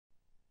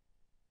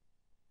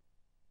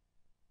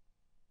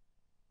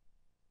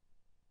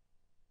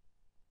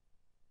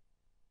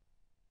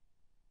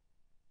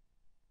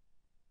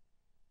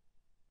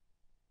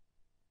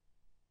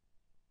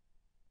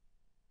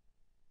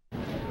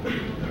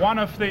One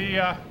of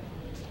the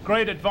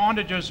great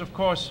advantages, of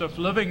course, of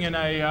living in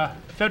a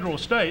federal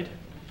state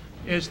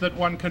is that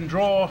one can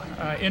draw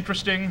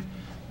interesting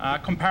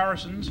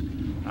comparisons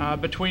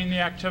between the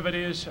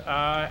activities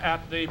at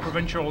the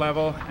provincial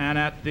level and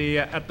at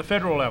the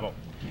federal level.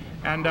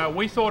 And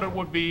we thought it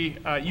would be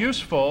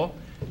useful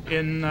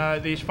in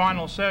these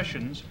final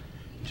sessions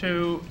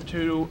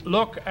to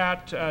look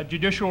at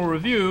judicial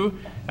review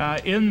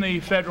in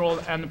the federal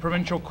and the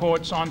provincial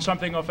courts on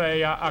something of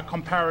a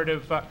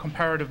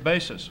comparative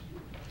basis.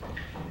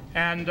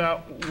 And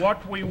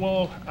what we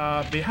will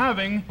be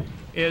having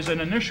is an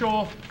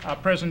initial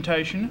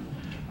presentation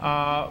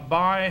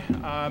by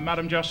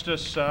Madam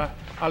Justice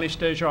Alice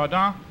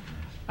Desjardins,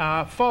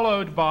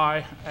 followed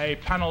by a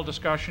panel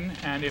discussion,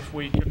 and if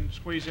we can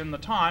squeeze in the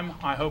time,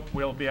 I hope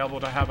we'll be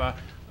able to have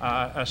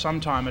some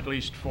time at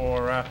least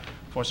for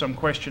some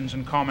questions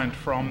and comment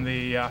from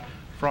the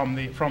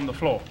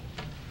floor.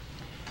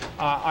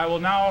 I will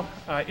now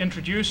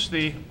introduce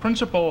the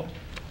principal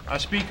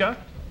speaker,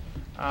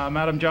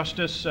 Madam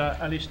Justice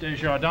Alice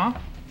Desjardins.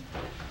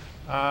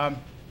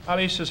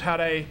 Alice has had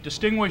a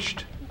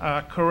distinguished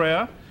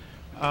career,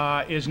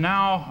 is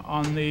now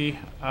on the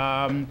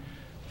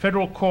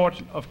Federal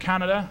Court of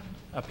Canada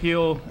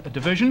Appeal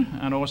Division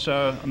and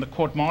also on the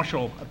Court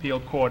Martial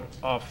Appeal Court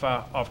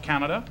of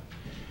Canada.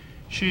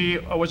 She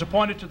was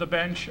appointed to the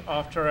bench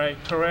after a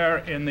career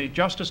in the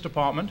Justice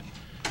Department,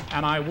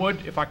 and I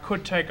would, if I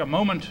could take a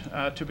moment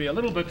to be a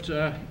little bit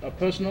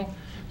personal,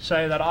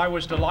 say that I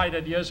was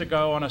delighted years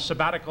ago on a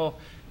sabbatical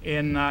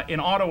in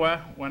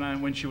Ottawa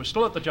when she was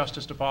still at the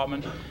Justice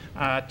Department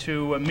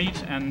to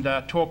meet and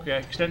talk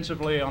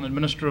extensively on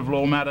administrative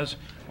law matters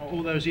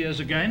all those years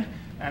again.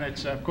 And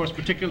it's, of course,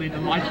 particularly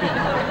delightful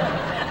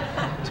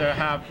to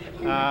have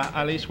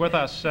Alice with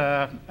us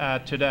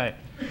today.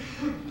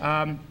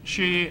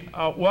 She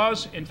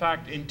was, in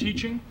fact, in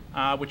teaching,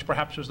 which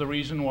perhaps was the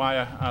reason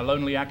why a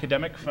lonely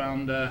academic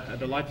found a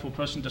delightful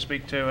person to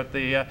speak to at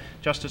the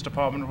Justice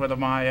Department, whether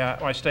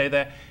my stay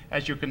there,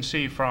 as you can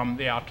see from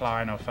the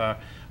outline of her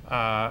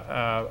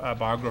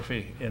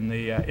biography in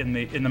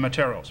the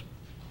materials.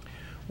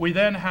 We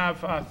then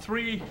have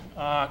three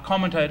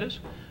commentators.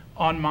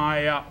 On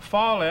my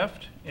far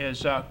left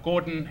is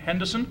Gordon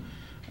Henderson,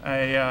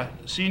 a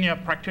senior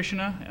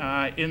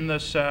practitioner in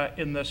this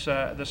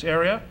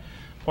area,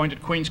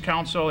 appointed Queen's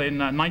Counsel in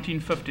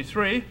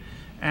 1953,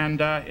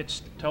 and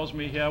it tells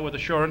me here with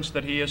assurance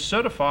that he is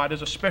certified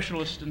as a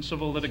specialist in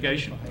civil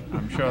litigation.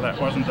 I'm sure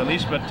that wasn't the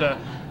least bit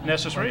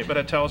necessary, but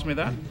it tells me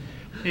that.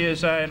 He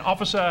is an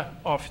officer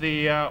of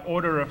the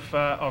Order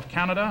of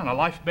Canada and a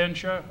life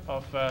bencher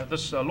of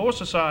this law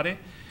society.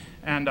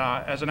 And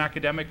as an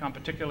academic, I'm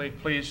particularly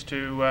pleased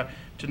to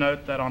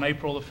note that on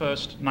April the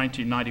 1st,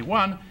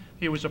 1991,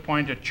 he was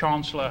appointed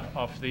Chancellor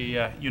of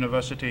the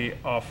University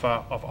of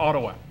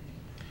Ottawa.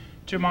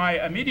 To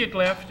my immediate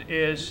left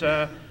is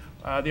the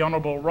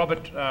Honourable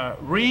Robert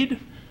Reid,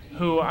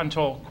 who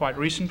until quite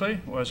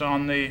recently was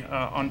on the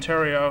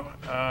Ontario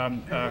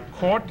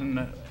Court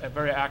and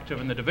very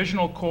active in the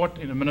Divisional Court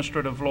in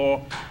administrative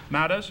law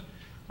matters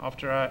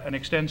after an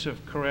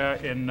extensive career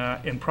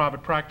in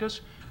private practice.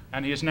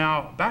 And he is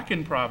now back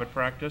in private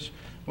practice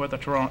with the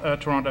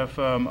Toronto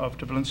firm of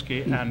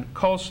Toblinski and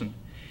Colson.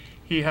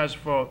 He has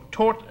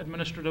taught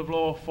administrative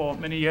law for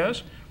many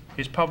years.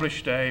 He's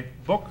published a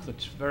book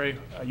that's very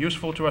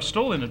useful to us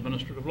still in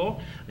administrative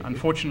law.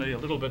 Unfortunately, a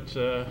little bit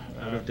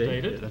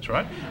dated. That's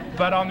right.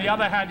 But on the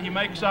other hand, he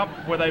makes up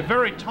with a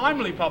very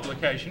timely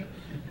publication,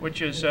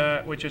 which is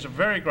a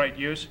very great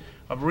use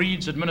of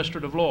Reid's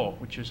Administrative Law,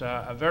 which is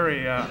a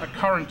very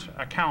current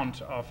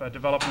account of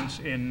developments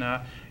in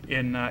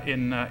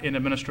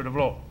administrative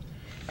law.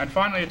 And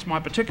finally, it's my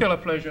particular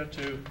pleasure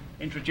to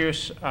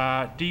introduce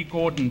D.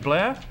 Gordon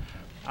Blair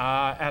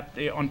at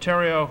the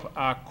Ontario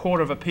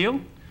Court of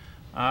Appeal.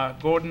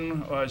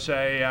 Gordon was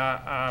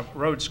a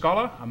Rhodes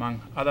Scholar,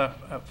 among other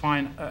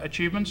fine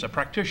achievements, a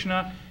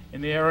practitioner in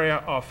the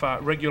area of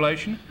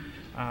regulation.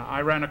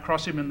 I ran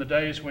across him in the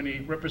days when he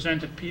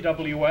represented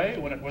PWA,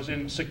 when it was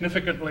in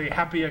significantly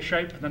happier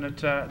shape than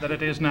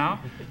it is now,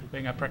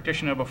 being a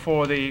practitioner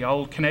before the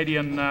old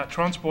Canadian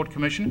Transport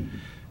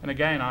Commission. And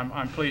again,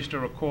 I'm pleased to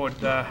record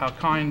how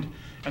kind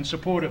and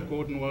supportive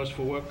Gordon was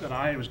for work that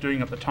I was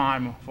doing at the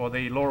time for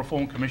the Law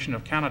Reform Commission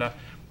of Canada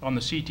on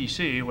the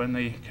CTC, when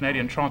the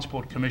Canadian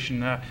Transport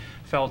Commission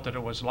felt that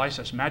it was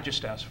license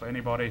majestas for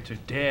anybody to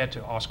dare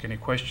to ask any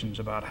questions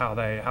about how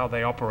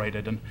they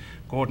operated, and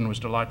Gordon was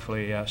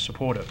delightfully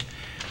supportive.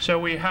 So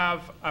we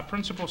have a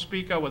principal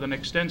speaker with an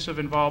extensive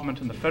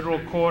involvement in the federal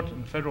court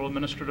and federal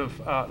administrative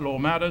law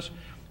matters.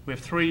 We have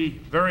three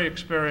very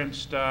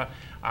experienced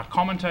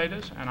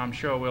commentators, and I'm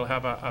sure we'll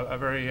have a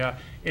very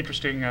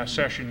interesting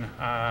session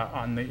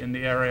in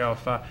the area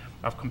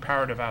of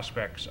comparative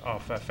aspects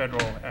of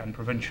federal and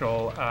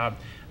provincial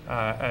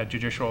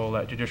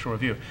judicial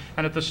review.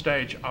 And at this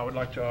stage, I would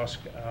like to ask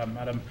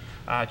Madam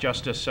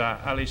Justice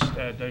Alice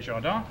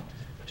Desjardins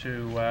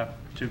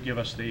to give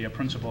us the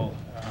principal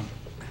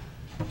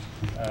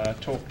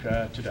talk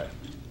today.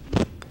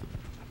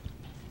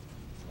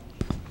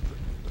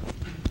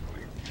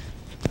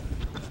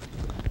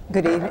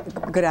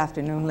 Good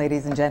afternoon,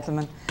 ladies and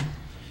gentlemen.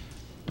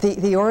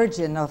 The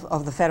origin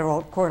of the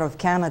Federal Court of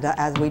Canada,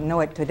 as we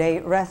know it today,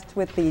 rests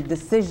with the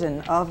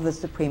decision of the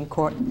Supreme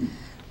Court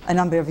a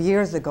number of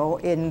years ago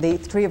in the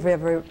Three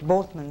River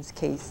Boatman's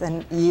case.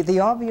 And the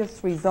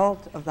obvious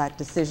result of that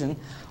decision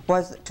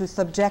was to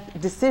subject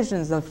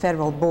decisions of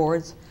federal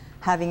boards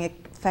having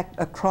effect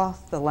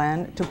across the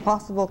land to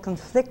possible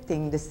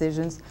conflicting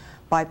decisions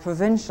by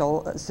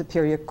provincial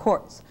superior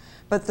courts.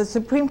 But the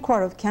Supreme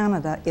Court of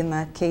Canada in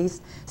that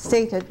case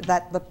stated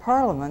that the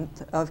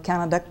Parliament of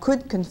Canada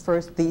could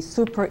confer the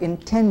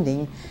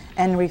superintending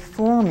and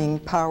reforming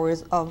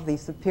powers of the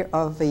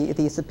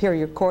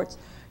superior courts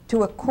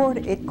to a court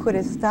it could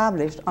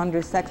establish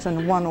under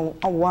Section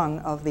 101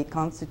 of the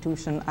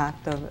Constitution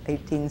Act of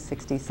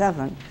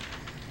 1867.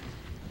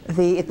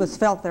 It was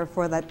felt,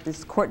 therefore, that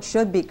this court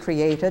should be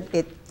created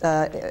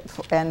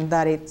and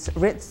that its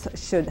writs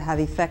should have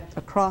effect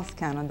across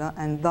Canada,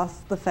 and thus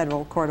the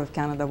Federal Court of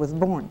Canada was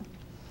born.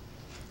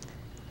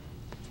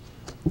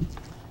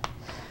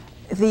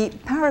 The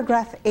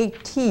paragraph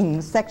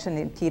 18, section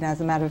 18,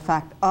 as a matter of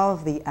fact,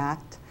 of the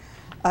Act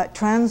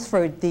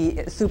transferred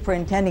the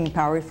superintending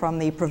power from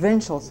the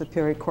provincial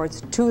superior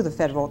courts to the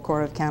Federal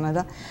Court of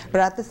Canada,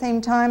 but at the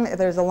same time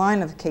there's a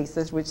line of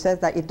cases which says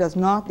that it did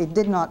not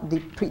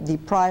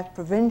deprive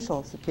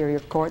provincial superior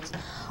courts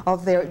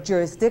of their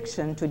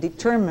jurisdiction to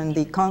determine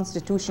the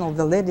constitutional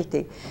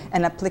validity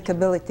and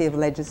applicability of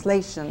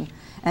legislation.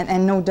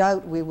 And no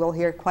doubt we will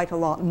hear quite a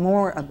lot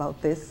more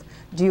about this,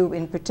 due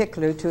in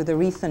particular to the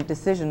recent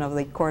decision of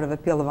the Court of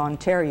Appeal of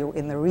Ontario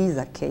in the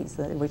McIsaac case,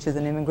 which is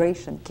an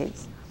immigration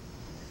case.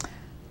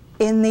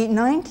 In the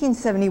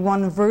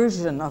 1971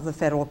 version of the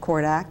Federal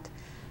Court Act,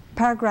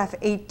 paragraph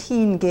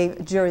 18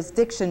 gave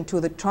jurisdiction to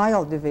the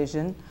trial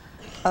division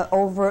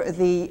over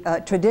the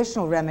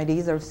traditional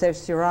remedies of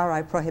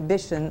certiorari,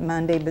 prohibition,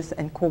 mandibus,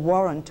 and quo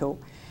warranto,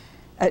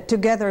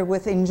 together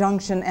with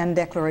injunction and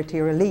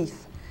declaratory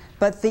relief.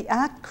 But the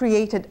Act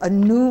created a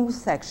new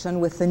section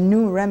with a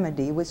new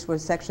remedy, which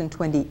was Section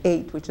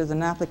 28, which is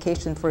an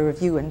application for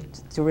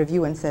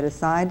review and set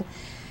aside,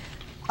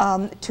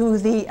 to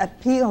the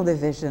appeal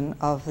division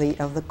of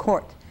the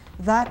court.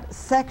 That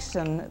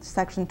section,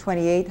 Section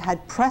 28,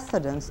 had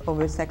precedence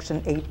over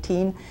Section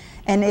 18,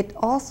 and it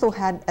also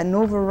had an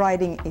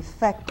overriding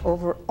effect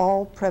over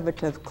all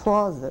privative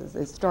clauses.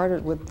 It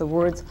started with the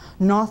words,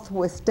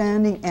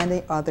 notwithstanding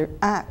any other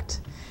act.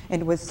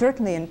 It was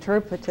certainly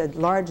interpreted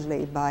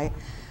largely by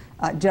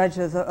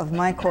judges of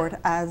my court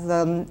as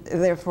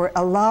therefore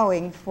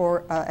allowing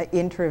for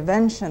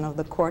intervention of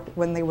the court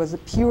when there was a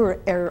pure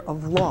error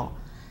of law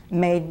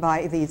made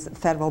by these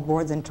federal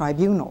boards and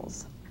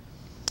tribunals.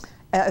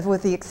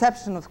 With the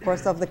exception, of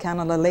course, of the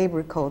Canada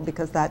Labour Code,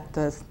 because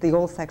the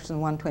old Section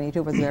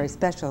 122 was very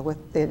special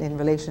in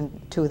relation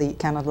to the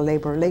Canada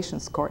Labour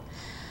Relations Court.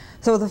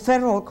 So the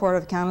Federal Court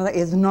of Canada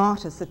is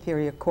not a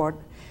superior court.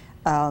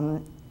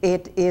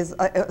 It is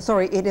a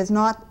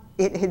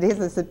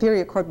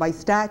superior court by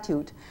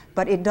statute,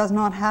 but it does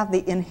not have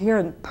the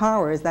inherent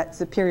powers that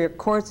superior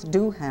courts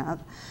do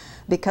have,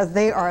 because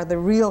they are the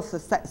real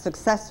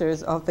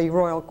successors of the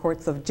Royal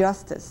Courts of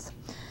Justice.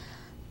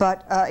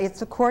 But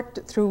it's a court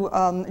through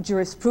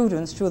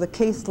jurisprudence, through the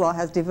case law,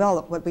 has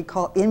developed what we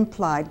call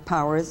implied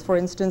powers. For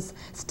instance,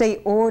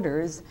 state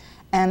orders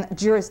and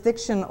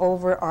jurisdiction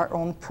over our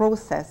own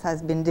process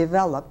has been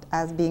developed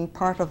as being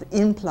part of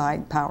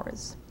implied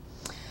powers.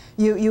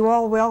 You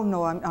all well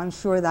know, I'm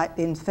sure, that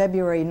in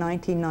February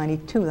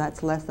 1992,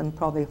 that's less than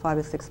probably 5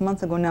 or 6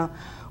 months ago now,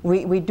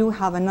 we do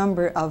have a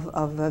number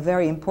of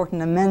very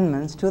important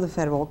amendments to the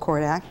Federal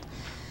Court Act.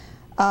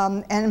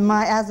 And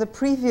as a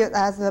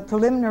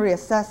preliminary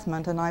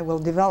assessment, and I will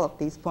develop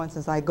these points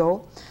as I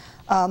go,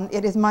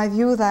 it is my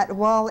view that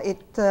while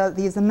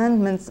these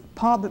amendments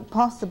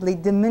possibly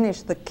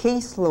diminish the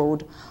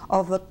caseload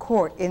of the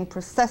court in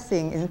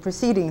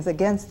proceedings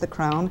against the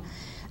Crown,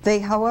 they,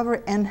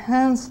 however,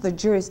 enhance the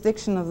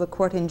jurisdiction of the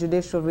court in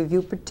judicial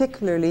review,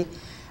 particularly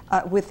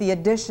with the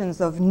additions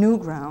of new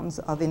grounds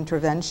of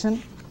intervention.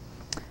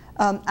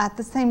 At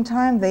the same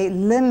time, they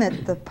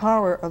limit the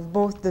power of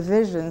both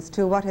divisions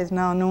to what is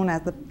now known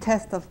as the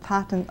test of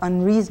patent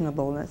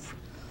unreasonableness.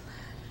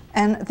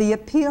 And the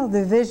appeal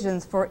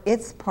divisions, for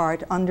its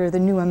part, under the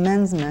new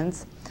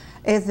amendments,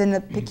 is in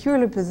a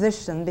peculiar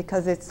position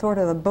because it's sort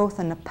of both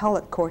an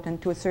appellate court and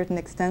to a certain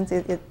extent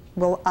it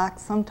will act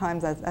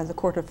sometimes as a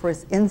court of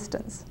first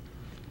instance.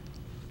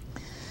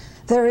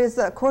 There is,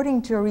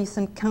 according to a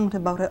recent count,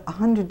 about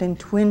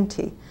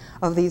 120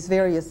 of these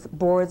various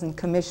boards and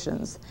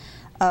commissions.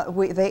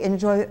 They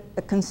enjoy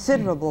a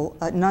considerable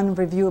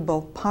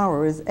non-reviewable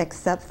powers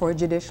except for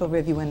judicial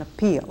review and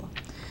appeal.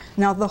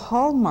 Now, the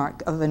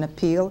hallmark of an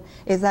appeal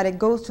is that it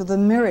goes to the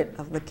merit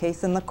of the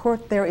case, and the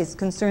court there is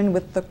concerned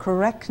with the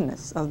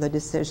correctness of the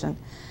decision.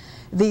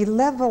 The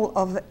level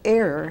of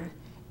error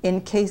in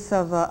case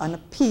of an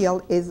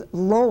appeal is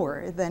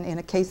lower than in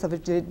a case of a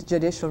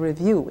judicial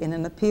review. In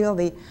an appeal,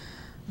 the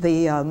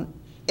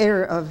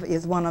error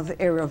is one of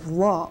error of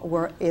law,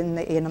 where in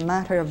a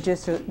matter of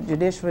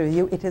judicial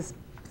review, it is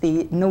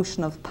the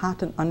notion of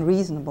patent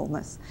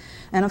unreasonableness.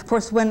 And of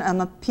course, when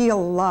an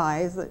appeal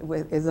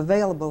is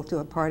available to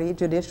a party,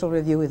 judicial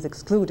review is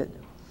excluded.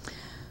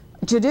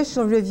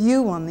 Judicial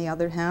review, on the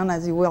other hand,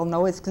 as you well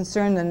know, is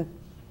concerned, and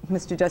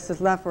Mr. Justice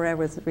LaForest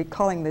was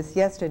recalling this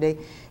yesterday,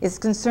 is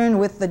concerned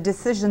with the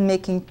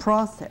decision-making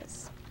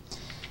process.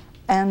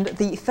 And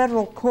the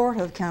Federal Court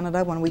of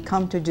Canada, when we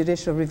come to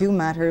judicial review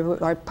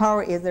matter, our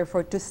power is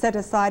therefore to set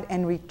aside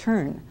and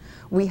return.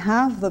 We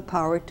have the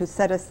power to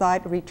set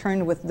aside,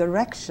 return with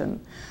direction,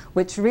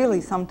 which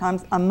really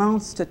sometimes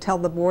amounts to tell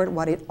the board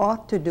what it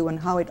ought to do and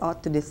how it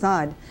ought to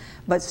decide.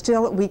 But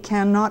still, we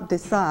cannot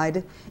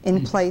decide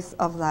in place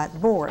of that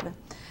board.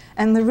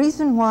 And the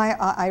reason why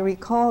I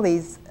recall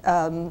these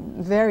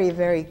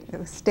very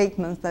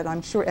statements that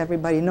I'm sure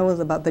everybody knows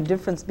about the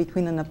difference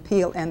between an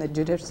appeal and a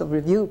judicial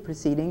review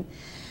proceeding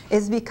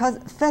is because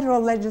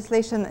federal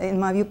legislation, in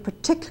my view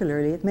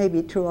particularly, it may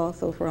be true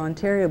also for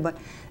Ontario, but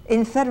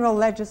in federal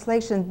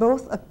legislation,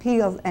 both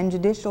appeals and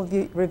judicial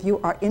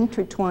review are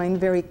intertwined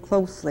very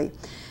closely.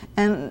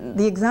 And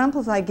the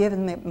examples I give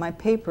in my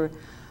paper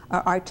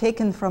are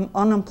taken from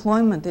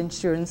unemployment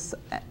insurance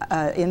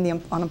in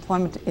the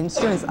Unemployment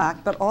Insurance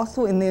Act, but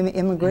also in the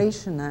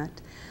Immigration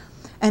Act.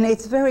 And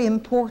it's very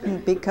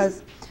important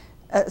because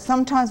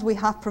sometimes we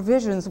have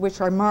provisions which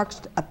are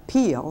marked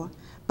appeal,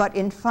 but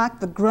in fact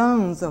the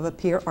grounds of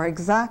appeal are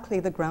exactly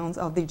the grounds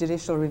of the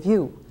judicial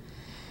review.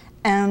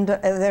 And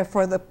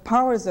therefore the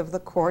powers of the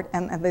court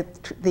and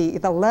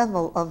the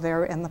level of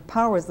error and the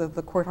powers of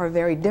the court are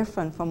very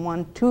different from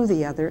one to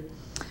the other.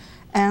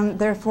 And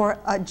therefore,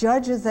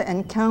 judges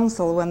and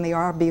counsel, when they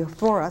are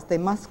before us, they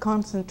must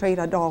concentrate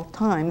at all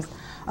times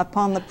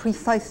upon the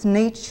precise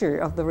nature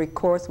of the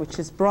recourse which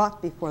is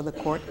brought before the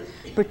court,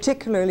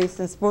 particularly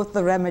since both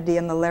the remedy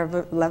and the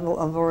level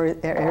of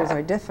errors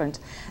are different.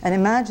 And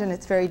imagine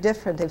it's very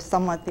different if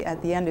someone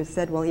at the end has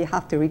said, well, you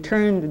have to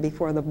return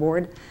before the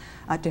board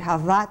to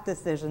have that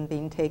decision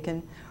being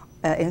taken,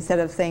 instead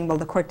of saying, well,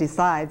 the court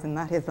decides, and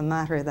that is the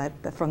matter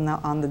that from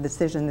now on the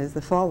decision is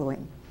the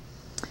following.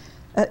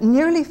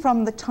 Nearly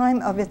from the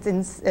time of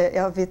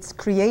its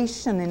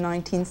creation in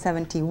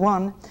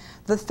 1971,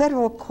 the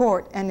federal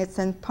court and its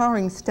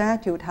empowering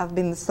statute have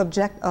been the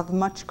subject of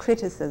much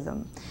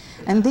criticism.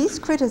 And these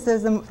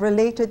criticisms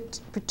related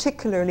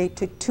particularly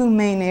to two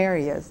main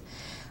areas.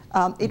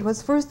 It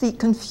was first the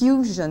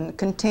confusion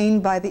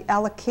contained by the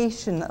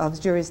allocation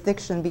of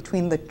jurisdiction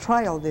between the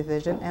trial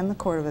division and the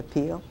Court of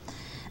Appeal.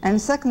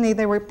 And secondly,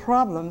 there were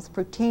problems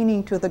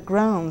pertaining to the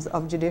grounds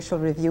of judicial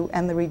review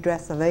and the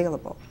redress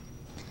available.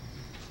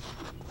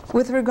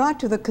 With regard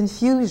to the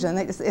confusion,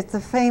 it's a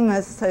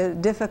famous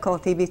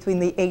difficulty between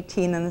the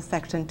 18 and the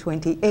Section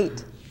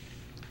 28.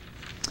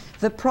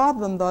 The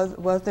problem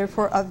was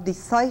therefore of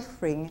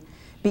deciphering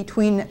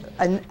between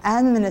an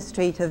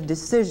administrative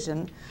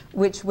decision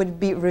which would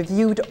be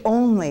reviewed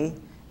only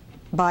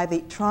by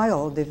the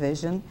trial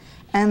division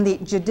and the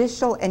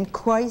judicial and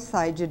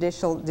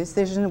quasi-judicial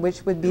decision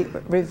which would be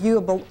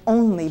reviewable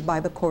only by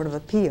the Court of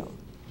Appeal.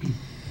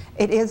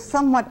 It is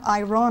somewhat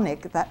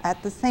ironic that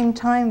at the same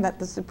time that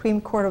the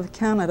Supreme Court of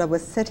Canada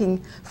was setting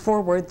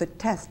forward the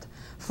test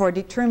for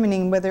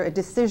determining whether a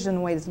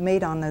decision was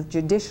made on a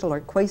judicial or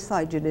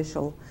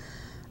quasi-judicial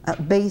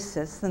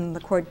basis, and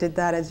the court did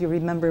that, as you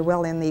remember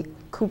well, in the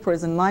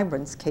Coopers and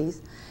Librans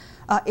case,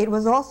 it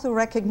was also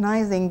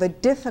recognizing the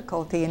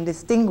difficulty in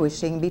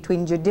distinguishing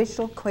between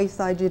judicial,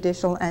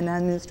 quasi-judicial, and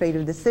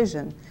administrative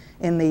decision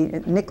in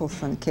the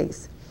Nicholson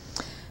case.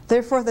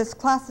 Therefore, this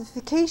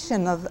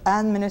classification of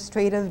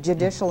administrative,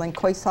 judicial, and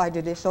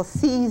quasi-judicial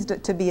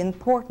ceased to be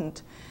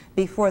important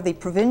before the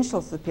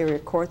provincial superior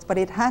courts, but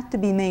it had to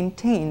be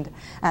maintained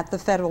at the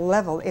federal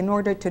level in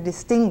order to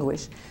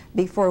distinguish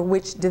before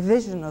which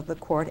division of the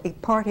court a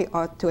party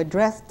ought to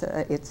address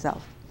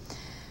itself.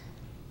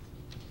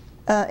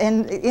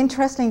 And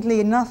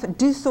interestingly enough,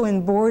 Dussault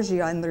and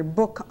Borgia, in their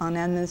book on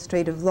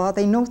administrative law,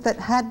 they note that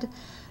had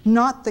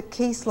not the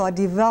case law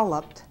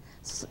developed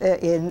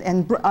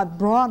and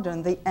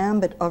broaden the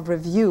ambit of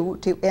review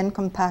to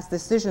encompass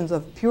decisions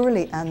of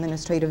purely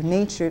administrative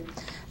nature,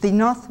 the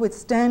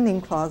notwithstanding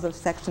clause of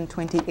Section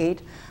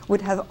 28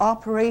 would have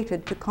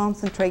operated to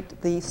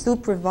concentrate the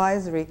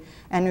supervisory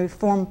and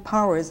reform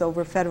powers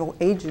over federal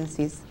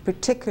agencies,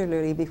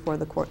 particularly before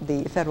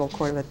the Federal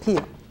Court of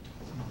Appeal.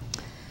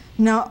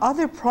 Now,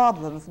 other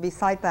problems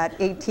beside that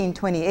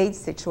 1828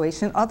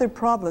 situation, other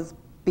problems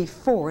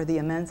before the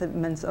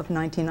amendments of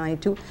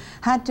 1992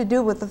 had to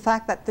do with the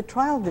fact that the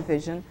trial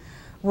division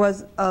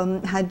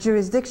had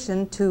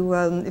jurisdiction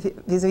to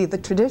vis-a-vis the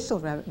traditional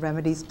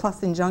remedies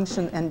plus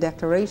injunction and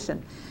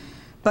declaration.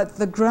 But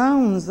the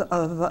grounds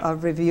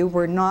of review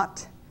were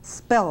not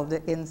spelled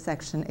in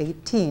Section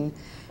 18.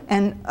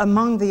 And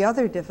among the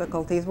other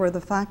difficulties were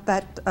the fact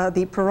that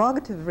the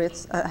prerogative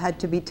writs had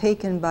to be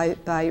taken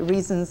by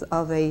reasons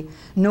of a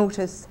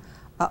notice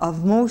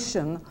of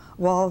motion,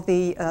 while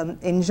the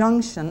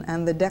injunction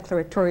and the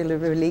declaratory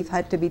relief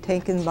had to be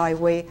taken by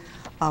way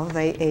of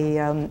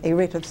a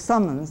writ of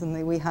summons,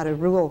 and we had a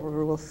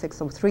Rule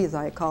 603 as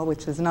I recall,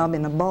 which has now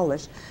been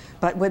abolished,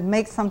 but would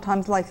make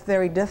sometimes life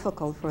very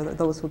difficult for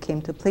those who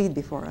came to plead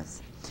before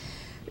us.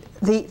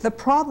 The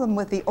problem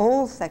with the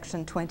old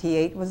Section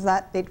 28 was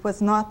that it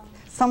was not,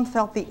 some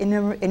felt the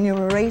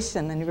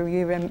enumeration,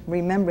 and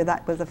remember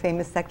that was a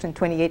famous Section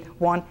 28,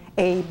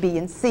 1A, B,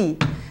 and C,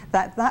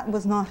 that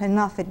was not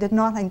enough. It did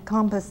not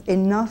encompass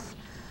enough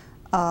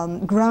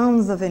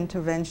grounds of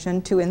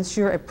intervention to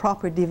ensure a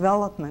proper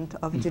development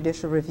of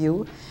judicial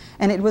review.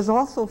 And it was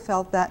also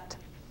felt that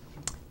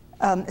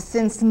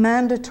since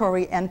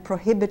mandatory and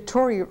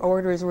prohibitory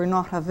orders were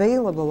not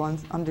available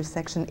under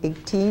Section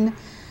 18,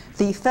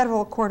 the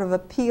Federal Court of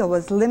Appeal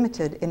was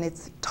limited in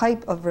its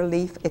type of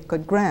relief it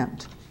could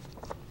grant.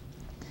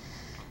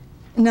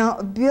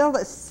 Now, Bill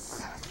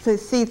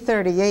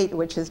C-38,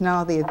 which is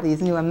now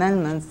these new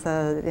amendments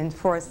in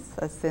force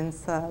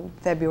since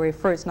February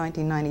 1st,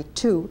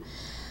 1992,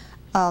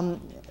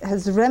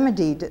 has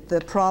remedied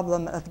the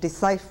problem of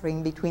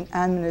deciphering between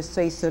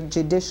administrative,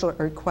 judicial,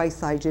 or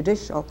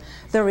quasi-judicial.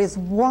 There is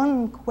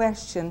one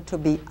question to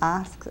be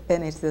asked,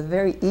 and it's a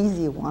very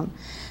easy one,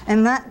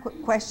 and that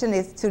question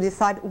is to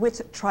decide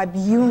which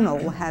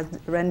tribunal has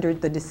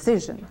rendered the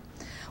decision.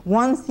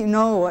 Once you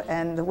know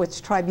and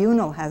which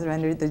tribunal has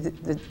rendered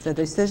the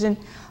decision,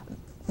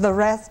 the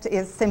rest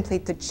is simply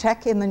to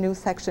check in the new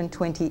Section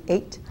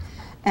 28,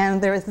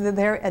 and there is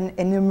an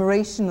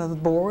enumeration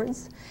of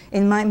boards.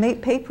 In my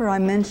paper, I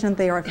mentioned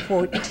there are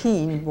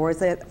 14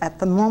 boards. At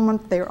the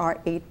moment, there are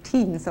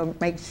 18, so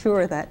make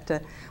sure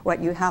that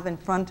what you have in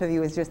front of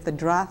you is just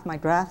my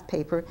draft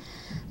paper.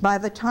 By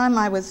the time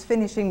I was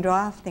finishing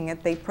drafting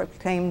it, they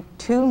proclaimed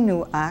 2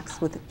 new acts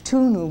with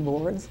 2 new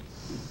boards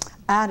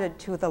added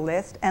to the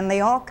list, and they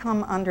all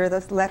come under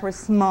this letter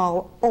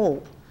small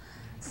o.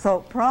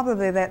 So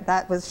probably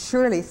that was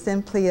surely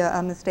simply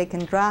a mistake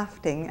in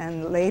drafting,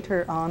 and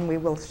later on we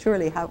will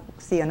surely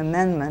see an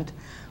amendment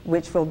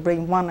which will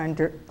bring one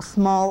under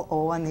small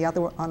o and the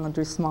other one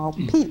under small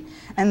p.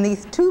 And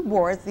these 2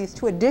 boards, these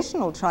 2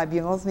 additional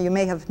tribunals, you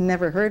may have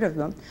never heard of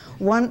them.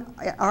 One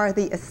are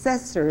the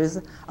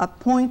assessors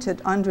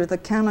appointed under the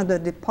Canada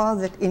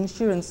Deposit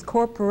Insurance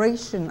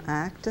Corporation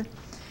Act,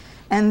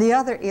 and the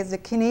other is the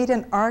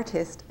Canadian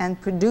Artists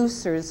and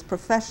Producers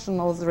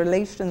Professionals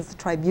Relations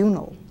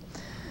Tribunal,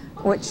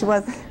 which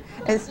was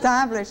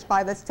established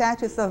by the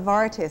Statutes of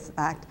Artists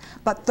Act.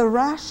 But the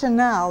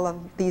rationale of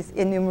these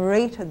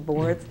enumerated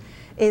boards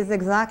is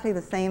exactly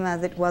the same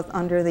as it was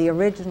under the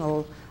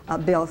original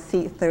Bill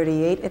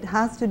C-38. It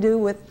has to do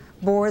with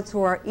boards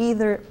who are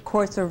either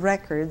courts of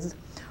records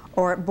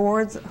or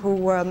boards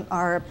who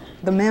are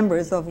the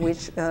members of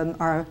which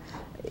are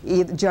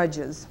either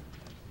judges.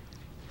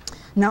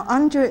 Now,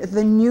 under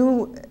the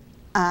new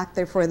Act,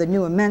 therefore the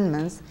new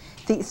amendments,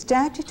 the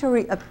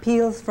statutory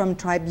appeals from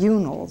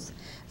tribunals,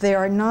 they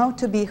are now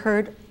to be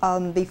heard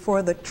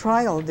before the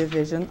trial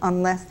division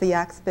unless the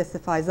Act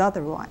specifies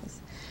otherwise.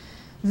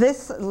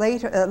 This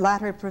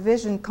latter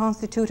provision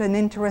constitutes an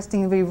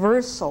interesting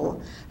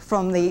reversal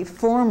from the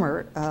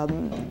former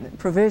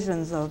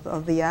provisions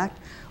of the Act,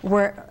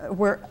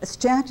 where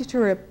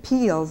statutory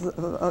appeals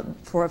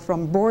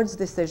from board's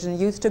decision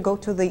used to go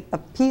to the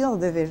appeal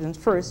division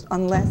first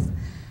unless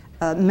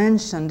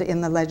mentioned in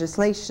the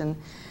legislation.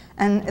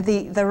 And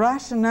the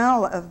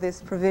rationale of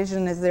this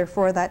provision is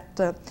therefore that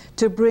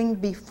to bring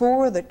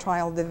before the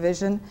trial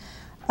division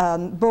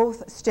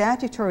both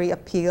statutory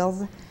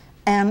appeals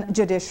and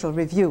judicial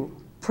review,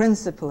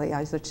 principally,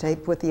 I should say,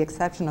 with the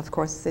exception, of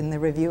course, in the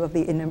review of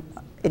the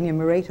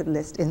enumerated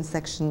list in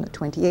Section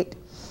 28.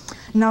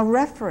 Now,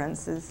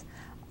 references,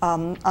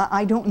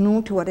 I don't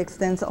know to what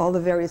extent all the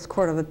various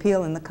court of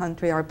appeal in the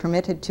country are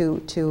permitted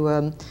to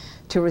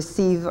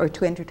receive or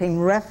to entertain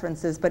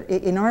references, but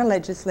in our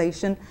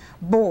legislation,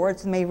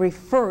 boards may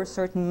refer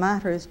certain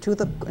matters to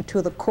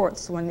the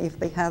courts if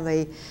they have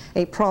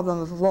a problem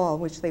of law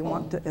which they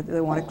want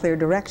a clear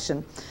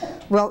direction.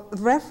 Well,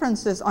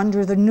 references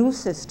under the new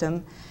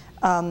system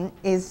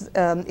is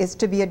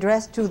to be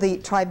addressed to the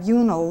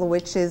tribunal,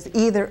 which is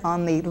either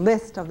on the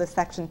list of the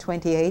Section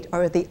 28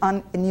 or the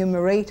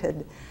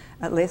unenumerated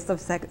list of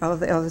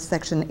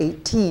Section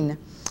 18.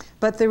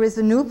 But there is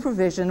a new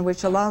provision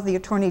which allows the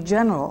Attorney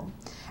General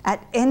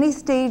at any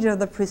stage of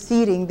the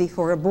proceeding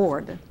before a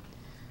board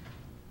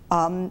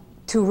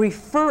to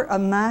refer a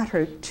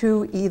matter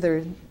to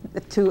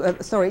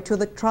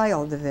the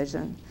trial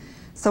division.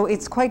 So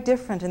it's quite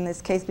different in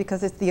this case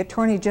because it's the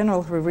Attorney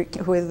General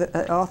who is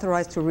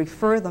authorized to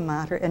refer the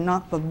matter and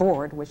not the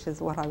board, which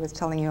is what I was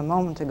telling you a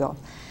moment ago.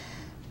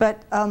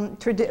 But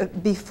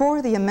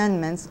before the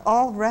amendments,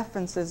 all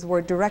references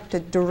were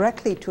directed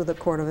directly to the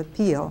Court of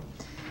Appeal.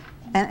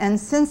 And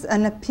since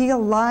an appeal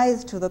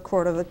lies to the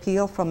Court of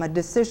Appeal from a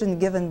decision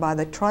given by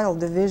the trial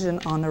division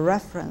on a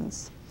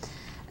reference,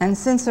 and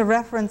since a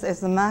reference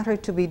is a matter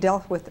to be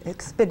dealt with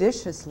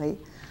expeditiously,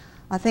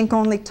 I think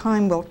only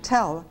time will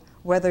tell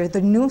whether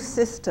the new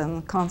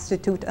system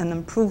constitutes an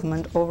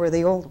improvement over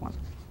the old one.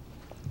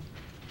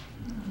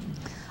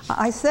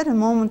 I said a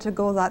moment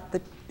ago that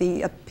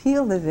the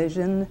appeal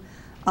division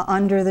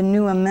under the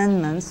new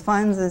amendments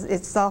finds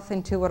itself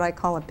into what I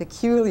call a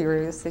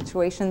peculiar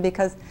situation,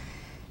 because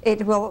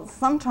it will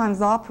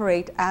sometimes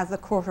operate as a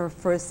court of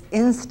first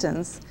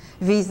instance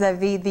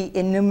vis-a-vis the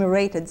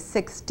enumerated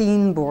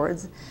 16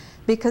 boards,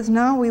 because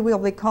now we will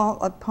be called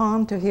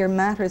upon to hear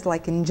matters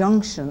like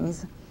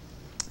injunctions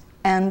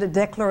and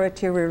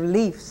declaratory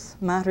reliefs,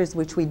 matters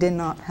which we did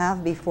not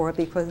have before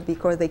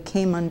because they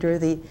came under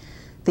the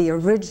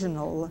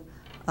original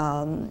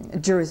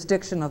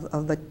jurisdiction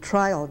of the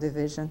trial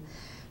division.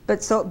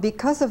 But so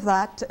because of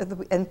that,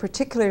 and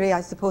particularly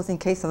I suppose in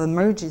case of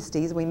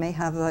emergencies, we may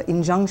have an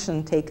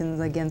injunction taken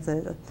against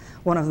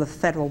one of the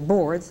federal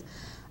boards,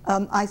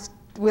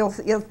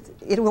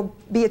 it will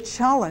be a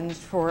challenge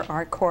for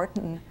our court,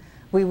 and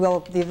we will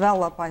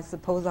develop, I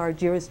suppose, our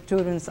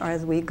jurisprudence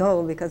as we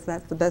go, because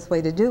that's the best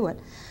way to do it.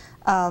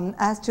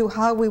 As to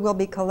how we will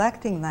be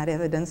collecting that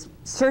evidence,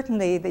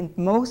 certainly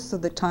most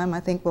of the time I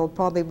think we'll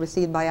probably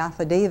proceed by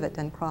affidavit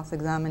and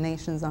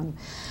cross-examinations on.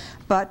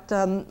 But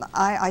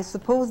I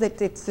suppose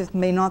that it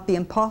may not be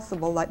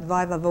impossible, like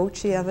viva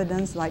voce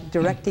evidence, like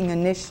directing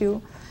an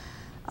issue,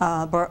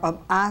 or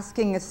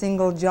asking a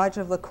single judge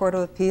of the Court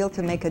of Appeal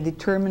to make a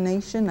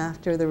determination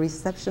after the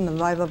reception of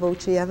viva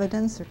voce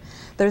evidence.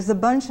 There's a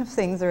bunch of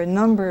things, there are a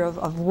number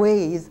of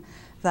ways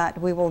that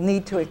we will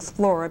need to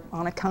explore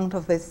on account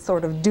of this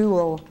sort of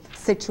dual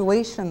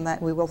situation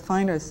that we will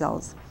find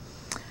ourselves.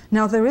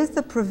 Now, there is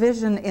the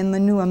provision in the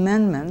new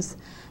amendments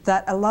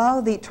that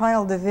allow the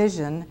trial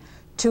division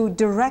to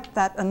direct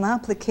that an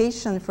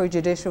application for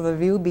judicial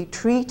review be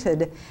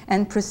treated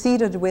and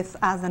proceeded with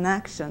as an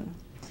action.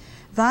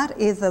 That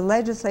is a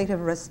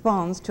legislative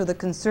response to the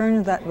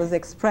concern that was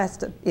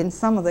expressed in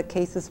some of the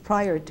cases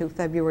prior to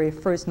February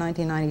 1st,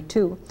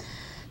 1992,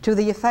 to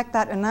the effect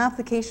that an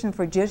application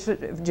for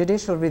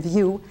judicial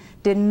review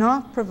did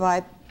not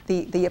provide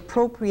the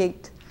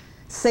appropriate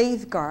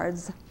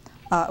safeguards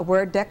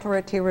where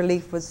declaratory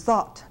relief was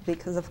sought,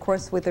 because of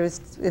course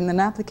in an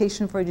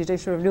application for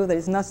judicial review there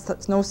is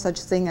no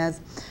such thing as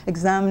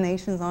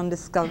examinations on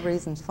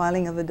discoveries and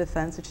filing of a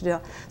defense.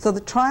 So the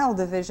trial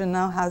division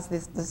now has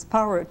this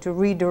power to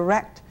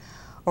redirect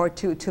or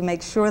to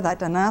make sure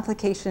that an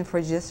application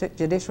for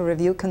judicial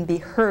review can be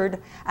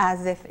heard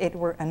as if it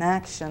were an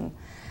action.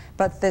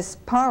 But this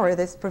power,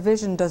 this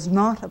provision, does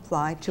not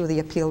apply to the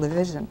appeal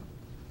division.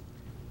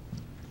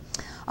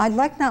 I'd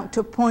like now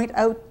to point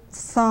out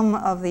some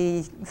of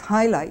the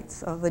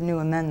highlights of the new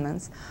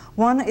amendments.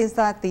 One is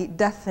that the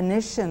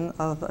definition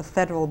of a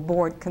federal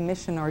board,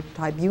 commission, or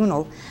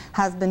tribunal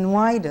has been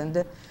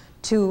widened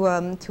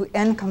to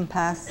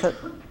encompass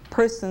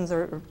persons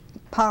or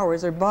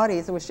powers or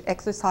bodies which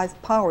exercise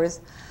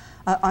powers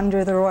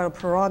under the royal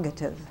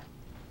prerogative.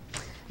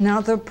 Now,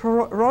 the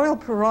royal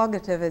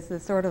prerogative is a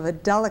sort of a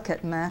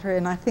delicate matter,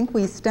 and I think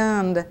we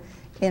stand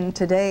in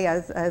today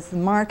as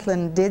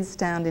Martin did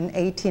stand in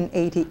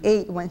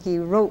 1888 when he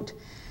wrote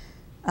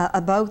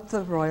about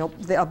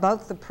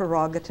the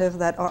prerogative,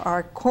 that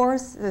our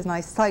course, and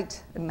I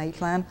cite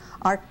Maitland,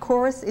 our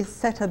course is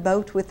set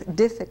about with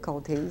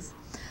difficulties,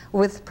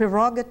 with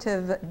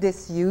prerogative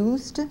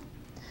disused,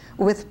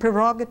 with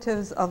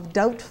prerogatives of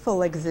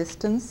doubtful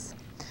existence,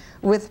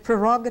 with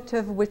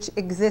prerogative which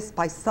exists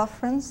by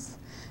sufferance,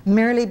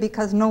 merely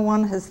because no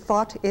one has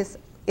thought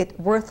it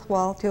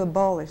worthwhile to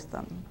abolish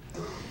them.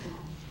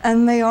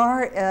 And they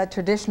are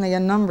traditionally a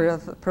number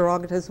of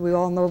prerogatives we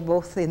all know,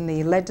 both in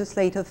the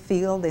legislative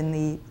field, in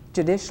the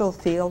judicial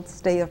field,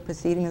 stay of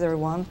proceedings are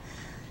one.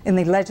 In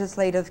the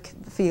legislative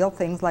field,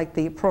 things like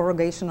the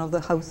prorogation of the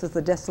houses,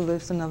 the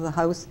dissolution of the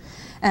house,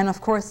 and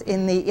of course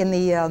in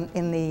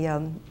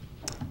the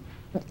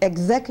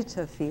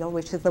executive field,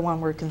 which is the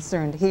one we're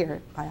concerned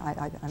here,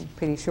 I'm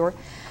pretty sure.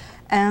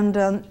 And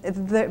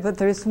but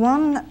there's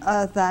one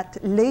that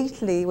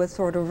lately was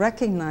sort of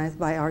recognized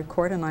by our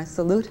court, and I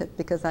salute it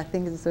because I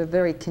think it's a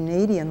very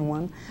Canadian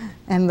one,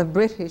 and the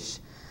British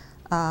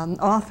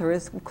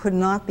authors could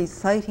not be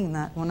citing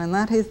that one, and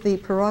that is the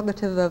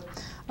prerogative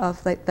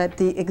that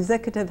the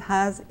executive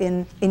has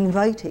in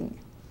inviting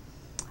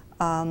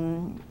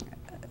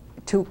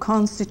to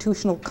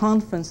constitutional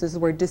conferences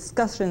where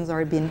discussions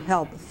are being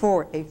held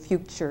for a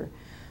future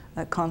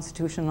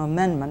constitutional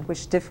amendment, which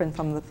is different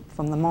from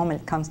the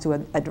moment it comes to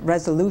a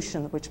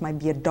resolution which might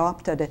be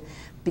adopted,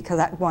 because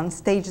at one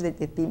stage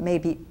it may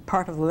be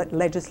part of the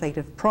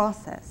legislative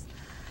process,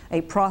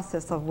 a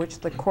process of which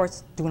the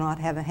courts do not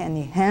have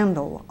any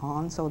handle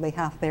on, so they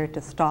have there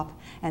to stop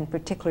and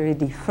particularly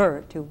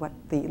defer to what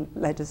the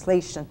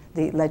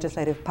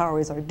legislative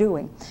powers are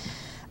doing.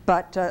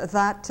 But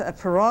that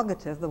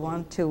prerogative, the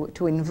one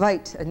to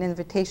invite, an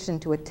invitation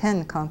to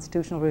attend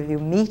constitutional review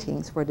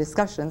meetings for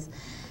discussions,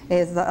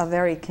 is a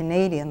very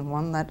Canadian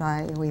one that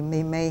we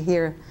may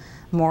hear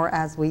more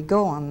as we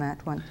go on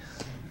that one.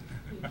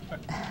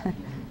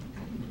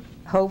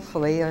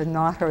 Hopefully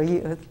not,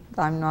 or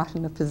I'm not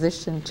in a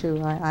position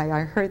to. I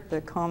heard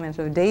the comment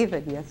of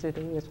David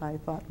yesterday, which I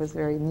thought was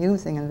very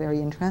amusing and very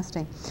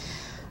interesting.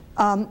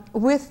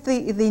 With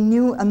the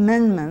new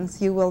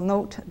amendments, you will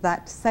note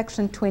that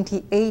Section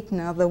 28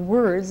 now, the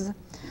words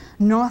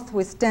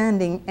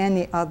notwithstanding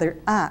any other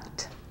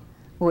act,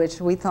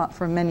 which we thought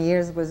for many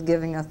years was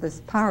giving us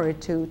this power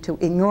to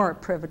ignore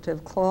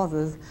privative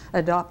clauses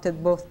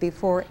adopted both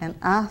before and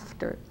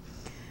after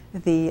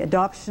the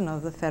adoption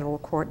of the Federal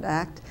Court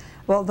Act.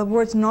 Well, the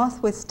words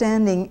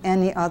notwithstanding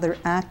any other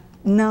act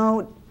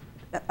now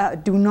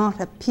do not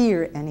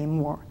appear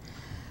anymore.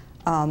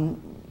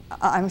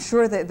 I'm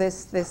sure that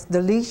this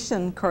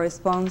deletion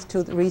corresponds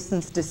to the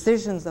recent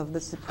decisions of the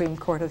Supreme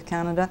Court of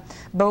Canada,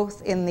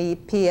 both in the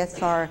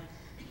PSR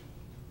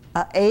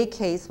A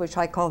case, which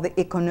I call the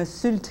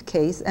Econocult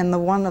case, and the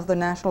one of the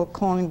National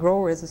Corn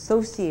Growers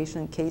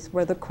Association case,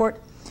 where the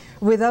court,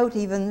 without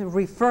even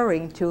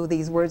referring to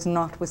these words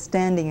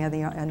notwithstanding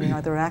any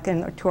other act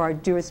and to our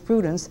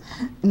jurisprudence,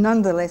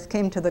 nonetheless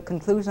came to the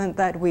conclusion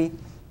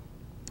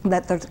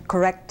that the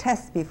correct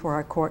test before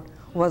our court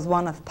was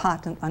one of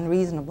patent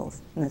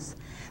unreasonableness.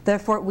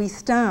 Therefore, we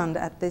stand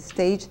at this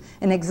stage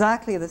in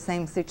exactly the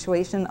same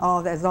situation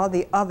as all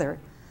the other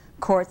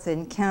courts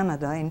in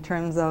Canada in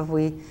terms of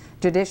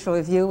judicial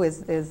review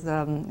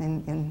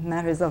in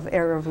matters of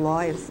error of law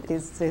is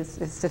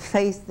to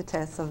face the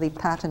test of the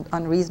patent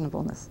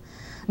unreasonableness.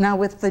 Now,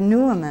 with the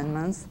new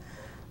amendments,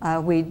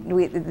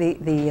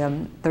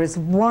 there is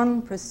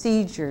one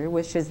procedure,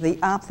 which is the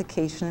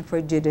application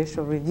for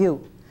judicial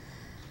review.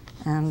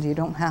 And you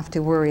don't have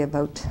to worry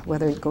about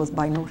whether it goes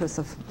by notice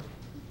of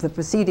the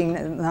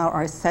proceeding now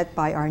are set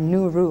by our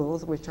new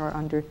rules, which are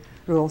under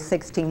Rule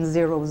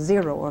 1600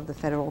 of the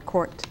Federal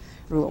Court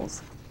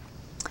rules.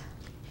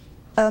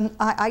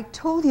 I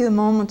told you a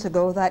moment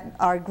ago that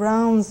our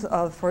grounds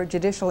for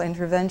judicial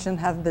intervention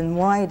have been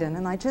widened,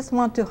 and I just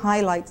want to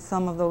highlight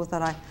some of those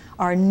that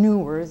are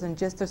newer, and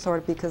just to sort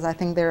of, because I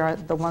think they are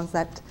the ones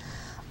that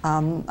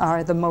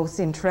are the most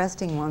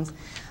interesting ones.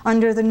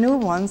 Under the new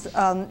ones,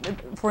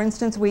 for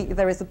instance,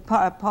 there is a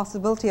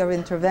possibility of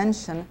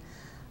intervention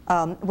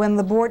when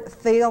the board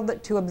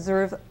failed to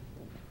observe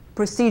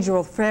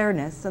procedural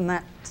fairness, and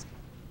that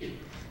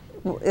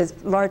is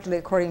largely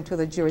according to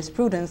the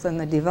jurisprudence and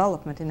the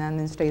development in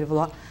administrative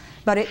law,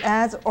 but it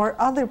adds or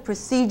other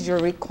procedure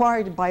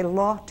required by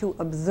law to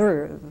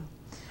observe.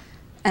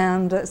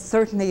 And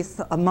certainly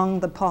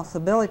among the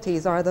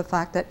possibilities are the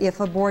fact that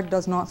if a board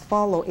does not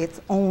follow its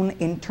own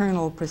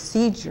internal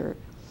procedure,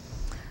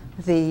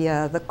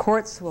 the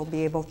courts will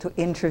be able to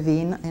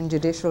intervene in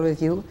judicial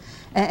review.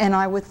 And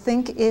I would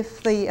think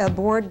if the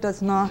board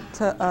does not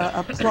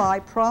apply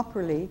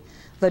properly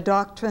the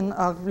doctrine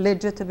of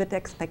legitimate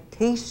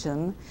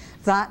expectation,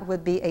 that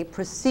would be a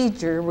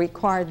procedure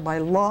required by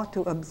law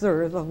to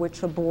observe, of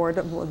which a board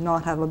would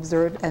not have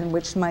observed, and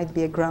which might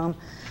be a ground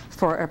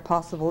for a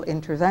possible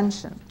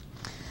intervention.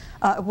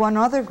 One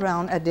other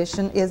ground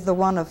addition is the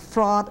one of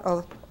fraud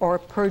or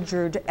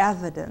perjured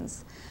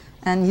evidence.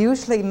 And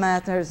usually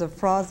matters of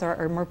frauds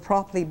are more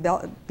properly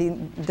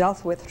being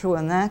dealt with through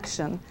an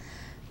action.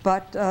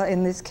 But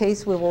in this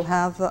case, we will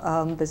have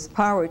this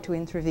power to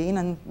intervene,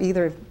 and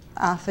either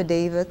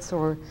affidavits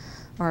or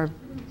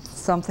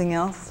something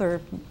else,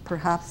 or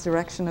perhaps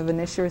direction of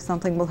an issue or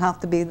something, will have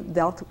to be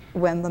dealt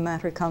when the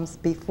matter comes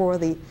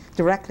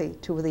directly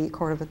to the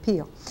Court of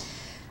Appeal.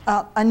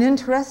 An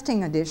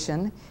interesting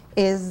addition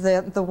is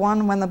the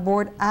one when the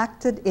board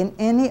acted in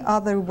any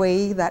other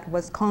way that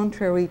was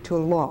contrary to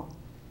law.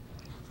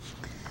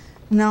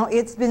 Now,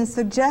 it's been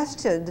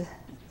suggested,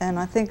 and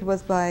I think it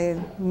was by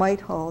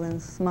Whitehall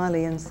and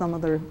Smiley and some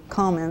other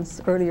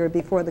comments earlier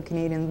before the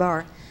Canadian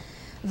Bar,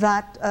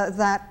 that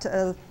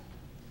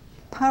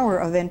power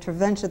of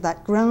intervention,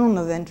 that ground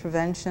of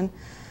intervention,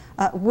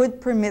 would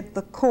permit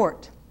the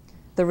court,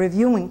 the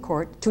reviewing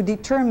court, to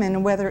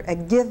determine whether a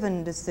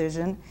given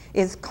decision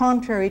is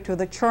contrary to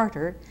the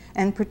Charter,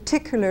 and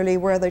particularly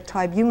where the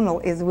tribunal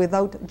is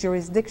without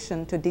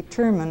jurisdiction to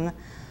determine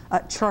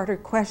Charter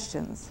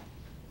questions.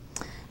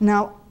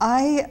 Now,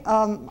 I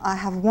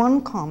have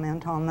one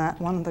comment on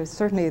that one. There's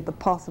certainly the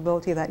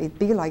possibility that it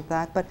be like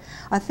that, but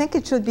I think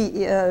it should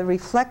be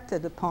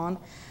reflected upon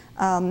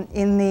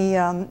in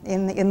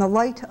the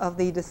light of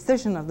the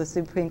decision of the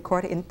Supreme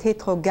Court in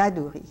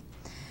Tétro-Gadouri.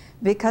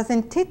 Because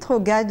in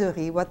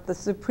Tétro-Gadouri, what the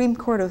Supreme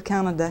Court of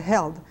Canada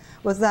held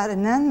was that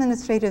an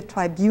administrative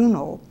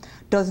tribunal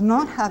does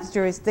not have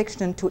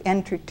jurisdiction to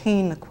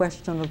entertain a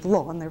question of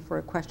law, and therefore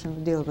a question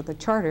to deal with the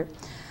Charter.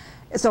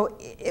 So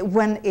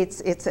when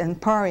its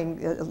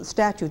empowering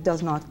statute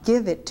does not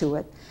give it to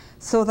it,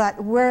 so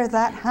that where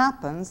that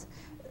happens,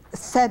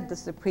 said the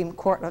Supreme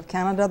Court of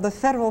Canada, the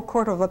Federal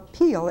Court of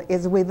Appeal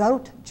is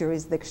without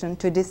jurisdiction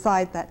to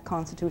decide that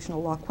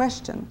constitutional law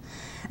question.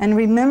 And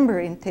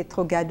remember, in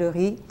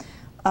Tétro-Gadouri,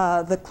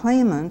 the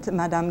claimant,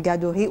 Madame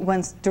Gadouri,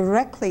 went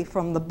directly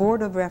from the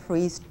Board of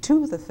Referees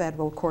to the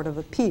Federal Court of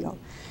Appeal.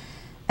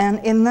 And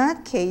in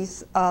that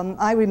case,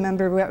 I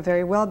remember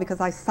very well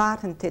because I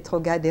sat in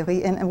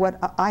Tétro-Gadouri, and what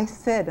I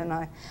said,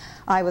 and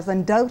I was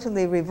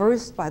undoubtedly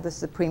reversed by the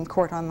Supreme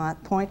Court on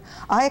that point.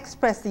 I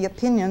expressed the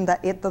opinion that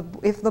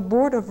if the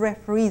Board of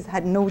Referees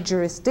had no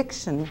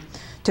jurisdiction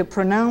to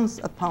pronounce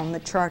upon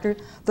the Charter,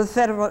 the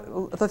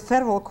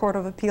Federal Court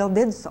of Appeal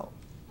did so.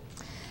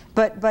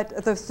 But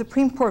the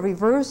Supreme Court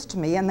reversed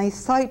me, and they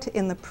cite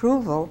in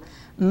approval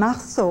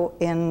Marceau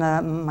in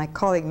my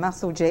colleague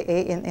Marceau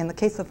J.A. in the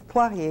case of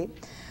Poirier,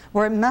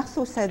 where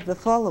Marceau said the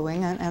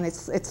following, and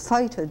it's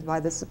cited by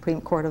the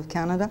Supreme Court of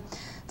Canada.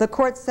 The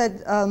court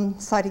said,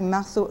 citing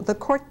Marceau, the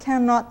court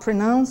cannot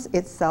pronounce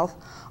itself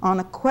on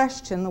a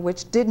question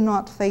which did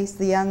not face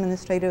the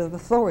administrative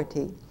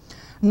authority,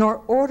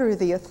 nor order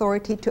the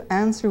authority to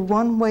answer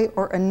one way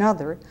or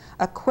another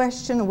a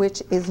question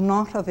which is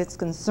not of its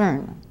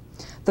concern.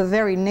 The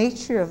very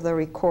nature of the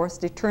recourse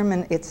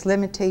determine its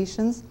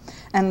limitations,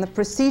 and the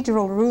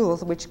procedural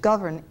rules which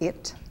govern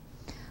it,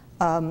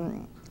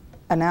 an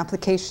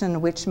application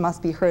which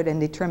must be heard and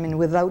determined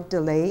without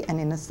delay and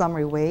in a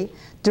summary way,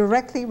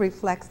 directly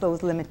reflects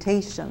those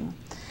limitations.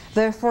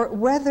 Therefore,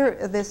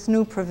 whether this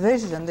new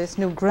provision, this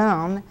new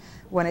ground,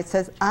 when it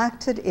says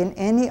acted in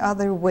any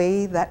other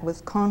way that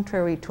was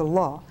contrary to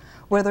law,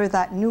 whether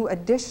that new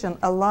addition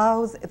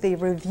allows the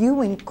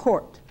reviewing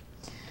court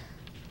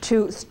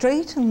to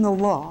straighten the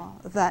law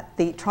that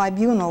the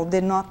tribunal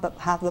did not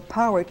have the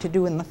power to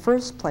do in the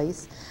first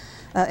place,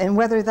 and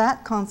whether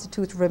that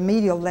constitutes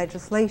remedial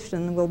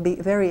legislation will be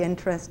very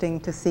interesting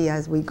to see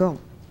as we go.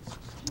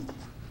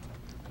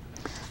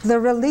 The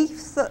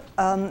reliefs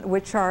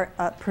which are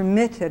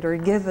permitted or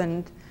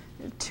given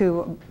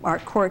to our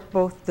court,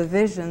 both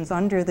divisions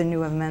under the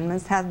new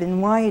amendments, have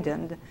been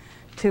widened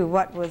to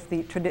what was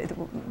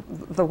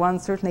the one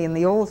certainly in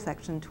the old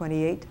Section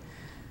 28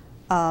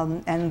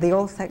 and the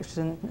old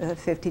Section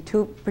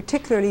 52,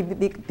 particularly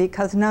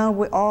because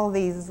now all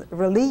these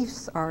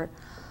reliefs are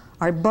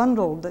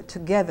bundled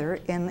together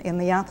in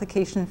the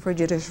application for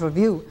judicial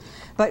review.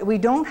 But we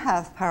don't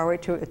have power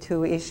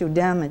to issue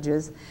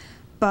damages.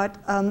 But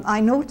I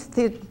noticed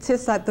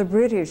that the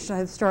British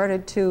have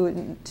started to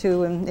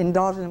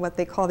indulge in what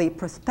they call the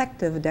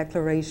prospective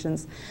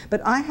declarations.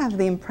 But I have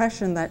the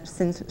impression that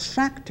since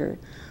Schachter,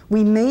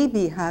 we may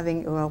be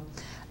having,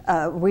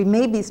 we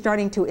may be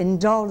starting to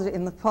indulge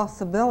in the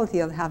possibility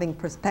of having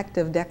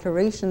prospective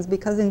declarations,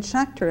 because in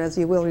Schachter, as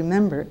you will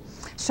remember,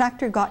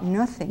 Schachter got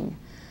nothing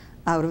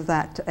out of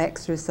that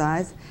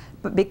exercise,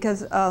 but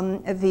because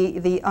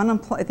the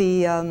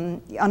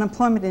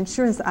Unemployment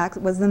Insurance Act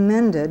was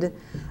amended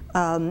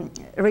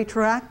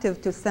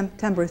retroactive to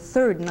September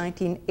 3rd,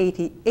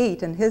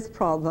 1988, and his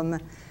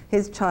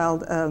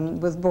child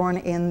was born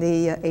in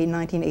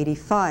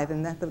 1985,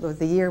 and that was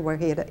the year where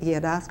he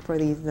had asked for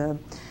these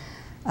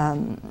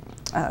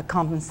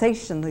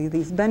compensation,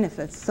 these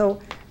benefits.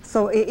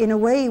 So in a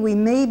way, we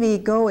may be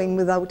going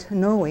without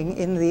knowing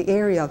in the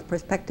area of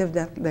prospective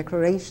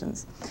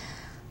declarations.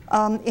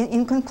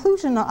 In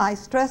conclusion, I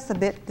stress a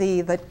bit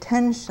the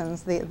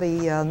tensions,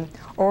 the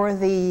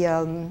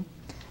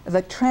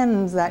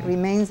trends that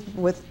remains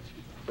with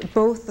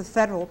both the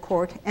federal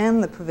court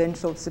and the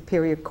provincial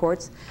superior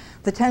courts,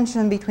 the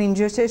tension between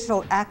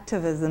judicial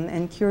activism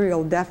and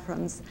curial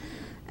deference.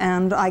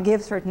 And I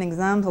give certain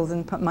examples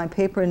in my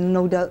paper, and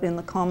no doubt in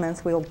the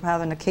comments we'll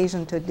have an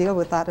occasion to deal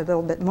with that a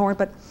little bit more.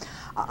 But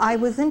I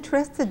was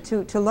interested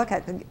to look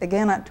at,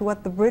 again, at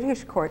what the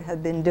British court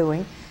had been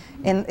doing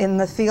in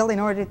the field in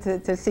order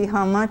to see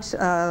how much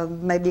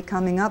may be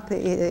coming up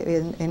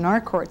in our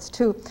courts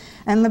too.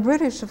 And the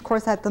British, of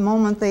course, at the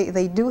moment,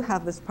 they do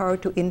have this power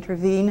to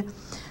intervene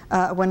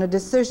when a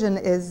decision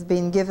is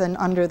being given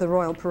under the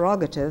royal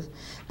prerogative.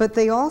 But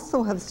they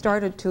also have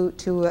started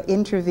to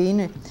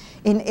intervene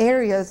in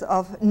areas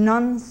of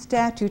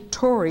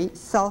non-statutory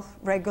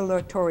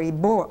self-regulatory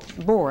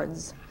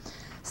boards,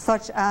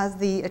 such as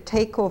the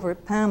takeover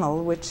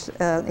panel, which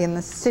in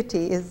the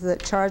city is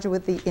charged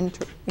with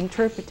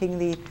interpreting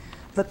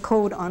the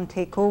code on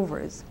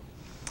takeovers.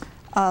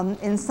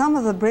 In some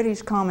of the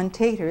British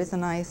commentators,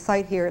 and I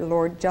cite here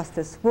Lord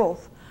Justice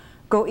Wolfe,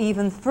 go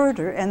even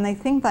further, and they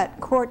think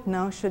that court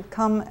now should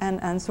come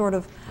and sort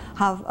of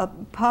have a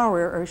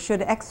power, or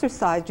should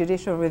exercise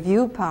judicial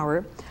review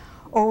power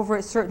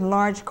over certain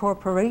large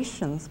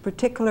corporations,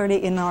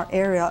 particularly in our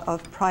area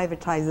of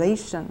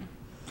privatization.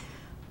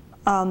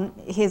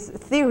 His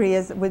theory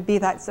would be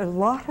that a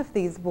lot of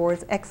these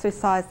boards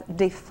exercise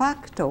de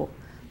facto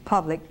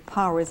public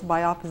powers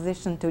by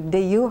opposition to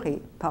de jure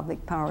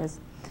public powers.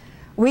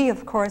 We,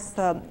 of course,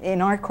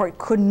 in our court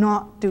could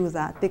not do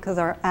that, because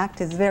our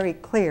act is very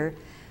clear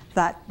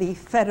that the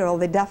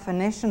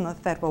definition of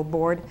federal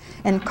board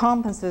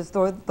encompasses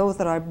those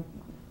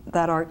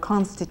that are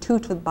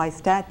constituted by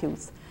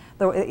statutes.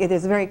 Though it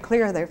is very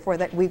clear, therefore,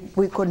 that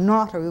we could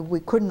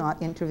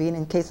not intervene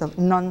in case of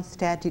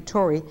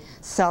non-statutory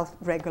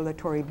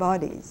self-regulatory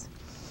bodies.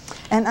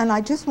 And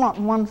I just want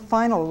one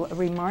final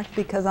remark,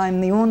 because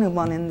I'm the only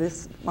one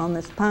on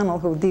this panel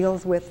who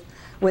deals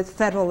with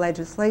federal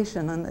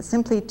legislation, and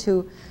simply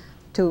to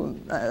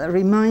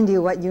remind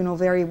you what you know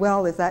very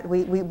well is that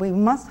we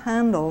must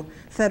handle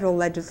federal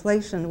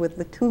legislation with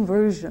the two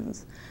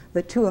versions,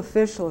 the two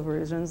official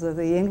versions of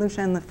the English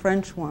and the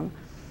French one.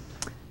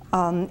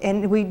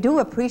 And we do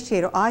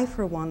appreciate, or I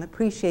for one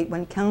appreciate,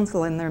 when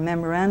council in their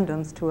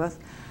memorandums to us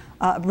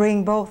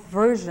bring both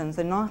versions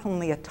and not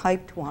only a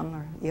typed one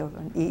or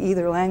in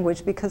either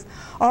language, because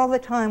all the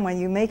time when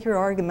you make your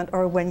argument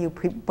or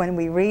when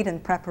we read in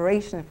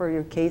preparation for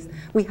your case,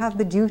 we have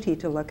the duty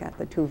to look at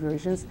the two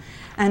versions,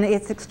 and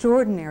it's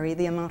extraordinary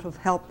the amount of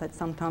help that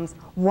sometimes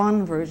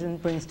one version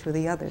brings to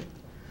the other.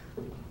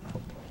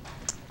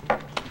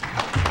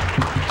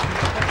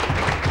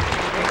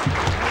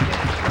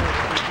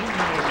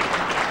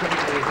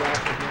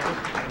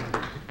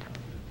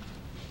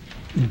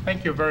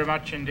 Thank you very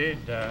much indeed,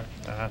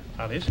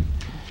 Alice.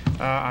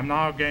 I'm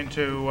now going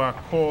to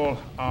call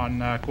on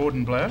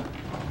Gordon Blair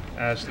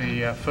as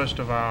the first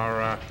of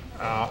our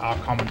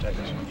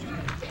commentators.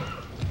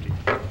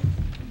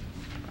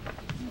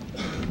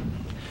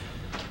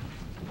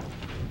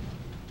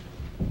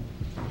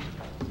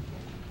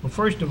 Well,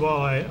 first of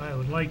all, I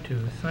would like to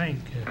thank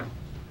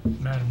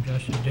Madam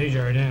Justice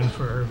Desjardins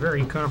for her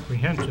very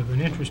comprehensive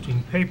and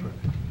interesting paper.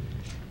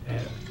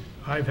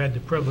 I've had the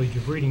privilege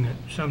of reading it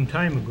some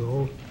time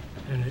ago,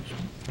 and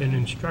it's been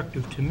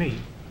instructive to me.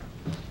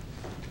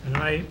 And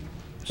I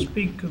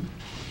speak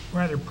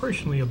rather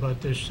personally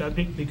about this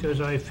subject because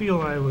I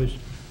feel I was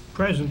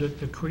present at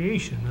the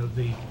creation of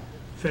the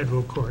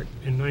federal court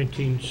in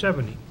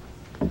 1970.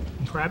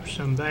 And perhaps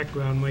some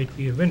background might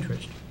be of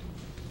interest.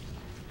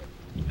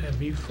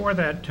 Before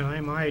that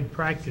time, I had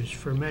practiced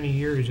for many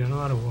years in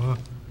Ottawa,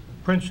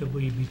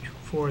 principally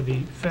before the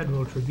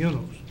federal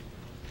tribunals.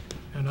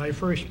 And I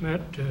first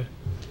met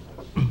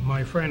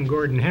my friend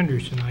Gordon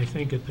Henderson, I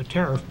think, at the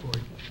Tariff Board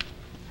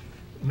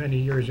many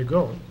years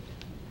ago.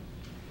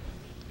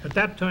 At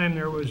that time,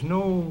 there was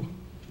no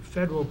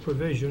federal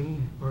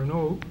provision or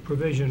no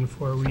provision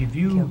for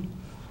review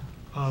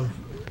of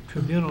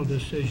tribunal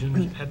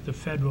decisions at the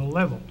federal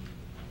level.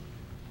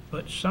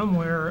 But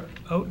somewhere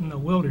out in the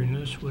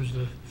wilderness was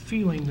the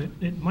feeling that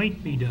it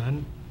might be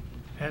done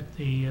at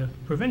the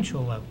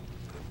provincial level.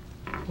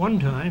 One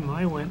time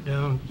I went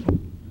down,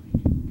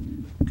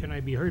 can I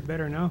be heard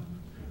better now?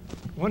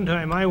 One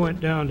time I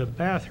went down to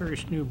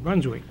Bathurst, New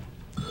Brunswick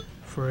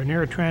for an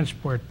Air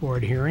Transport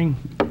Board hearing,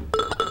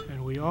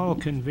 and we all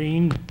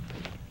convened,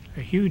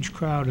 a huge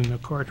crowd in the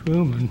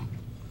courtroom, and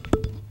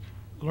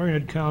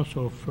learned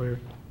counsel for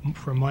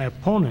my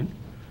opponent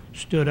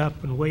stood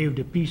up and waved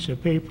a piece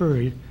of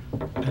paper,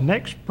 a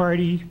next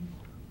party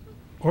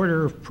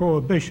order of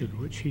prohibition,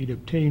 which he'd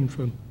obtained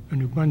from a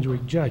New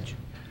Brunswick judge.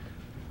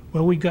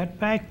 Well, we got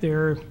back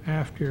there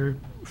after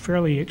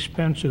fairly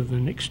expensive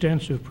and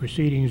extensive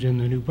proceedings in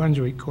the New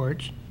Brunswick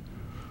courts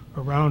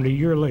around a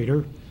year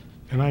later,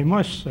 and I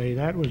must say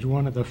that was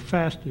one of the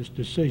fastest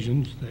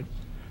decisions that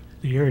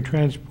the Air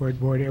Transport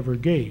Board ever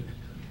gave.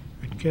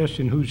 And guess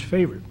in whose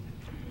favor?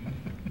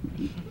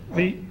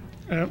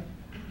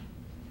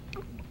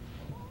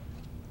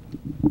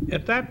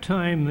 At that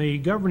time, the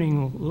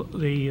governing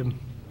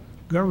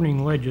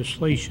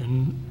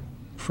legislation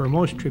for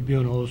most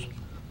tribunals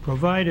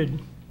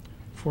provided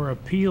for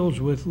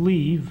appeals with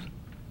leave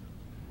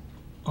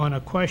on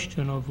a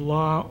question of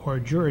law or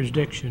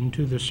jurisdiction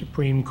to the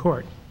Supreme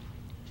Court.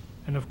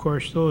 And of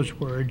course, those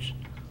words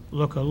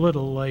look a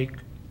little like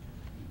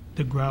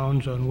the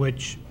grounds on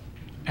which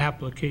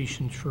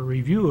applications for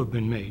review have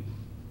been made.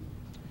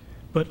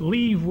 But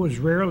leave was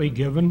rarely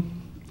given,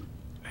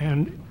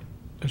 and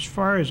as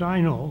far as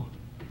I know,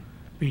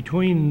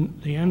 between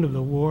the end of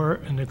the war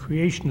and the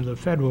creation of the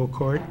federal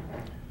court,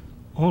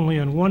 only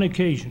on one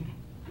occasion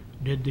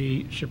did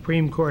the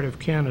Supreme Court of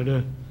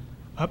Canada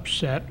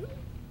upset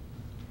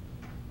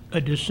a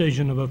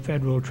decision of a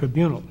federal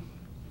tribunal.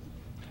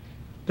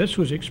 This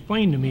was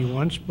explained to me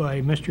once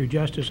by Mr.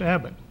 Justice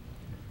Abbott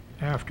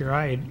after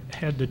I had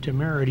had the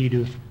temerity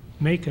to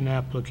make an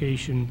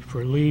application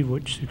for leave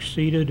which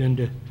succeeded and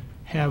to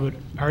have it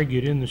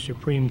argued in the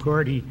Supreme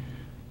Court. He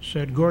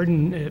said,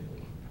 "Gordon,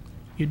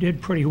 you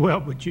did pretty well,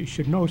 but you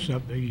should know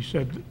something." He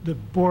said, "The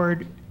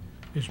board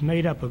is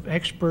made up of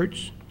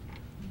experts.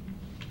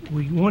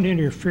 We won't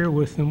interfere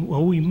with them.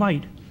 Well, we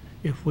might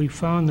if we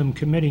found them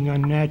committing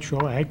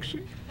unnatural acts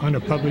on a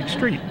public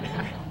street."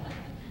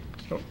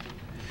 So,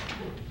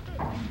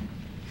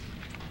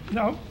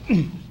 now,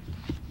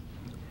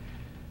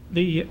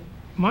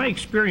 my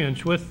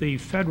experience with the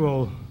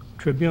federal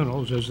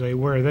tribunals as they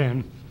were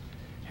then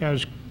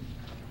has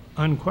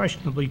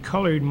unquestionably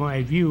colored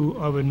my view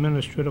of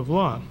administrative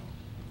law.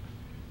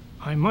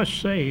 I must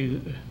say,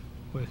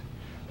 with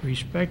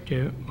respect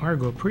to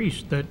Margot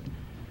Priest, that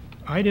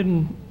I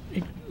didn't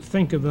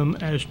think of them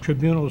as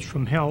tribunals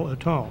from hell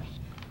at all.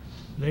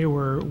 They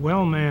were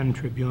well-manned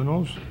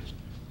tribunals.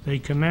 They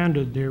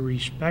commanded the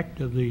respect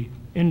of the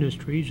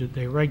industries that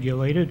they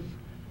regulated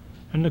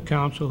and the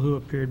counsel who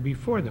appeared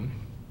before them.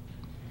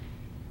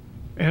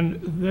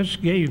 And this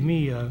gave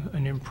me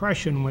an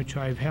impression, which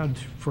I've had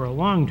for a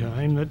long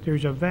time, that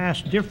there's a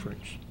vast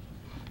difference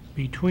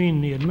between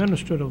the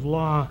administrative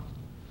law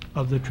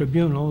of the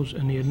tribunals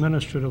and the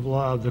administrative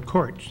law of the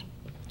courts.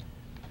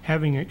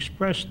 Having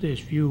expressed this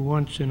view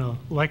once in a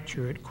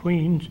lecture at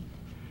Queen's,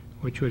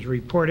 which was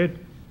reported,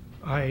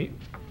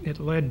 it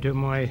led to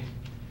my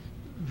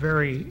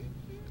very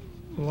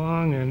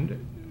long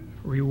and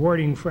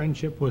rewarding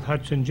friendship with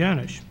Hudson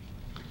Janisch,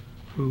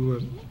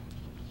 who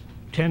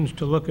tends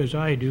to look as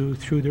I do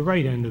through the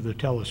right end of the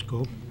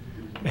telescope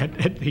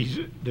at these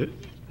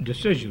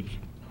decisions.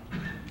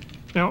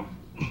 Now,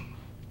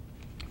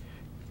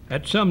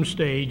 at some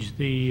stage,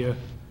 the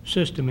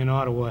system in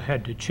Ottawa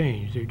had to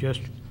change.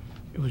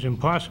 It was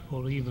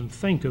impossible to even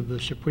think of the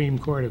Supreme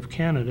Court of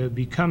Canada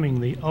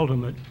becoming the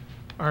ultimate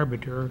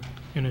arbiter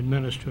in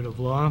administrative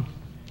law,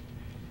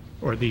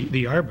 or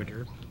the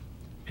arbiter.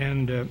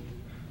 And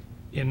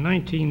in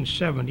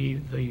 1970,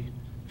 the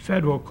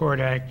Federal Court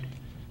Act,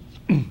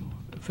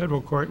 the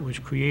Federal Court was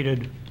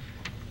created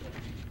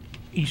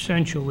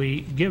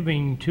essentially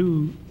giving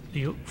to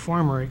the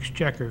former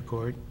Exchequer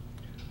Court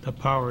the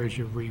powers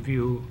of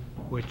review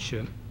which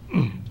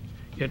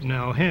it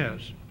now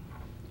has.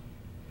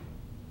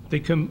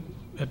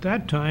 At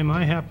that time,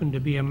 I happened to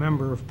be a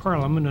member of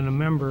Parliament and a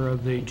member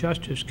of the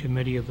Justice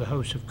Committee of the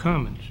House of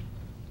Commons.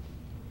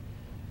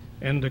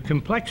 And the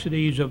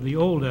complexities of the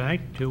old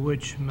Act, to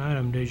which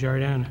Madame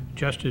Desjardins,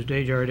 Justice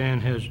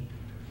Desjardins, has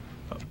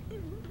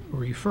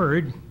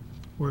referred,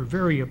 were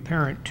very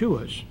apparent to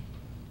us.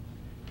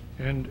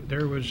 And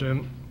there was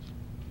an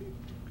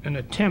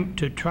attempt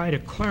to try to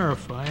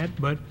clarify it,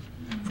 but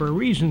for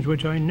reasons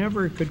which I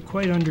never could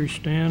quite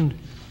understand,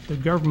 the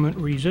government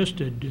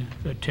resisted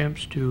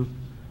attempts to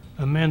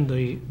amend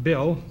the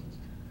bill,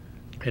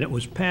 and it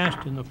was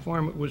passed in the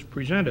form it was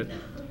presented.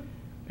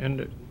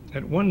 And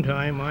at one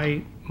time,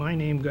 my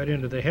name got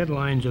into the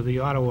headlines of the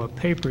Ottawa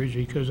papers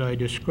because I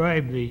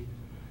described the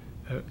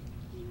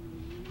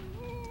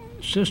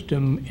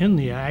system in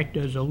the Act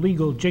as a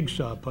legal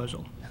jigsaw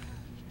puzzle.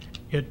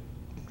 It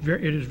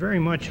is very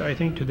much, I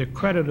think, to the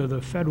credit of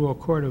the Federal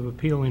Court of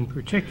Appeal in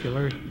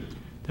particular,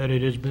 that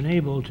it has been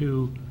able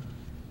to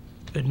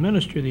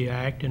administer the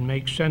Act and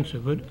make sense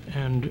of it,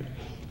 and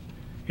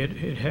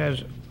it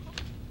has,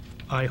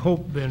 I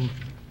hope, been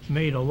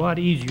made a lot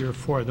easier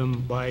for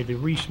them by the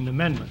recent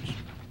amendments,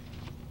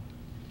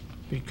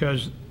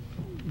 because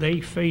they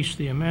face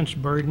the immense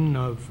burden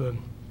of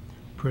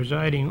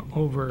presiding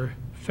over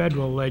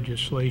federal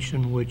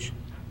legislation, which,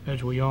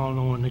 as we all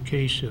know in the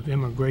case of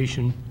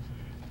immigration,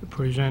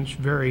 presents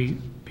very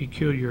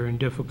peculiar and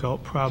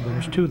difficult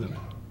problems to them.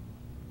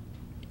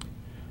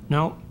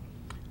 Now,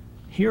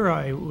 here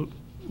I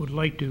would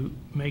like to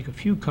make a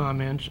few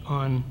comments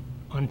on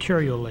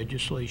Ontario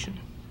legislation.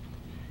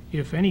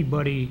 If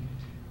anybody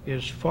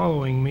is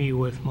following me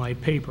with my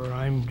paper,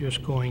 I'm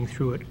just going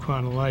through it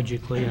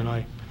chronologically, and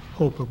I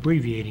hope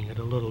abbreviating it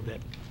a little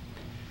bit.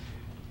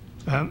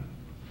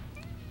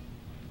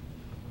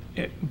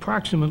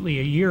 Approximately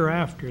a year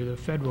after the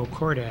Federal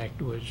Court Act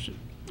was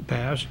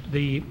passed,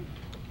 the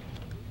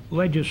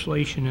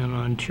legislation in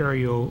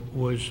Ontario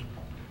was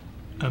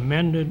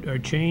amended or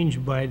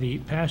changed by the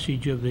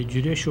passage of the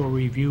Judicial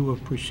Review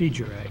of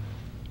Procedure Act,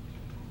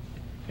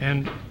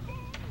 and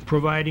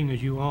providing,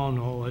 as you all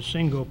know, a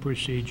single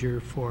procedure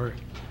for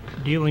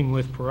dealing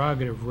with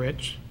prerogative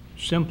writs,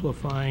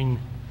 simplifying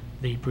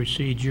the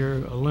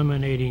procedure,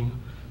 eliminating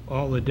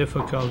all the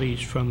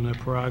difficulties from their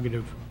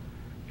prerogative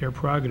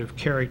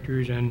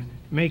characters, and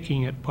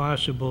making it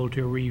possible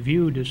to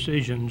review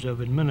decisions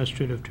of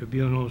administrative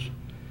tribunals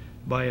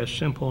by a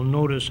simple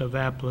notice of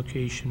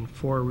application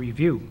for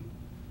review.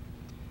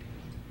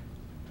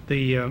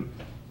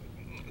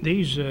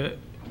 These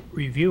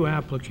review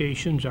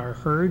applications are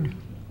heard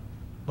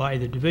by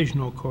the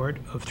Divisional Court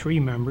of 3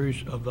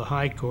 members of the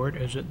High Court,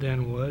 as it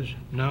then was,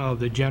 now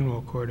the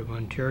General Court of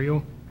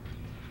Ontario,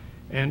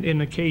 and in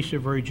the case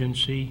of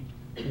urgency,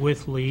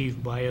 with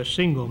leave by a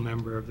single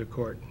member of the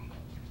court.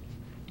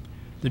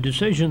 The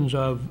decisions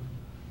of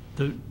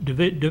the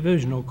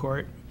Divisional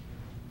Court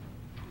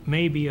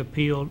may be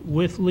appealed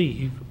with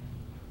leave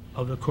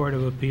of the Court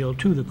of Appeal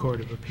to the Court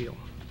of Appeal.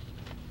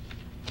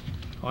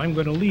 I'm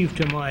going to leave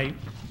to my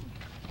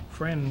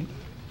friend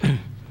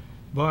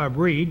Bob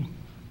Reed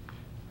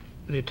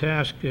the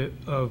task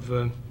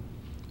of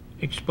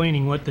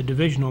explaining what the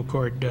Divisional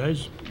Court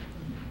does.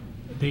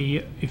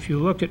 If you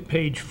look at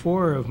page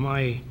 4 of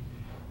my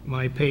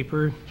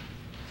paper,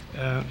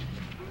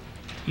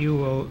 you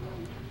will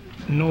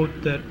note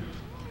that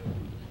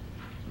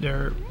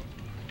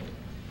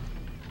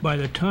by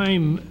the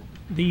time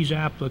these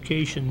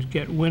applications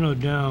get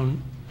winnowed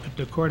down at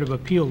the Court of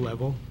Appeal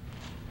level,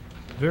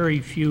 very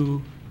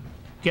few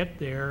get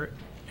there,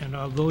 and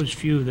of those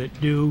few that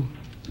do,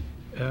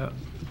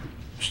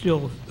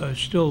 still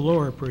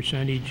lower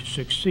percentage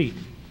succeed.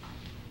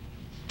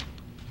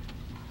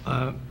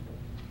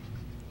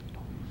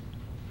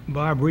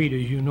 Bob Reed,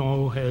 as you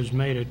know, has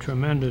made a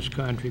tremendous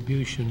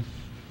contribution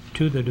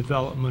to the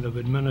development of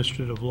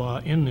administrative law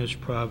in this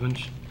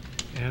province,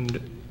 and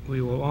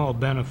we will all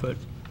benefit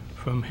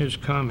from his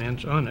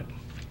comments on it.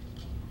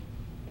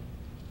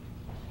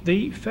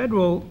 The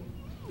federal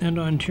and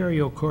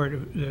Ontario courts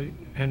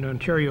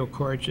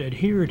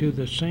adhere to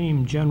the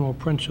same general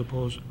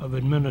principles of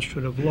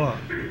administrative law,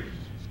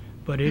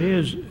 but it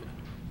is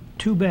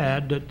too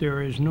bad that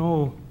there is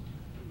no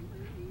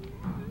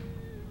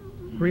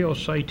real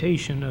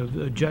citation of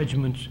the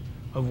judgments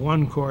of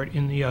one court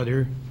in the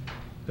other,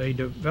 They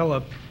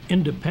develop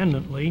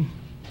independently,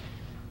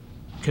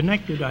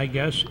 connected, I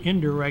guess,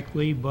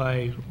 indirectly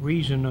by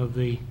reason of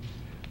the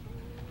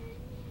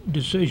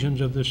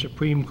decisions of the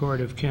Supreme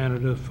Court of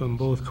Canada from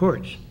both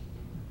courts.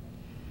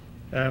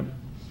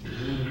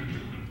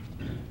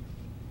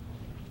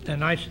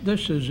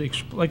 This is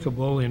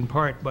explicable in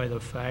part by the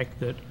fact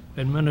that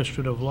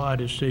administrative law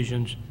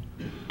decisions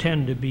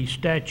tend to be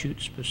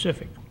statute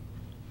specific.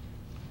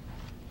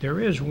 There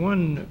is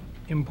one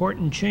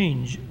important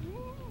change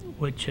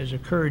which has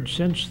occurred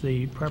since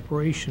the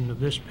preparation of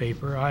this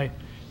paper. I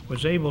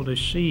was able to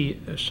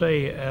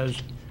say,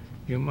 as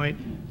you might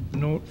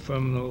note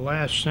from the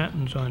last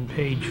sentence on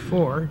page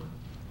 4,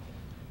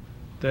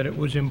 that it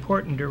was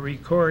important to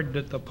record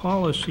that the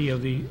policy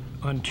of the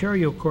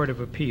Ontario Court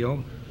of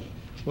Appeal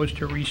was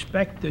to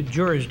respect the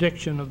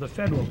jurisdiction of the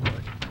federal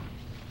court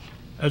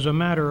as a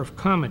matter of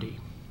comity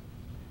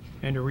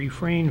and to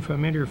refrain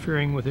from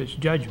interfering with its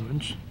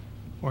judgments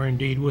or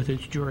indeed with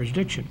its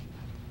jurisdiction.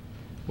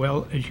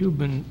 Well, as you've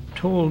been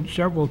told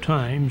several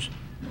times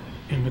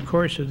in the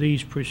course of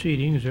these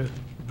proceedings, a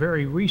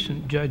very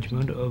recent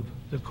judgment of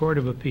the Court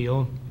of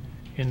Appeal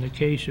in the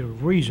case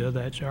of Reza,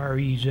 that's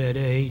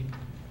R-E-Z-A,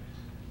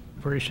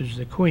 versus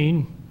the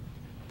Queen,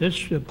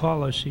 this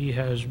policy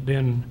has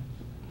been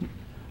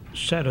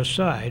set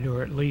aside,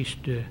 or at least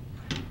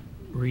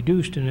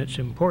reduced in its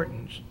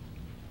importance.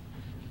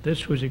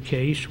 This was a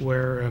case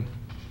where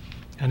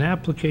an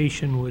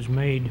application was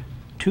made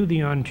to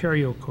the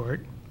Ontario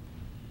Court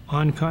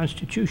on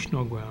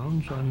constitutional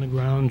grounds, on the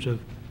grounds of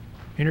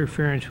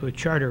interference with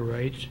charter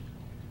rights,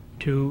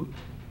 to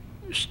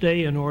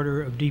stay an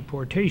order of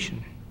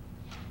deportation.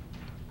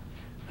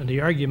 And the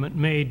argument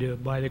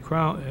made by the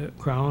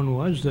Crown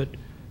was that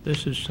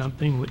this is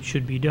something which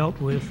should be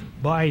dealt with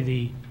by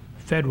the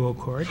federal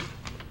court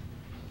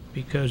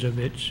because of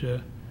its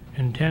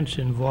intense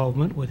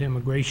involvement with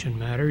immigration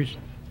matters.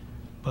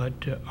 But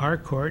our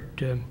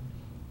court,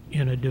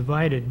 in a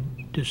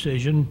divided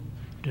decision,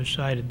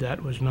 decided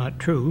that was not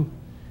true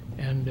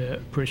and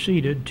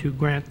proceeded to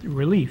grant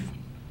relief.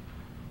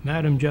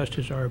 Madam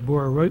Justice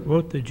Arbour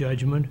wrote the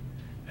judgment,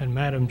 and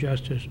Madam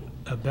Justice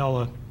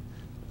Abella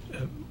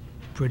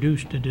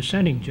produced a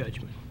dissenting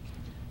judgment.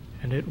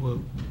 And it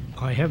will,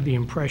 I have the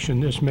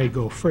impression this may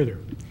go further.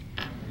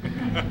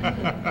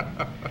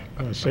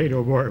 I'll say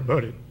no more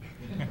about it.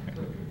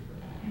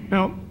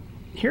 Now,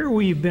 here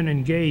we've been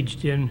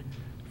engaged in,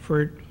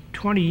 for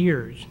 20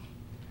 years,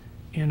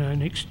 in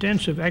an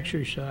extensive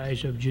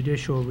exercise of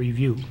judicial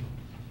review.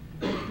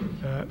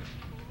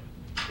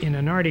 In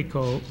an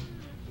article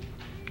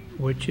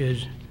which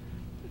is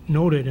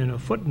noted in a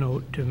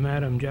footnote to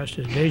Madam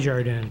Justice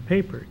Desjardins'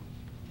 paper,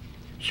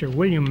 Sir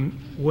William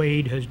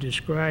Wade has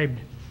described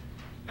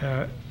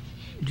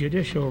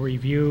judicial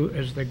review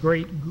as the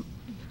great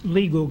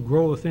legal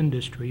growth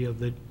industry of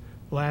the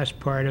last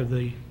part of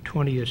the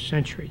 20th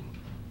century.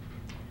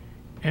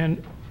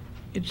 And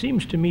it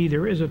seems to me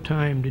there is a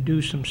time to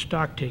do some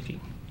stock taking.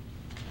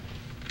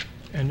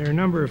 And there are a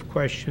number of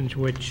questions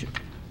which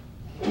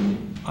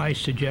I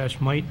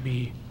suggest might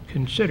be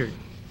considered.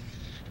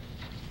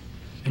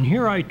 And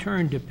here I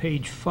turn to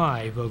page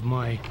 5 of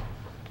my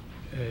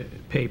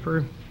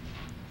paper,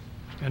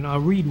 and I'll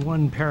read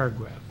one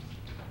paragraph,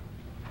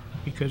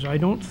 because I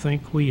don't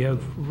think we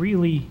have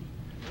really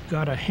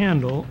got a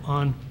handle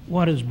on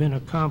what has been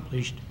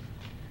accomplished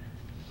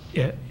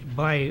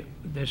by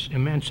this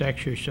immense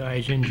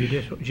exercise in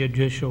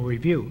judicial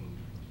review.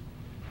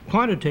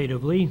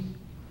 Quantitatively,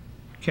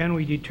 can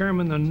we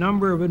determine the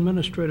number of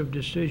administrative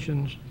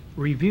decisions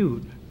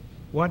reviewed?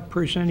 What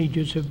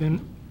percentages have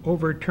been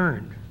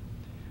overturned?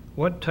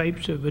 What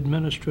types of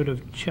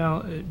administrative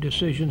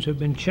decisions have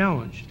been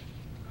challenged?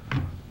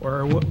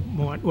 Or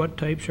what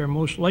types are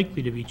most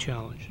likely to be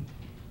challenged?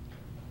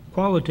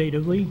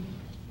 Qualitatively,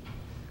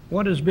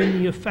 what has been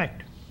the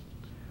effect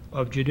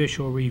of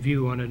judicial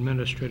review on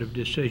administrative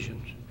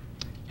decisions?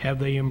 Have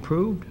they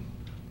improved?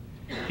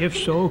 If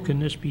so, can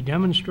this be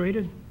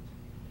demonstrated?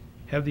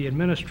 Have the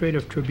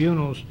administrative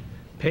tribunals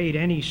paid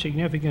any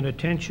significant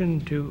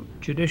attention to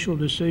judicial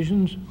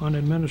decisions on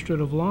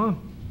administrative law?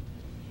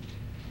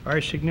 Are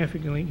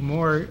significantly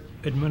more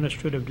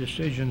administrative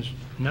decisions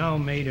now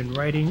made in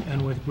writing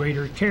and with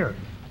greater care?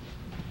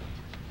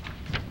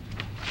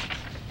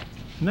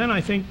 And then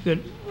I think that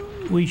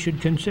we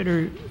should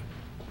consider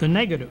the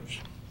negatives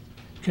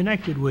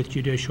connected with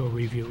judicial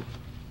review.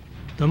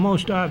 The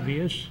most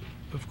obvious,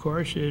 of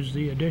course, is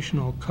the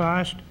additional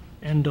cost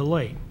and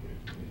delay,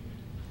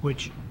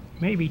 which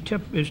maybe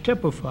is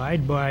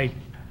typified by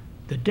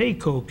the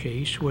Daco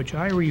case, which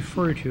I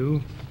refer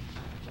to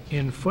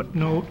in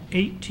footnote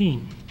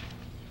 18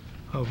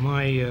 of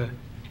my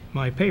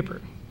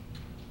paper.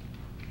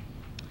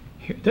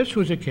 This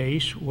was a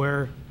case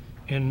where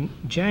in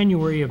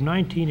January of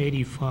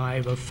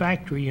 1985, a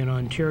factory in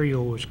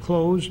Ontario was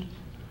closed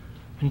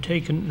and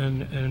taken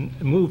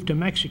and moved to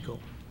Mexico.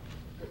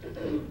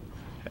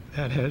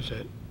 That has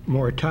a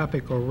more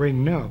topical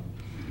ring now.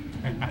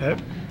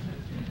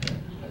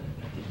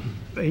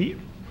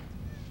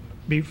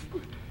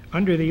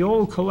 Under the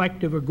old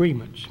collective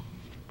agreements,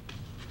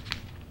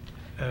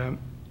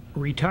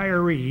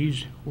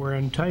 retirees were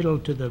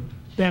entitled to the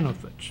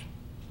benefits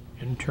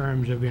in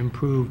terms of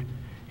improved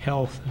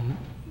health and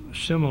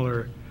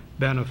similar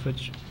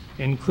benefits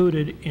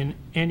included in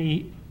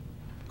any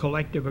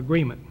collective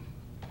agreement.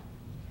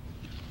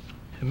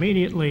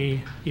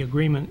 Immediately the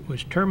agreement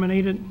was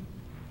terminated,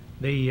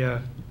 the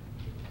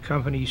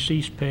company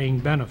ceased paying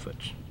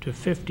benefits to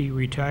 50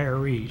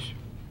 retirees.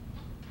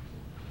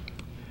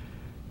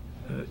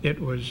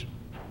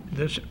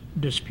 This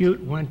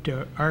dispute went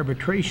to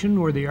arbitration,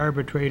 where the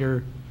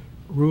arbitrator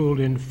ruled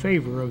in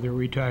favor of the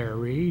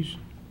retirees.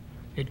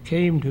 It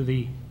came to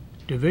the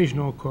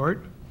divisional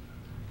court,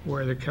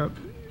 where the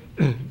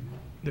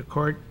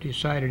court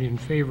decided in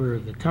favor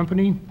of the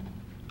company.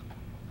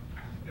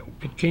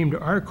 It came to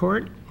our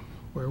court,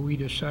 where we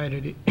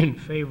decided in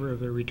favor of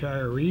the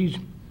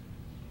retirees.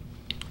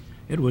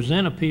 It was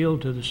then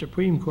appealed to the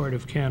Supreme Court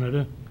of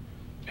Canada,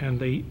 and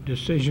the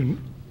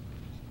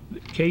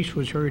case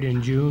was heard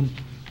in June.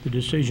 The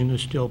decision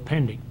is still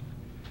pending.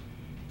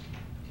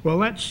 Well,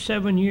 that's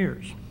 7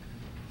 years.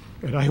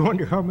 And I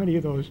wonder how many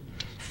of those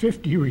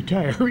 50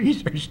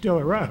 retirees are still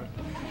around.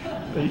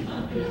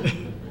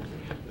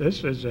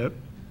 This is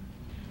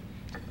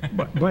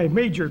my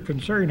major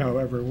concern,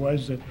 however,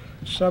 was that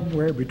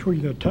somewhere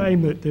between the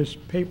time that this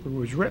paper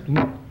was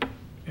written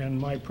and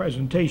my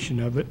presentation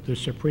of it, the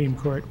Supreme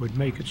Court would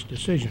make its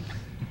decision.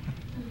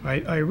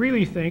 I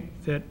really think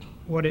that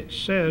what it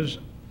says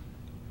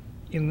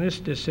in this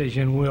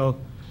decision will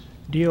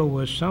deal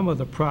with some of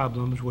the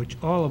problems which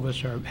all of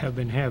us have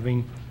been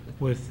having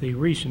with the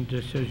recent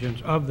decisions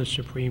of the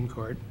Supreme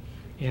Court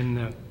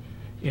in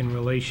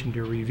relation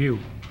to review.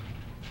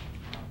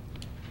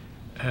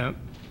 I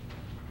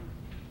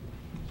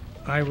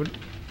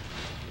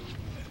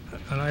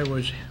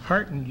was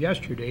heartened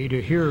yesterday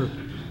to hear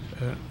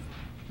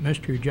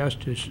Mr.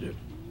 Justice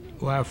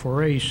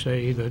LaForest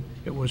say that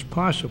it was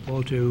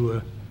possible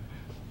to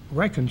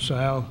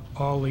reconcile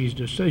all these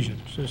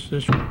decisions.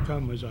 This will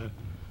come as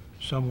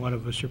somewhat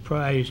of a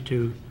surprise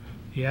to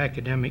the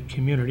academic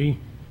community,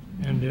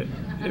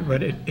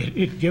 but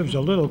it gives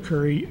a little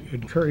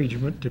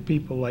encouragement to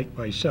people like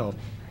myself.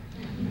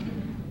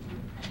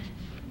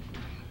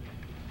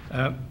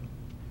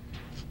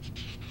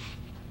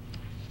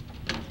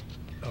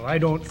 I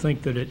don't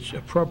think that it's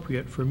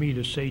appropriate for me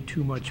to say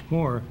too much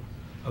more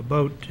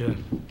about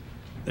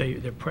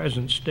the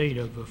present state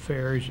of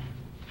affairs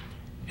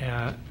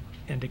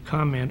and to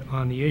comment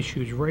on the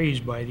issues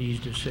raised by these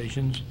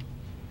decisions,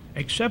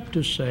 except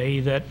to say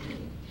that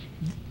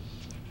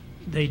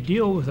they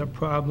deal with a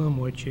problem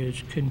which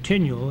is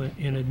continual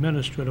in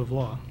administrative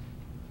law.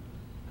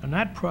 And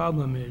that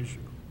problem is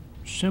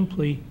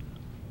simply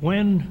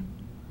when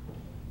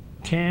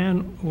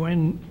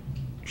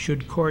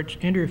should courts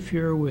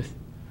interfere with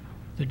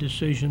the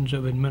decisions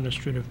of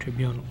administrative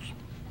tribunals?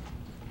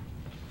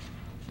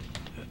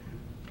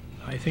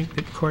 I think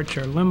that courts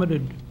are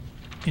limited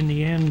in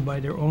the end by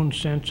their own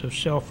sense of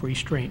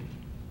self-restraint.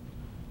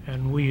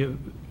 And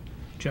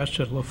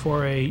Justice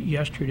LaForest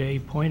yesterday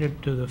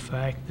pointed to the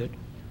fact that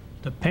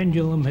the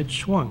pendulum had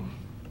swung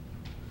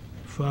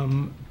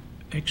from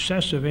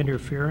excessive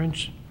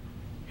interference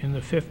in the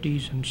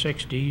 50s and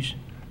 60s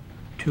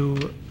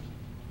to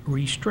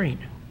restraint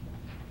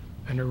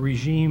and a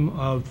regime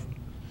of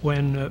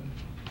when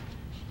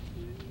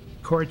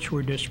courts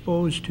were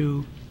disposed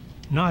to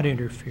not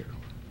interfere,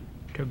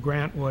 to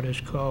grant what is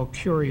called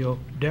curial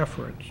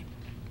deference.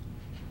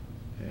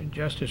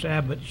 Justice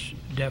Abbott's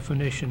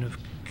definition of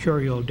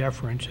curial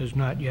deference has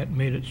not yet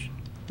made its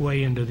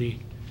way into the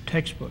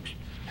textbooks.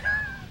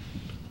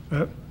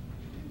 I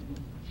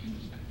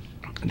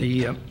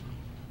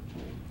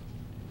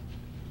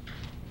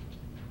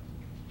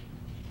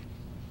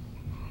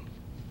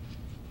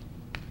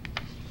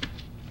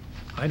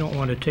don't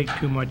want to take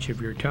too much of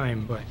your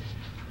time,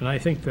 and I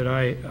think that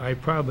I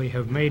probably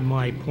have made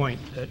my point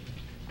that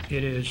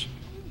it is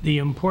the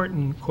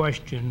important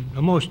question,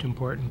 the most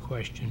important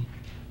question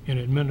in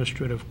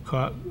administrative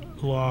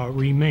law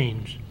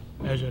remains,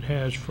 as it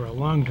has for a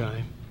long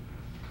time,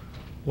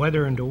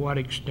 whether and to what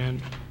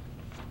extent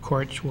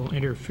courts will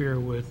interfere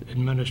with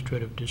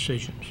administrative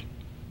decisions.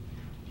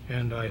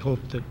 And I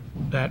hope that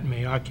that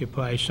may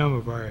occupy some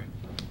of our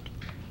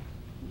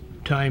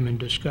time and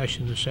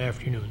discussion this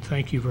afternoon.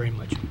 Thank you very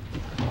much.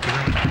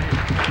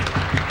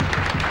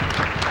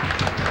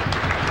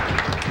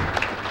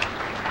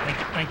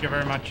 Thank you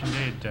very much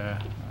indeed,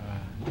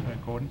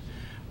 Gordon.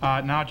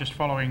 Now, just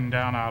following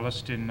down our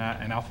list in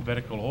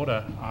alphabetical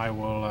order, I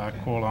will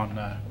call on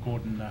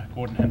Gordon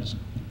Henderson.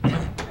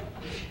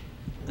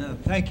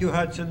 Thank you,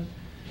 Hudson.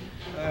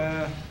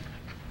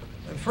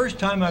 The first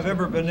time I've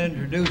ever been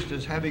introduced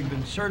as having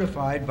been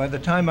certified. By the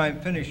time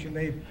I'm finished, you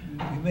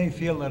may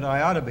feel that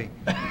I ought to be.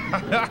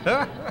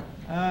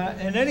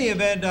 In any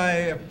event, I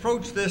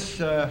approached this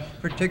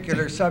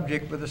particular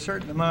subject with a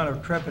certain amount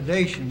of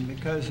trepidation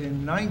because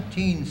in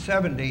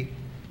 1970,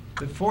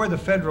 before the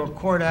Federal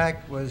Court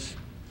Act was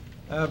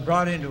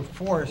brought into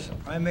force,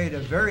 I made a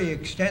very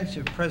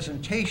extensive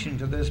presentation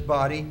to this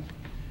body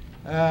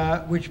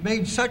which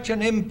made such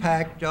an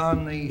impact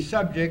on the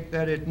subject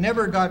that it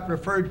never got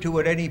referred to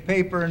in any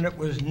paper and it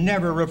was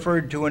never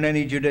referred to in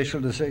any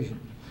judicial decision.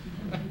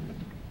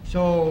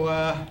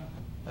 So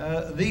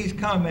these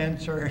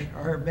comments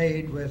are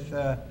made with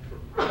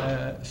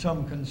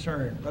some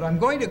concern. But I'm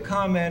going to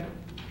comment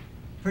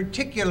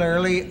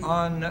particularly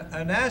on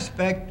an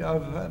aspect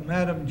of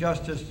Madam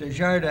Justice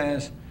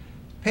Desjardins'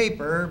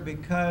 paper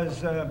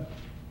because,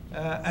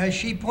 as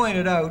she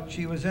pointed out,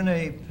 she was in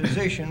a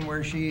position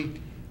where she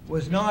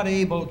was not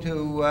able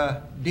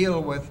to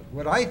deal with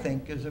what I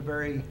think is a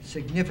very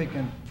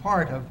significant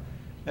part of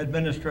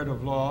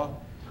administrative law,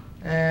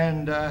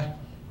 and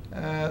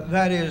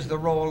that is the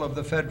role of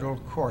the federal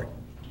court.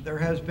 There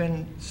has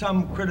been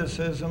some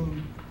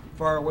criticism,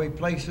 faraway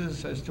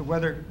places, as to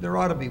whether there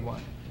ought to be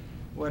one.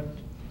 What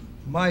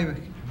my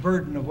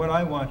burden of what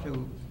I want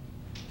to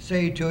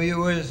say to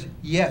you is,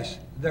 yes,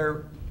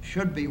 there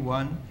should be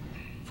one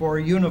for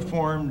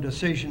uniform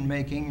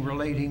decision-making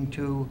relating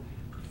to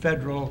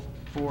federal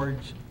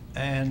boards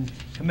and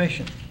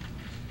commissions.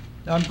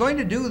 Now, I'm going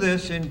to do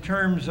this in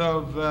terms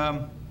of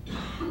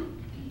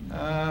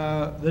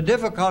the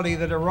difficulty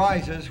that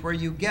arises where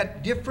you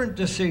get different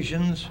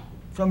decisions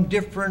from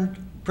different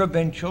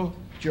provincial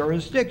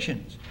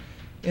jurisdictions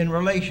in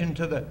relation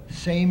to the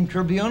same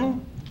tribunal,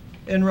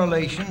 in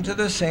relation to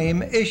the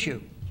same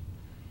issue.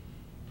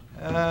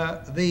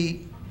 The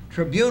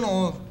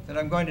tribunal that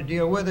I'm going to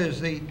deal with is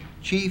the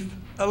Chief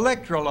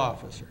Electoral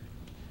Officer.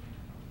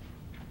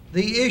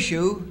 The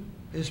issue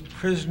is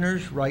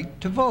prisoners' right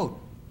to vote.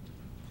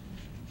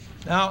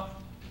 Now,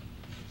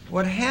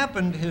 what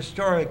happened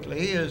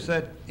historically is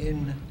that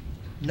in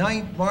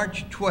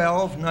March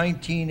 12,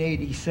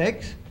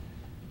 1986,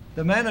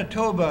 the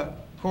Manitoba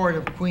Court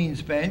of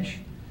Queen's Bench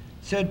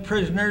said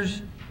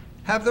prisoners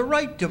have the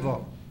right to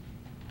vote.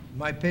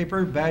 My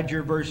paper,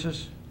 Badger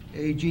versus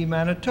AG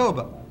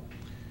Manitoba,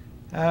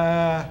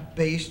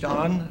 based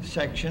on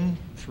Section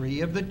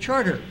 3 of the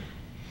Charter.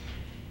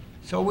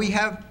 So we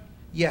have,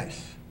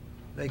 yes,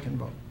 they can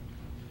vote.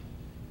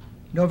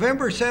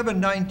 November 7,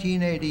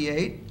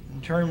 1988,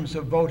 in terms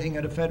of voting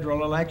at a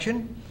federal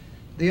election,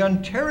 the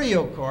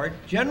Ontario Court,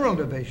 General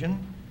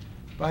Division,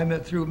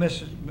 through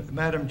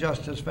Madam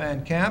Justice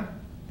Van Camp,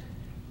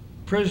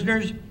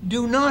 prisoners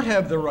do not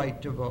have the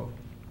right to vote.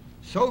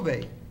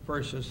 Sauvé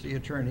versus the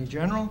Attorney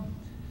General.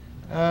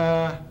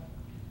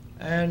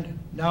 And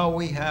now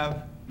we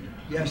have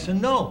yes and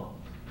no.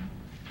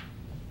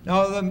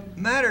 Now the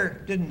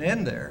matter didn't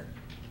end there.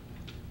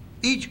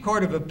 Each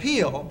court of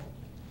appeal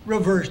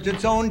reversed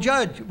its own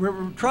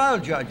trial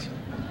judge.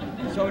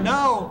 So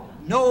now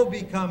no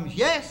becomes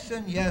yes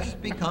and yes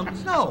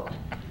becomes no.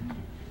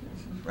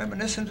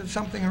 Reminiscent of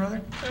something or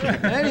other?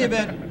 In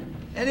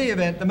any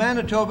event, the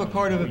Manitoba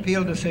Court of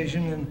Appeal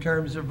decision in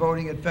terms of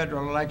voting at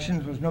federal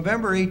elections was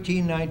November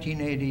 18,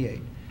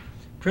 1988.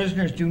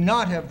 Prisoners do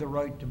not have the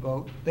right to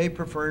vote. They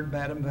preferred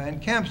Madam Van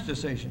Camp's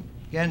decision.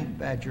 Again,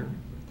 Badger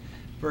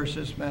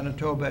versus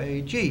Manitoba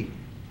AG.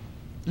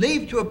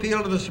 Leave to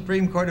appeal to the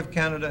Supreme Court of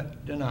Canada,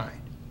 denied.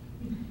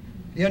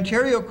 The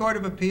Ontario Court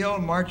of Appeal,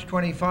 March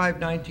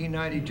 25,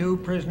 1992,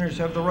 prisoners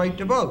have the right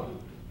to vote.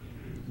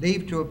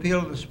 Leave to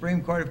appeal to the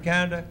Supreme Court of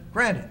Canada,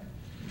 granted.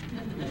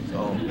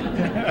 So,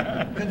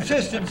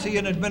 consistency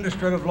in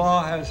administrative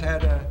law has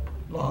had a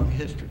long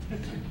history.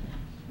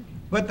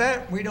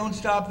 But we don't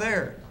stop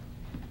there.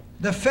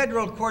 The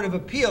Federal Court of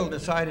Appeal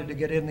decided to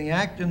get in the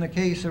act in the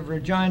case of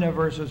Regina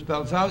versus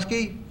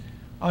Belzowski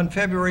on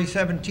February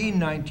 17,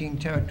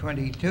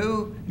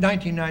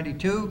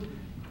 1992,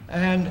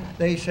 and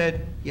they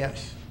said,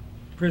 yes,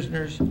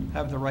 prisoners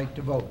have the right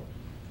to vote.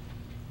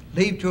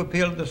 Leave to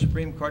appeal to the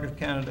Supreme Court of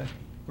Canada,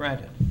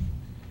 granted.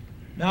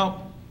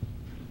 Now,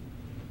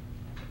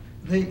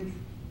 the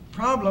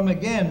problem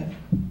again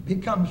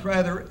becomes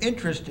rather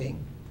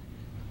interesting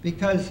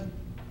because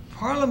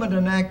Parliament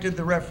enacted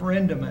the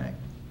Referendum Act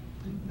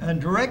and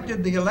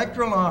directed the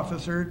electoral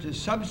officer to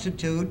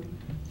substitute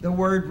the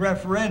word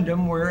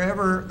referendum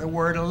wherever the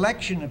word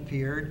election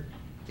appeared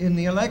in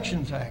the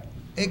Elections Act,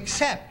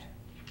 except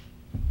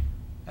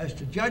as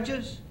to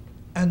judges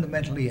and the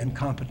mentally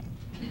incompetent.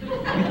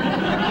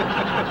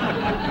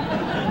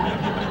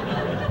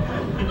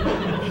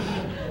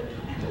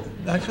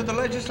 That's what the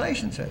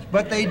legislation says.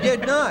 But they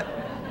did not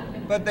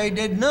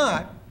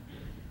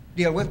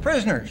deal with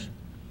prisoners.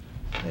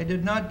 They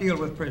did not deal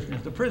with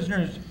prisoners. The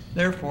prisoners,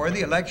 therefore,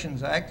 the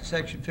Elections Act,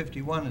 Section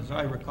 51, as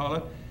I recall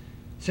it,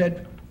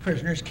 said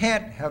prisoners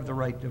can't have the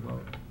right to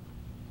vote.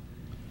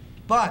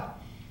 But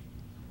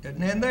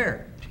didn't end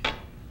there.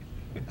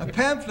 A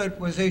pamphlet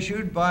was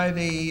issued by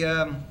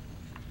the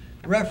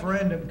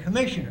referendum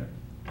commissioner,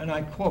 and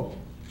I quote,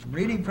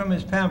 reading from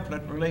his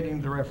pamphlet relating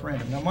to the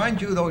referendum. Now,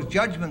 mind you, those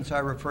judgments I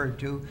referred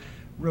to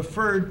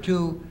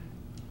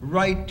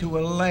right to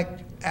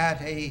elect at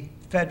a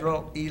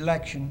federal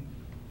election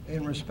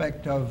in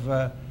respect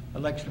of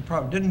election of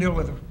province. Didn't deal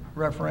with a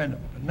referendum.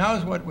 But now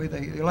is what with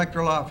the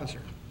electoral officer.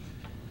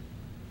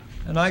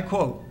 And I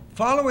quote,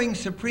 following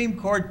Supreme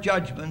Court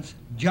judgments,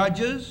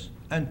 judges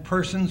and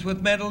persons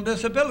with mental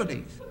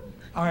disabilities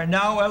are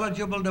now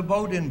eligible to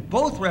vote in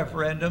both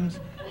referendums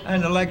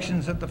and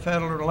elections at the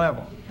federal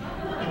level.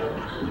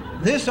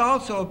 This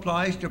also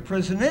applies to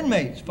prison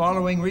inmates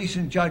following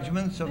recent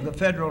judgments of the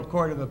Federal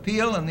Court of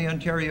Appeal and the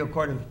Ontario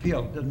Court of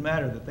Appeal. It doesn't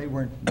matter that they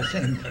weren't the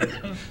same.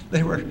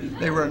 they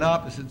were on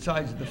opposite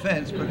sides of the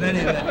fence, but in any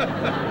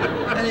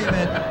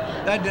event,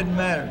 that didn't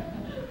matter.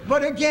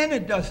 But again,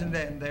 it doesn't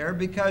end there,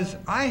 because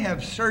I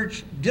have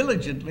searched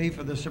diligently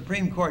for the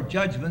Supreme Court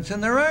judgments,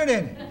 and there aren't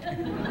any.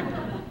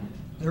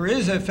 There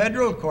is a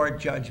federal court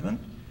judgment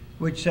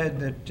which said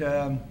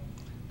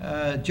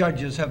that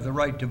judges have the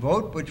right to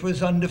vote, which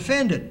was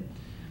undefended.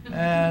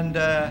 And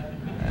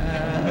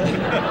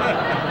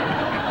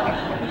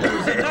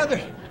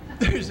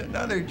there's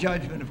another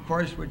judgment, of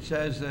course, which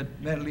says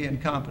that mentally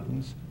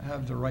incompetents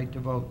have the right to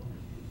vote.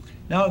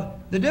 Now,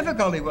 the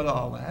difficulty with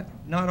all that,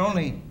 not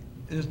only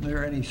isn't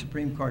there any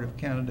Supreme Court of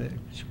Canada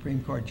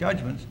Supreme Court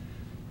judgments,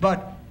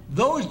 but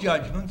those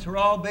judgments are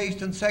all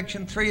based on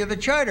Section 3 of the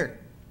Charter.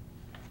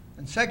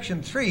 And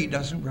Section 3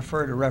 doesn't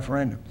refer to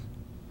referendums.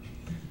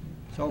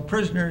 So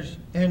prisoners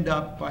end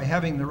up by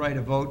having the right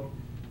to vote,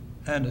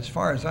 and as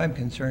far as I'm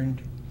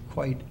concerned,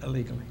 quite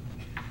illegally.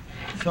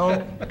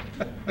 So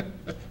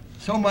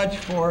much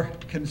for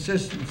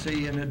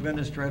consistency in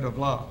administrative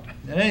law.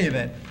 In any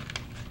event,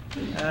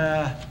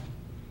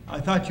 I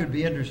thought you'd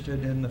be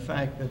interested in the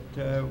fact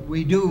that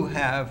we do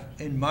have,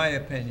 in my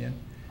opinion,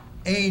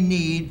 a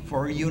need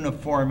for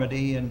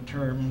uniformity in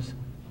terms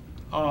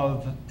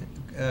of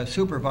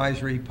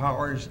supervisory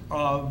powers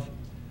of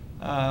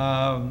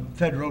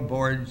federal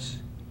boards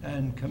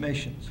and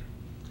commissions.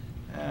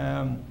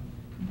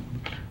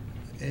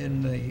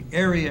 In the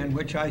area in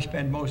which I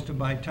spend most of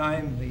my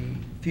time, the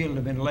field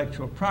of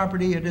intellectual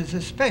property, it is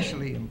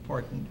especially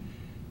important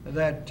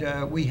that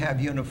we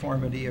have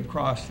uniformity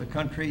across the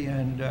country,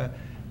 and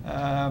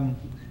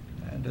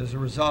as a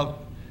result,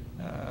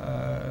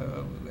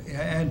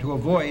 and to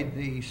avoid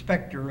the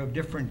specter of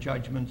different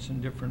judgments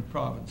in different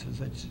provinces.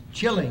 It's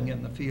chilling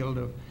in the field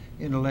of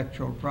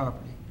intellectual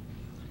property.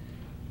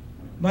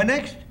 My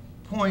next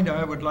point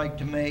I would like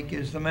to make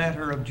is the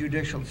matter of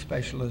judicial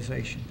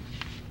specialization.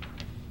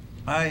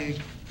 I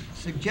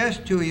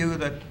suggest to you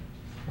that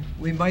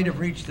we might have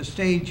reached the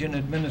stage in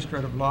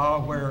administrative law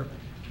where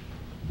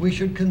we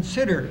should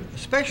consider,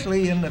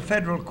 especially in the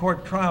federal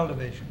court trial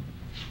division,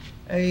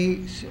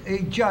 a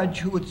judge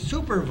who would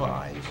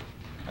supervise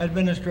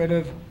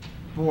administrative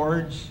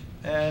boards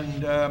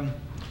and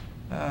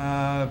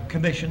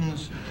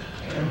commissions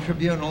and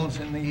tribunals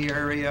in the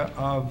area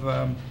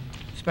of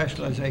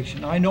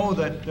specialization. I know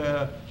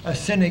that a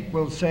cynic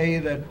will say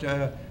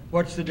that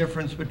what's the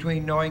difference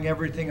between knowing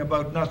everything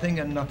about nothing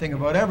and nothing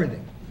about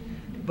everything?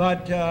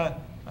 But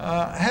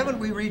haven't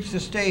we reached the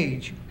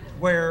stage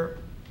where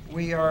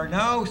we are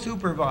now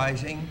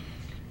supervising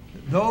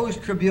those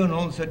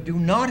tribunals that do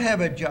not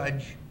have a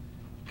judge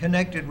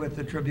connected with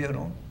the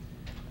tribunal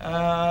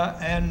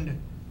and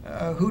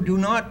who do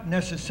not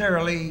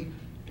necessarily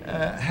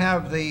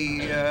have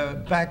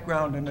the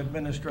background in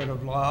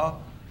administrative law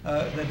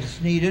that is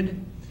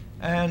needed?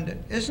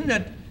 And isn't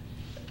it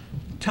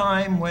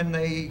time when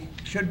they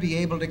should be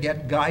able to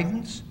get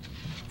guidance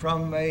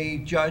from a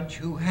judge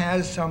who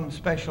has some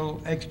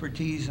special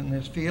expertise in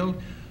this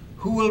field,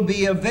 who will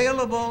be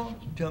available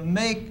to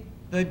make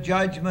the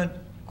judgment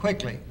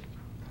quickly?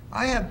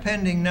 I have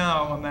pending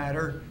now a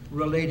matter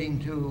relating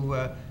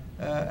to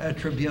a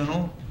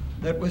tribunal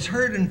that was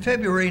heard in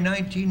February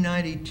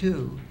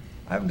 1992.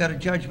 I haven't got a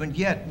judgment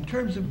yet in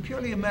terms of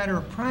purely a matter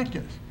of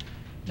practice.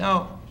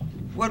 Now,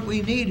 what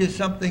we need is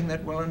something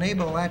that will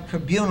enable that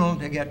tribunal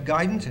to get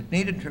guidance. It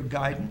needed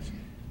guidance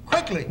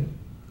quickly.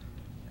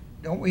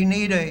 Don't we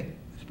need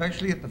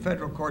especially at the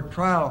federal court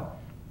trial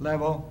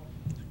level,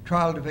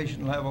 trial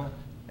division level,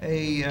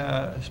 a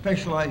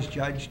specialized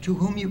judge to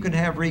whom you can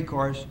have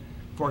recourse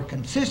for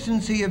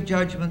consistency of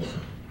judgments,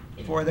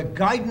 for the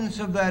guidance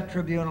of that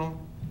tribunal,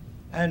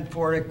 and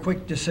for a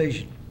quick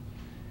decision.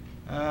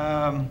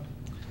 I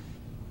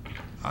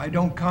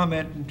don't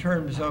comment in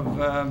terms of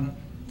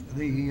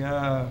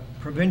the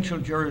provincial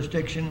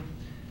jurisdiction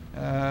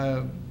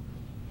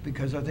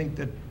because I think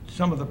that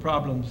some of the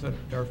problems that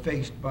are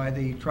faced by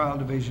the trial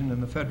division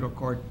and the federal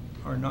court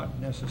are not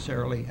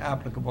necessarily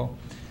applicable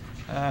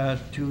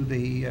to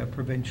the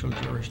provincial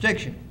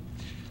jurisdiction.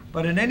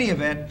 But in any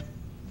event,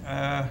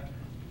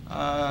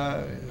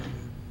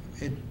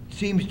 it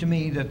seems to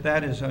me that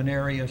that is an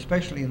area,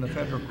 especially in the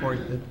federal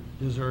court, that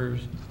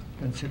deserves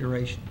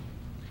consideration.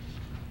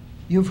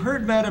 You've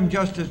heard Madam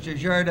Justice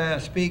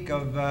Desjardins speak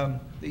of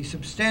the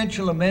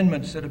substantial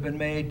amendments that have been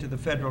made to the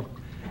Federal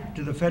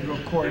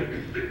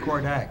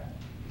Court Act.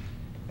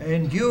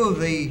 In view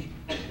of the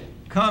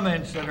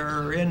comments that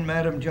are in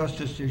Madam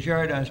Justice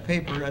Desjardins'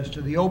 paper as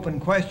to the open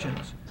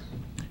questions,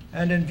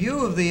 and in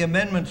view of the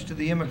amendments to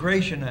the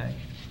Immigration Act,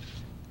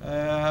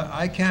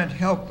 I can't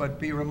help but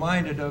be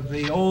reminded of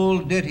the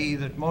old ditty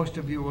that most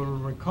of you will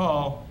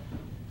recall,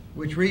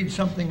 which reads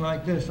something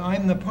like this: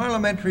 I'm the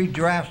parliamentary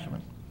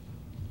draftsman.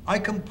 I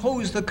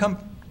compose the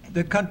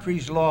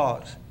country's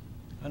laws.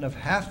 and of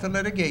half the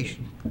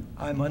litigation,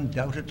 I'm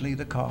undoubtedly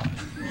the cause.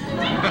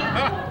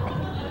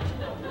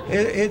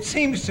 It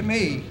seems to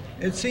me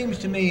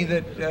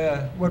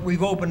that what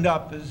we've opened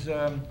up is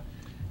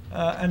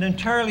an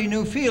entirely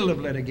new field of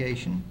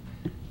litigation,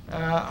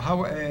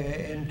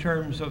 in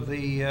terms of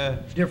the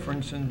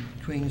difference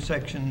between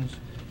sections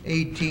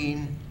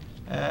 18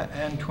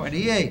 and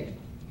 28.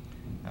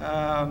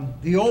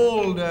 The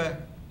old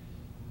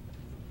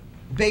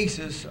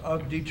basis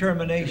of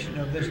determination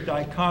of this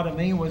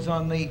dichotomy was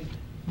on the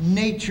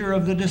nature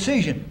of the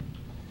decision.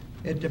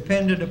 It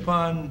depended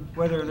upon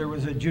whether there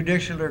was a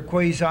judicial or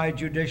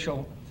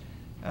quasi-judicial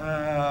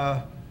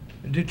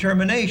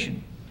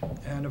determination.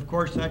 And of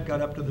course that got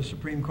up to the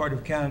Supreme Court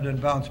of Canada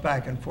and bounced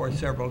back and forth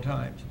several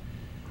times.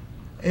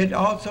 It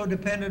also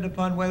depended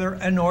upon whether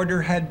an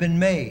order had been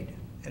made.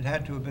 It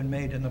had to have been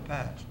made in the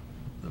past.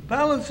 The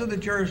balance of the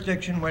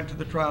jurisdiction went to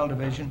the trial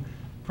division,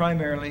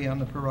 primarily on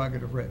the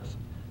prerogative writs.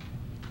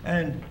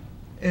 And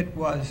it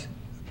was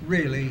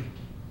really,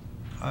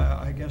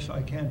 I guess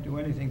I can't do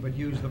anything but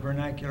use the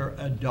vernacular,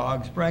 a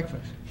dog's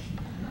breakfast.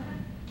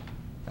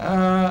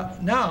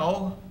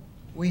 Now,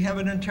 we have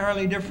an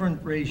entirely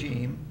different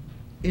regime.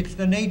 It's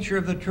the nature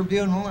of the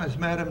tribunal, as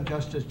Madam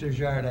Justice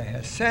Desjardins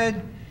has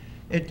said.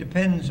 It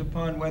depends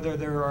upon whether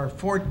there are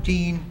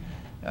 14,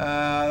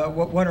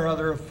 one or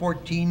other of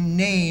 14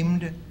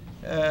 named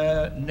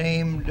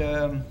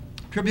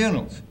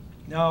tribunals.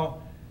 Now,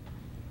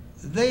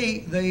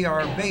 they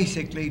are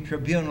basically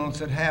tribunals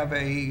that have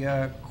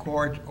a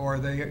court, or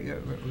they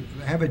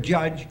have a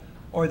judge,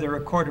 or they're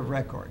a court of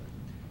record.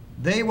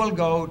 They will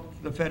go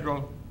to the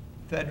federal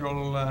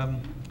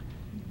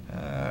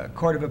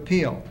Court of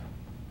Appeal.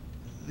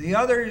 The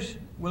others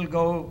will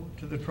go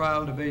to the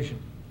trial division.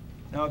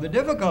 Now, the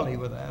difficulty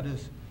with that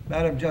is,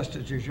 Madam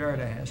Justice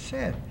Desjardins has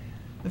said,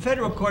 the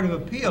Federal Court of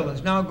Appeal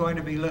is now going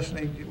to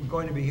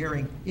be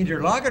hearing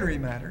interlocutory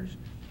matters,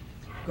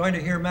 going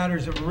to hear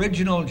matters of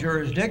original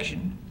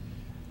jurisdiction,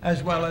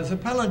 as well as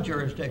appellate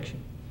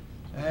jurisdiction.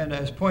 And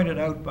as pointed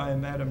out by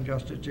Madam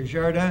Justice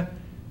Desjardins,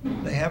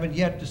 they haven't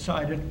yet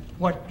decided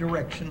what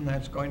direction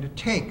that's going to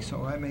take,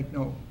 so I make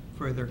no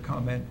further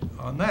comment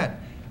on that.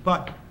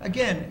 But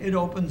again, it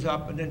opens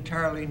up an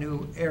entirely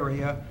new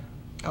area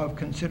of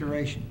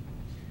consideration.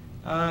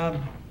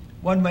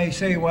 One may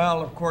say,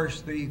 well, of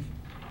course, the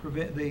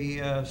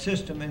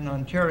system in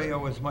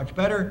Ontario is much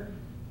better,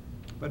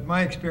 but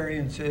my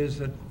experience is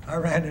that I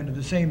ran into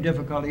the same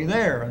difficulty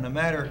there. In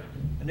an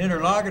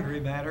interlocutory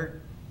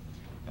matter,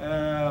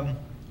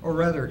 or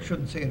rather, I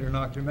shouldn't say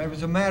interlocutory matter, it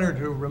was a matter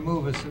to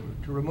remove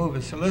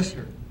a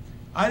solicitor.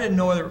 I didn't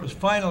know whether it was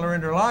final or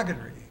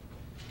interlocutory,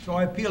 so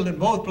I appealed in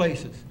both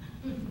places.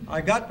 I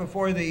got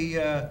before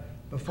the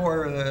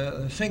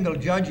single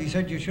judge. He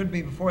said you should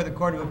be before the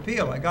Court of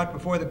Appeal. I got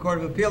before the Court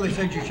of Appeal. He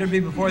said you should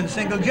be before the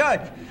single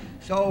judge.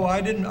 So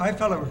I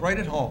felt I was right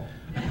at home.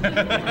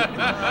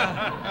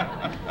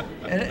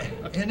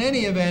 In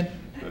any event,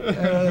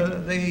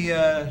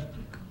 the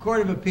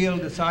Court of Appeal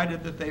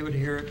decided that they would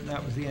hear it, and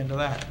that was the end of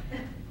that.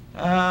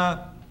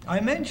 I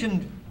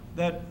mentioned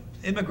that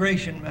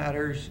immigration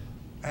matters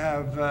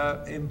have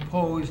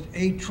imposed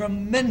a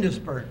tremendous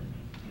burden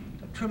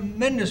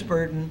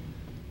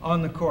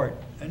on the court.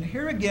 And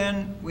here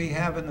again, we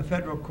have in the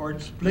federal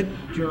court split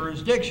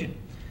jurisdiction.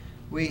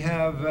 We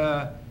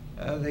have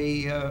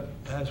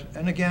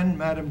and again,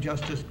 Madam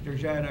Justice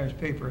Desjardins'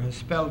 paper has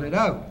spelled it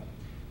out.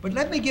 But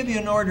let me give you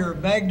an order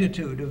of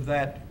magnitude of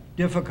that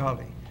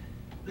difficulty.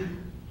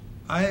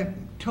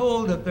 I'm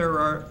told that there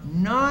are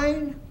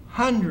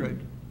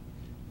 900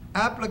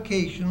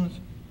 applications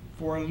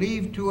for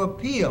leave to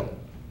appeal,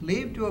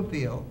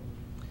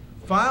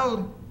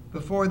 filed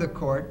before the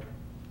court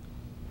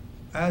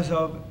as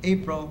of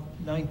April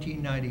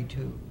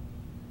 1992.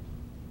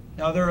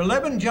 Now, there are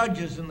 11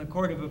 judges in the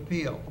Court of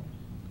Appeal.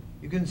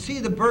 You can see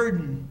the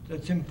burden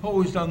that's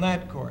imposed on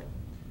that court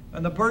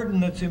and the burden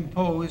that's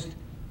imposed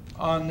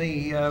on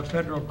the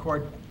Federal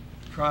Court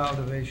Trial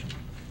Division.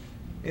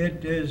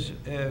 It is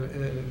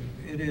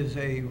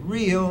a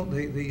real,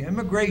 the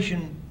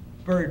immigration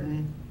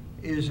burden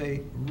is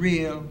a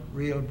real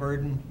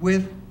burden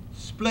with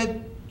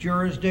split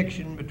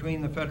jurisdiction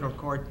between the Federal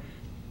Court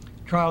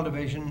Trial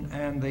Division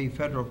and the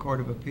Federal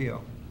Court of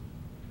Appeal.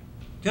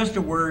 Just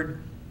a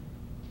word,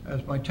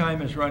 as my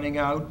time is running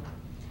out,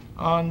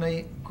 on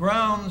the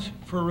grounds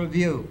for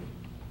review.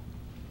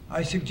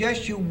 I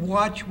suggest you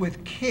watch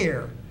with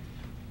care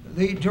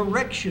the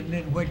direction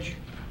in which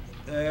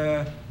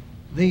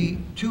the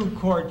two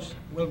courts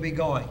will be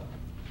going.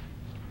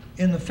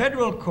 In the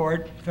Federal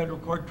Court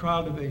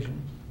Trial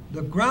Division,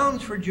 the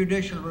grounds for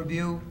judicial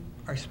review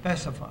are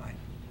specified.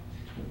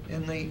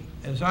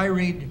 As I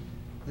read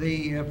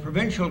the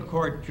provincial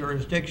court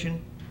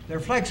jurisdiction, they're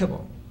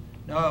flexible.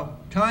 Now,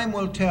 time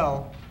will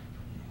tell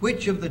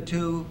which of the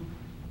two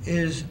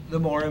is the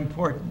more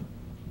important,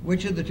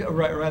 which of the two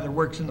rather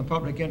works in the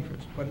public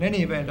interest. But in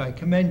any event, I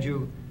commend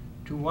you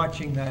to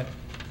watching that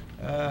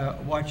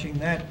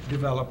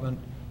development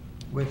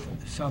with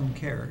some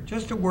care.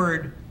 Just a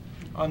word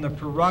on the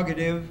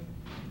prerogative.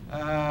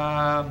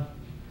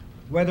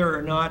 whether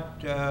or not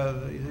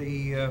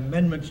the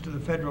amendments to the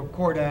Federal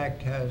Court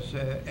Act has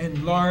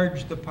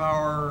enlarged the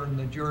power and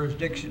the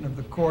jurisdiction of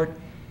the court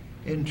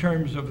in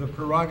terms of the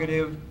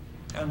prerogative,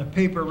 and a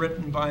paper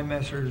written by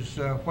Messrs.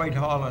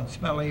 Whitehall and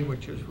Smelly,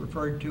 which is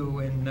referred to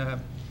in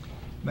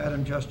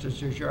Madam Justice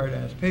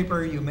Desjardins'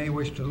 paper. You may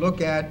wish to look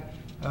at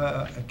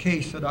a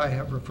case that I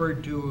have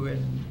referred to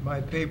in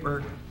my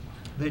paper,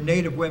 the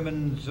Native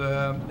Women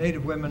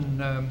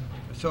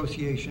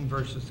Association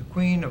versus the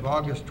Queen of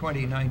August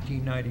 20,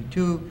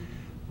 1992,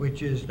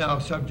 which is now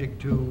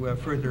subject to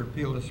further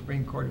appeal to the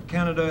Supreme Court of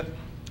Canada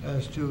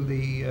as to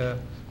the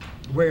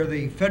where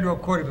the Federal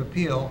Court of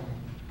Appeal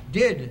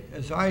did,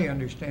 as I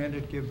understand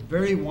it, give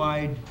very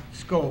wide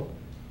scope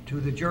to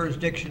the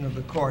jurisdiction of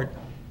the court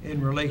in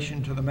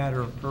relation to the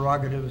matter of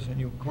prerogatives, and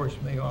you of course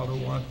may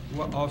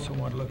also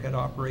want to look at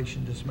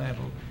Operation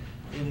Dismantle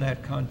in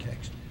that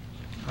context.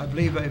 I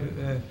believe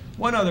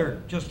one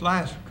other just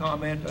last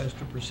comment as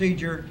to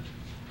procedure.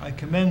 I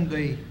commend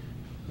the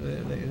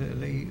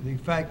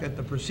fact that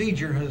the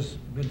procedure has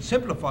been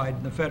simplified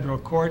in the federal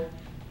court,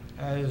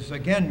 as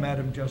again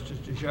Madam Justice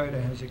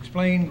Desjardins has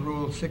explained.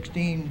 Rule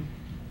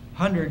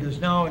 1600 has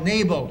now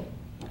enabled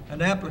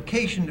an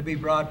application to be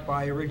brought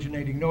by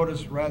originating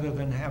notice rather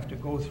than have to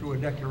go through a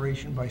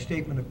declaration by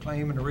statement of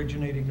claim and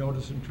originating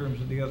notice in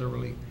terms of the other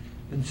relief.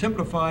 Been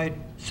simplified,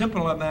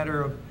 simple a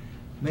matter of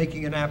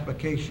making an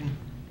application,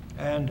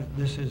 and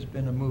this has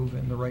been a move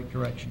in the right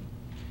direction.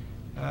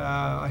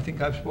 I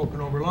think I've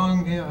spoken over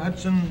long. Yeah,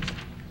 Hudson,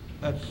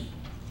 that's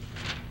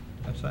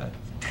that.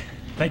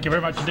 Thank you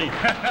very much indeed.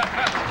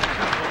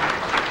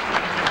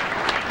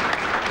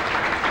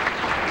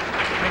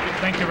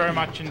 Thank you very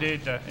much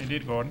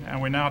indeed, Gordon.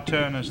 And we now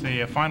turn as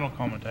the final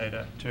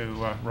commentator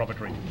to Robert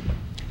Reid.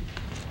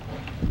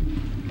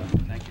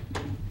 Thank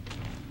you.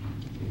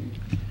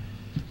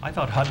 I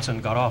thought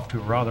Hudson got off to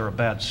rather a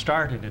bad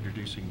start in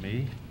introducing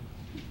me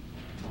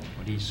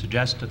when he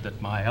suggested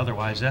that my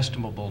otherwise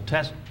estimable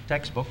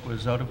textbook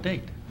was out of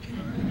date.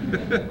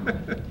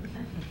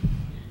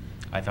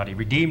 I thought he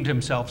redeemed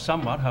himself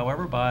somewhat,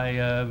 however,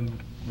 by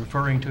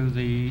referring to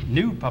the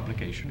new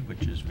publication,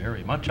 which is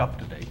very much up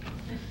to date,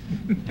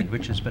 and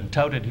which has been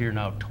touted here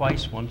now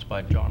twice, once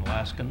by John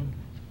Laskin,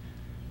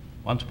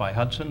 once by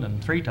Hudson, and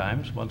 3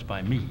 times, once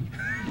by me.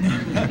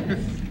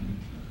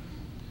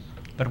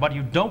 But what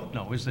you don't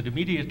know is that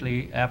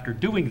immediately after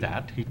doing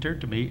that, he turned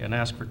to me and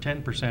asked for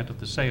 10% of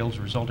the sales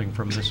resulting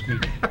from this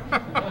meeting.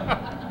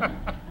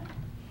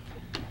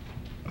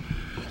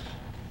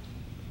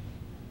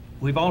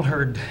 We've all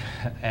heard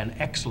an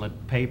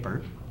excellent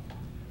paper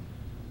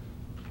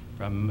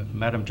from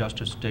Madam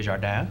Justice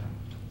Desjardins,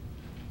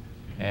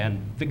 and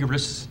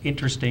vigorous,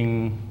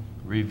 interesting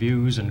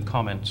reviews and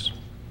comments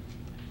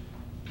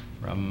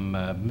from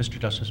Mr.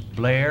 Justice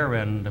Blair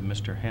and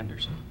Mr.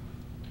 Henderson.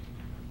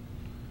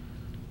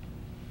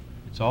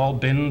 It's all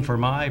been, for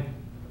my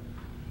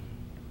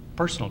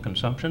personal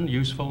consumption,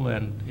 useful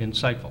and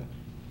insightful.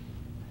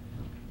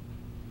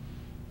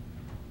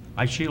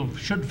 I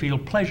should feel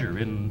pleasure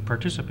in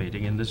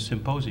participating in this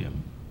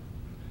symposium,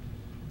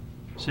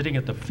 sitting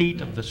at the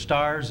feet of the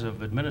stars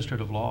of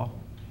administrative law.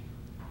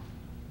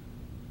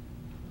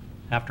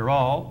 After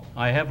all,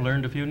 I have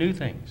learned a few new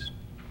things.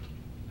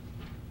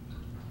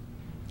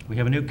 We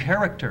have a new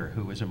character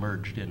who has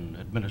emerged in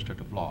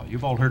administrative law.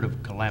 You've all heard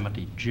of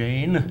Calamity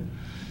Jane. And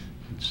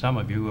some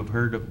of you have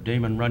heard of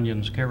Damon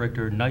Runyon's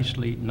character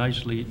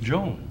Nicely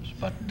Jones,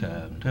 but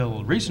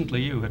until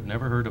recently you had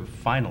never heard of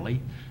Finally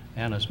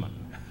Anisman.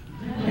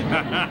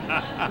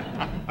 I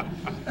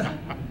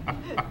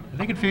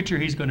think in future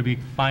he's going to be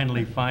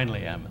Finally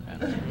Anisman.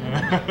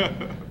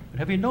 But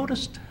have you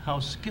noticed how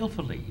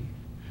skillfully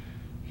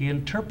he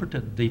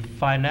interpreted the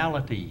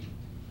finality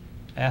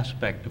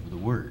aspect of the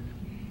word,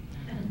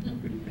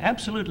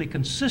 absolutely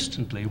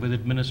consistently with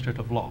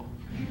administrative law?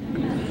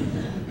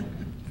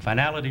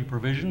 Finality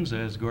provisions,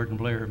 as Gordon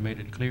Blair made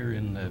it clear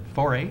in the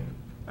 4A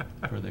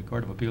for the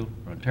Court of Appeal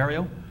for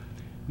Ontario,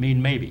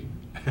 mean maybe.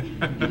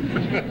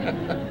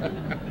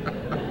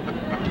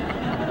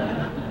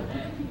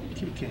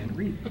 You can't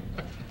read.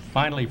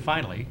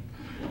 Finally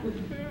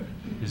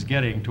is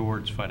getting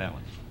towards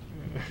finality.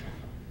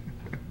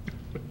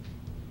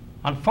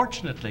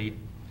 Unfortunately,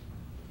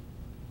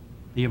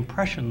 the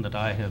impression that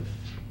I have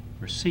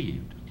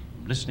received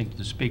listening to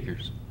the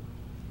speakers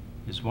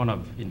is one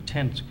of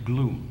intense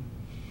gloom.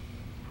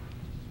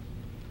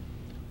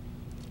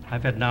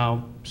 I've had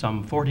now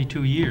some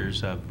 42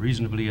 years of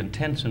reasonably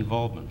intense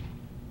involvement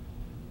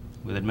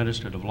with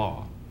administrative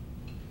law,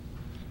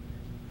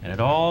 and it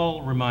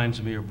all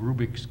reminds me of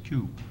Rubik's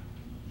Cube.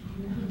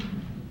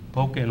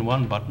 Poke in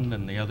one button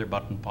and the other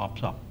button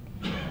pops up.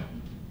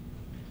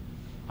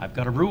 I've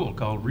got a rule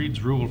called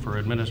Reed's Rule for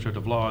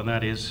Administrative Law, and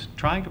that is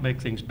trying to make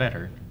things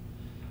better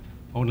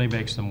only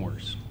makes them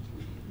worse.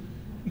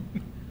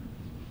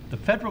 The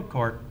federal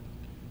court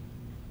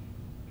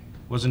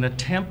was an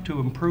attempt to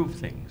improve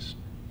things,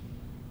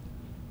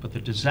 but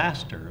the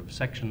disaster of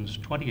sections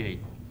 28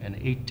 and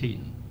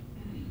 18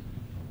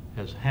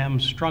 has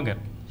hamstrung it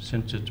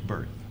since its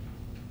birth.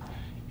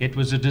 It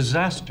was a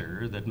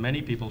disaster that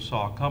many people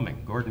saw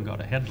coming. Gordon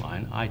got a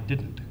headline, I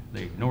didn't.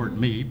 They ignored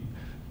me,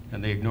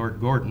 and they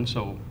ignored Gordon,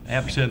 so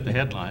absent the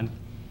headline,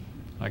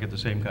 I get the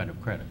same kind of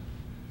credit.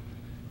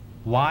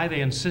 Why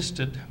they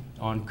insisted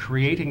on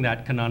creating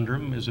that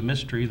conundrum is a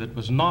mystery that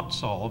was not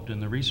solved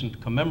in the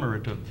recent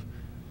commemorative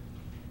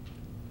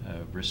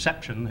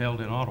reception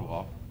held in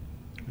Ottawa.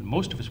 And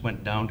most of us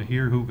went down to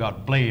hear who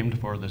got blamed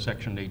for the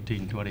Section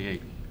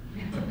 1828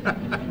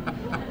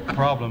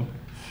 problem,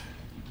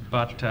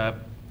 but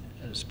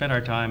spent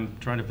our time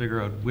trying to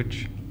figure out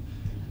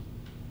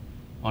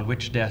on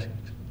which desk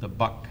the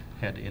buck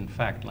had in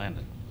fact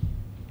landed.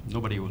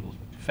 Nobody will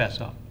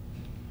fess up.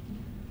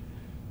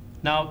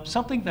 Now,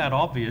 something that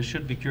obvious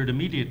should be cured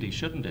immediately,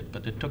 shouldn't it?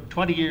 But it took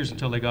 20 years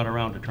until they got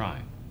around to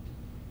trying.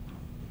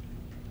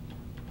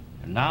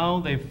 And now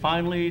they've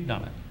finally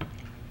done it.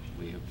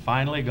 We have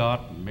finally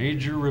got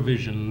major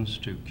revisions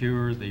to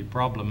cure the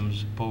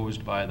problems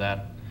posed by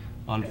that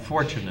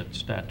unfortunate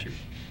statute.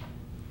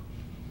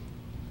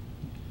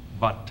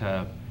 But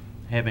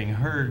having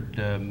heard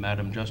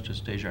Madam Justice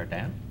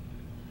Desjardins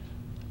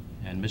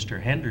and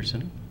Mr.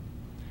 Henderson,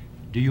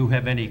 do you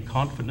have any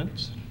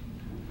confidence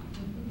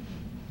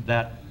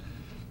that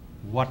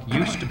what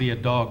used to be a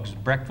dog's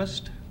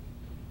breakfast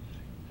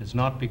has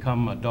not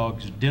become a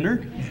dog's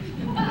dinner?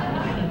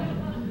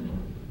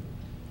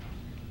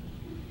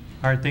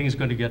 Are things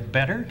going to get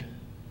better,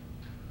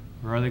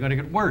 or are they going to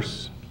get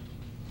worse?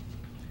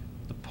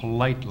 The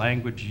polite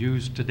language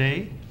used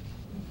today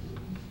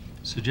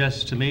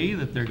suggests to me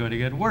that they're going to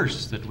get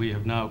worse, that we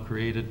have now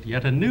created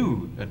yet a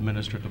new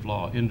administrative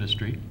law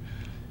industry,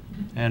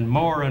 and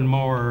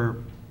more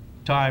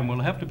time will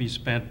have to be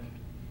spent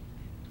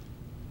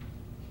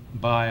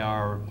by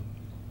our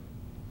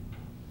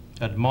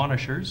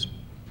admonishers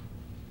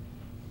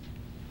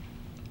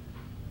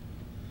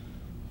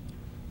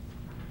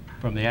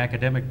from the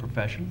academic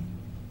profession,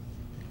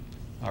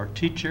 our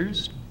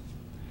teachers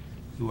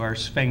who are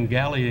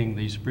Svengallying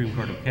the Supreme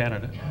Court of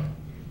Canada,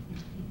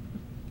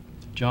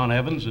 John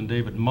Evans and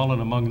David Mullen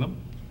among them.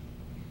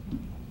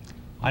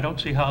 I don't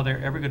see how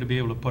they're ever going to be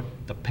able to put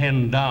the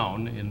pen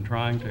down in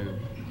trying to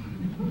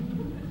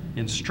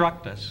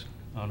instruct us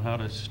on how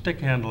to stick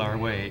handle our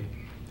way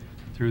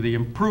through the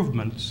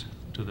improvements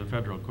to the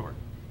federal court.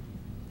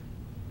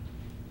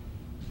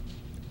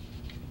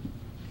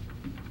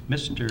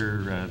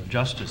 Mr.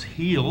 Justice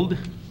Heald,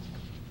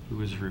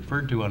 who is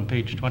referred to on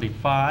page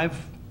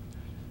 25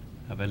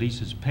 of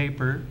Elise's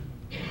paper,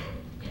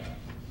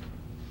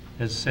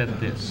 has said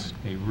this: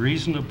 a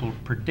reasonable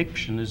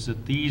prediction is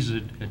that these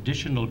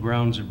additional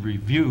grounds of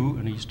review,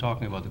 and he's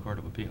talking about the Court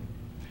of Appeal,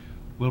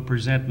 will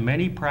present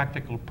many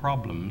practical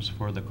problems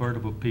for the Court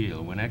of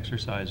Appeal when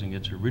exercising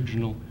its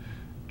original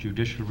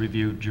judicial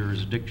review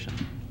jurisdiction.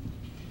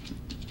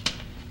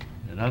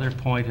 Another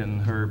point in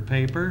her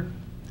paper,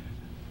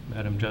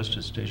 Madam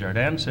Justice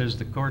Desjardins says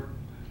the court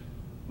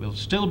will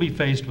still be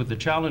faced with the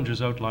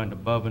challenges outlined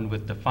above and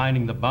with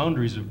defining the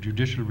boundaries of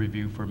judicial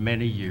review for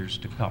many years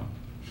to come.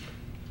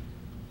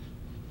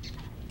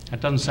 That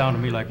doesn't sound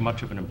to me like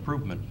much of an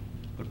improvement,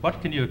 but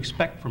what can you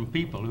expect from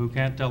people who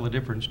can't tell the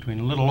difference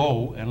between little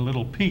o and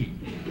little p?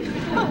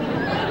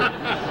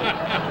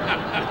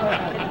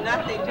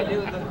 Nothing to do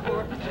with the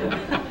court.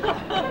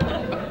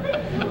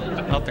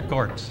 Not the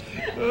courts.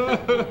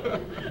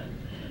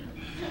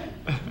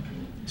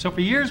 So for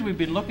years we've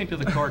been looking to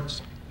the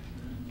courts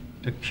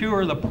to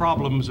cure the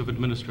problems of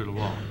administrative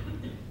law.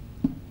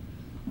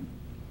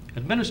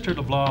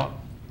 Administrative law,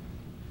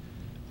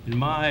 in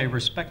my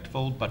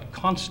respectful but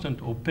constant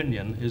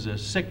opinion, is a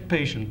sick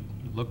patient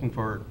looking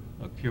for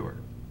a cure.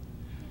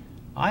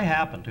 I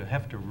happen to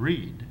have to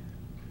read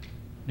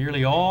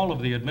nearly all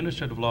of the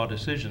administrative law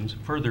decisions,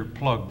 further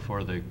plug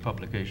for the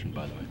publication,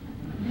 by the way,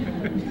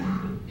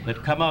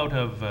 that come out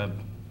of the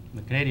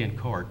Canadian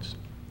courts,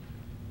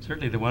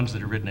 certainly the ones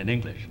that are written in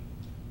English.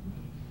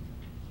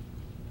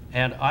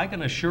 And I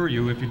can assure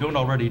you, if you don't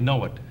already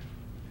know it,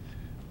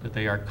 that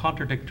they are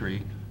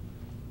contradictory,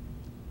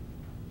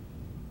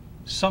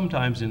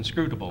 sometimes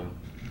inscrutable,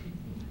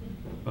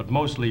 but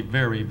mostly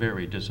very,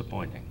 very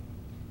disappointing.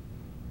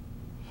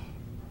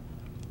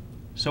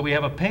 So we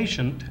have a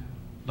patient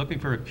looking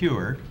for a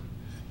cure,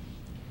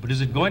 but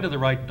is it going to the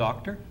right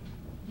doctor?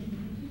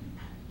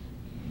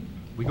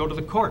 We go to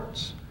the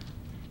courts.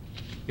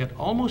 Yet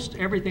almost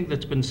everything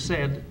that's been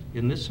said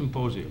in this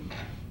symposium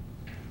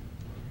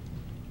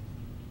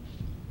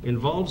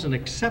involves an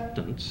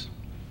acceptance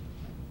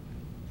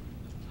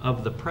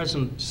of the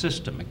present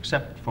system,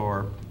 except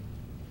for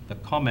the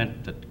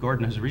comment that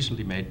Gordon has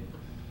recently made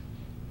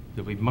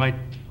that we might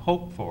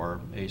hope for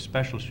a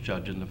specialist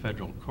judge in the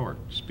federal court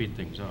to speed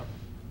things up.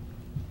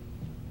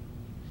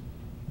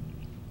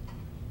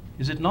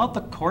 Is it not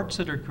the courts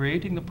that are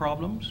creating the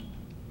problems?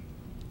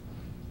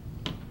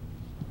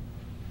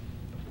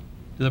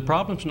 Do the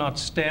problems not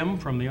stem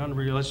from the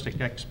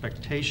unrealistic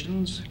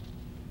expectations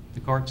the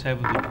courts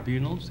have of the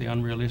tribunals, the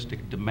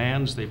unrealistic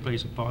demands they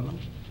place upon them?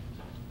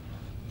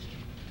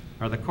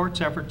 Are the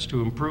court's efforts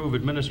to improve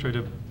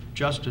administrative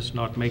justice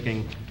not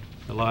making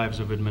the lives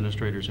of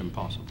administrators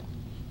impossible?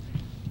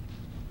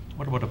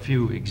 What about a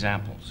few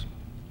examples?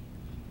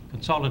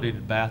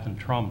 Consolidated Bath and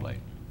Tremblay.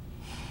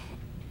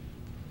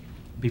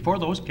 Before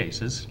those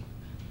cases,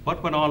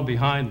 what went on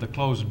behind the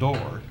closed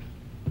door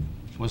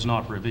was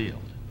not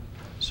revealed.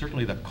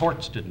 Certainly the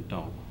courts didn't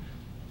know,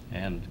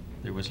 and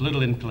there was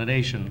little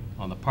inclination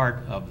on the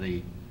part of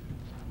the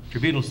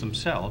tribunals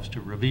themselves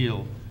to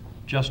reveal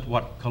just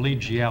what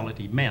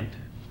collegiality meant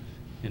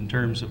in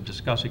terms of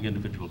discussing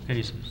individual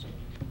cases.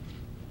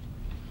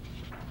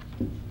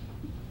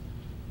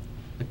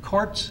 The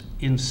courts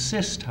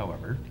insist,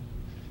 however,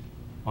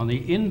 on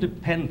the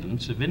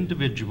independence of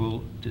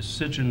individual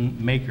decision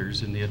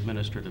makers in the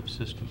administrative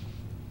system.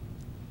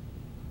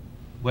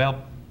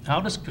 Well,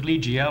 how does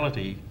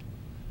collegiality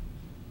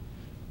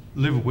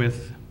live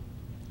with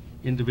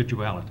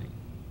individuality?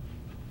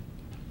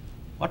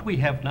 What we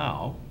have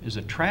now is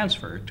a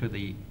transfer to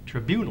the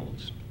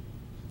tribunals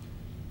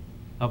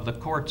of the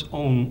court's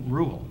own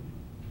rule.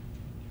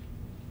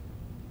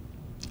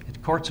 The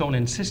court's own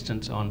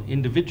insistence on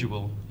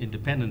individual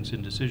independence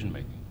in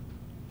decision-making.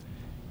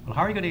 Well,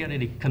 how are you going to get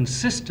any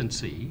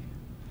consistency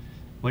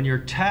when your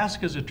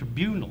task as a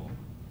tribunal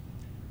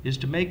is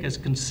to make as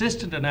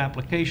consistent an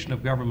application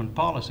of government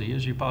policy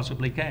as you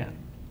possibly can?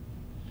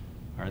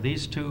 Are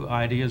these two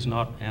ideas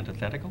not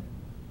antithetical?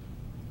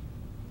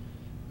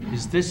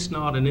 Is this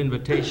not an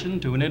invitation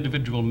to an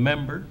individual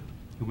member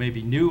who may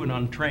be new and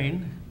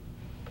untrained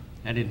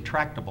and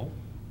intractable,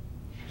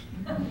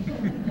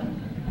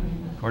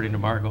 according to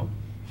Margot,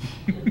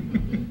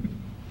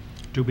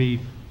 to be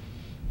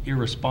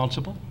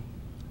irresponsible,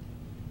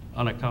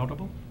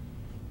 unaccountable?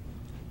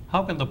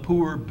 How can the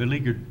poor,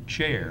 beleaguered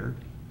chair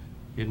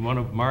in one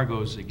of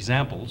Margot's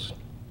examples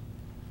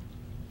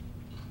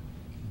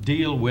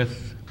deal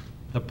with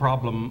the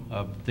problem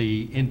of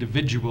the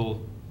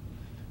individual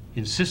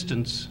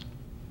insistence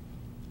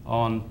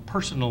on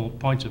personal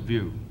points of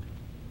view,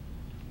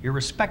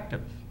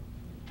 irrespective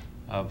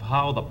of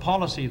how the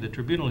policy the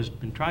tribunal has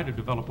been trying to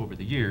develop over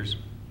the years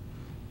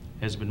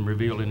has been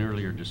revealed in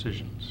earlier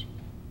decisions?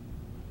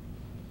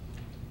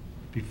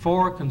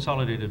 Before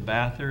Consolidated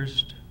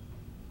Bathurst,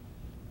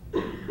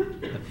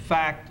 the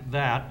fact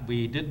that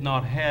we did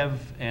not have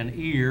an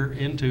ear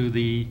into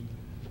the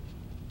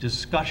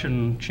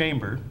discussion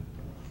chamber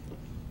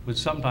was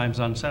sometimes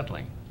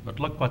unsettling. But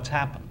look what's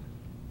happened.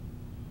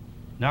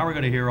 Now we're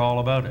going to hear all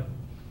about it.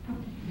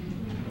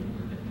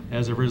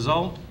 As a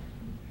result,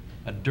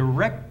 a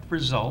direct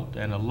result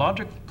and a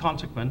logical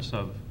consequence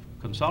of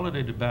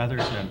Consolidated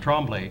Bathurst and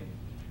Tremblay,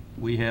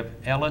 we have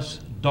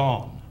Ellis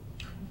dawn,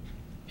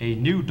 a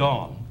new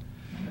dawn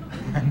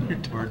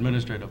for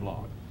administrative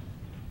law.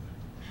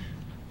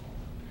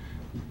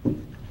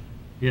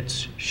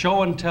 It's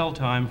show and tell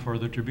time for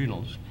the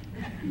tribunals.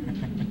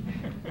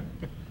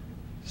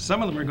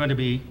 Some of them are going to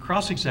be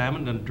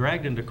cross-examined and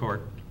dragged into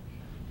court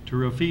to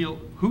reveal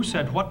who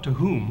said what to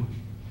whom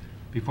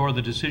before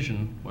the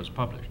decision was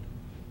published.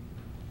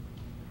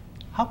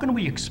 How can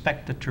we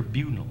expect the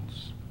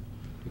tribunals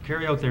to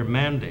carry out their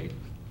mandate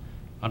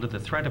under the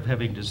threat of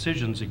having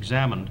decisions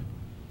examined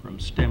from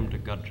stem to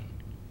gudgeon?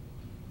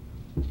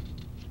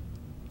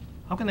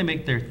 How can they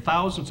make their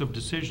thousands of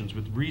decisions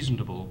with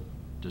reasonable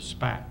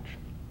dispatch?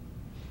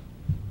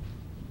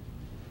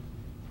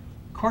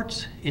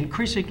 Courts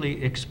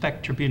increasingly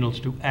expect tribunals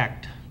to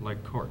act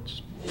like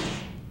courts.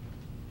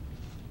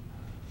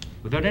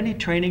 Without any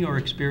training or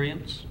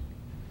experience,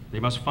 they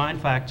must find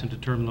facts and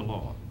determine the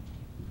law.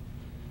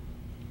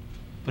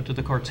 But do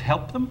the courts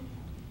help them?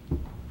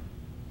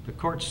 The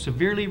courts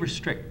severely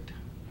restrict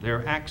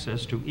their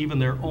access to even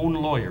their own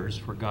lawyers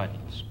for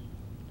guidance.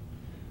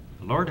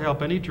 The Lord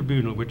help any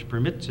tribunal which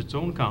permits its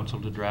own counsel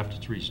to draft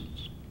its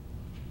reasons.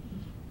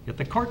 Yet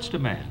the courts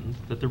demand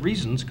that the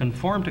reasons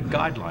conform to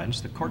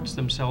guidelines the courts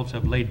themselves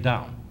have laid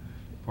down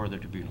for the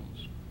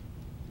tribunals.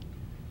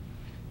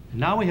 And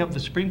now we have the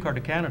Supreme Court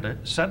of Canada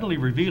suddenly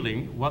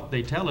revealing what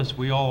they tell us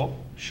we all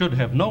should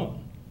have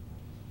known.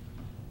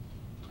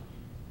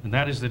 And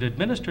that is that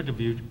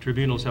administrative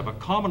tribunals have a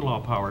common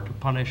law power to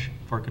punish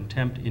for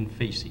contempt in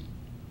facie.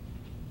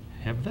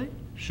 Have they?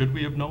 Should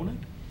we have known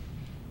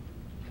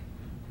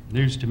it?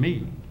 News to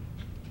me.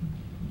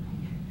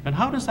 And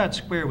how does that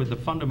square with the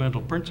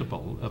fundamental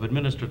principle of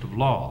administrative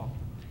law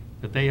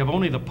that they have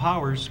only the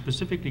powers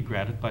specifically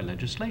granted by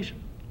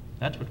legislation?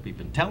 That's what we've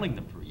been telling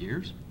them for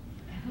years.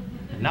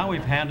 And now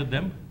we've handed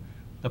them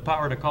the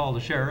power to call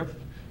the sheriff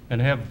and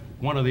have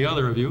one or the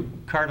other of you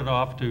carted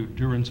off to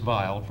durance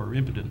vile for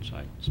impotence,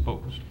 I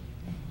suppose.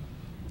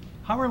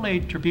 How are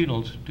laid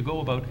tribunals to go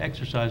about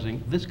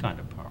exercising this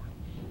kind of power?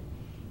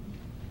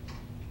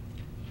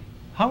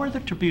 How are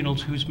the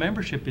tribunals whose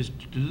membership is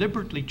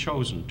deliberately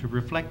chosen to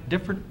reflect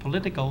different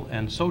political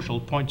and social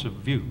points of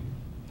view,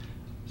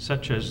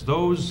 such as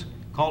those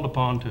called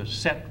upon to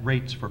set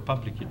rates for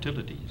public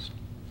utilities,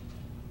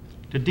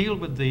 to deal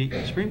with the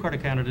Supreme Court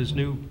of Canada's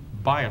new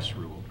bias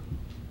rule,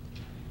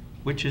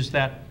 which is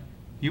that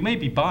you may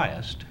be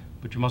biased,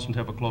 but you mustn't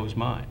have a closed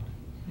mind?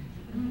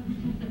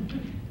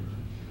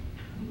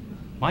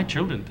 My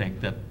children think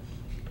that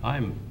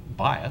I'm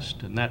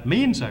biased, and that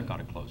means I've got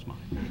a closed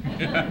mind.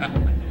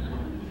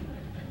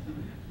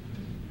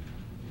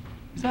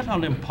 Is that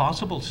an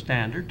impossible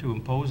standard to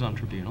impose on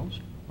tribunals,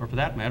 or for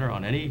that matter,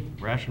 on any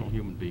rational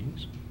human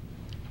beings?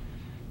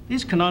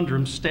 These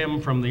conundrums stem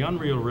from the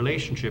unreal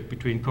relationship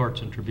between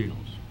courts and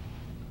tribunals.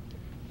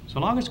 So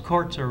long as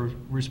courts are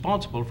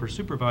responsible for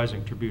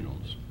supervising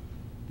tribunals,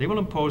 they will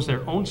impose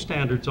their own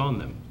standards on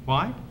them.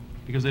 Why?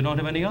 Because they don't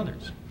have any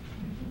others.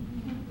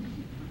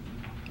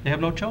 They have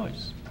no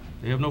choice.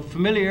 They have no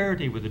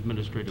familiarity with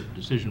administrative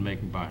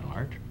decision-making by and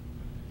large.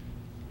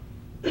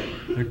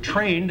 They're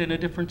trained in a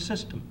different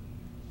system.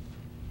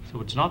 So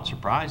it's not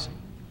surprising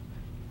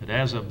that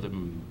as of the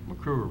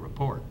McClure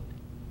report,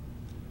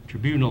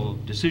 tribunal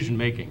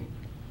decision-making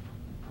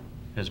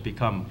has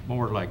become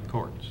more like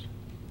courts.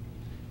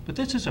 But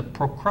this is a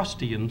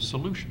Procrustean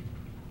solution.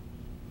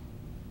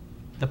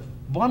 The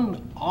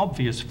one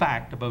obvious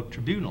fact about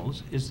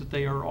tribunals is that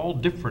they are all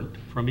different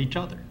from each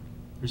other.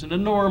 There's an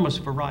enormous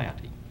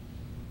variety.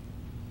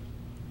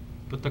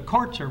 But the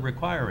courts are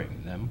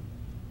requiring them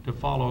to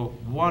follow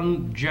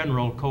one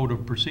general code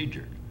of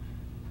procedure,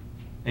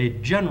 a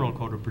general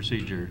code of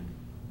procedure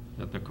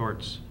that the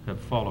courts have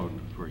followed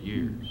for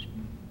years.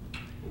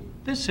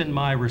 This, in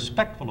my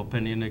respectful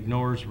opinion,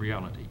 ignores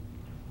reality.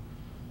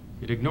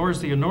 It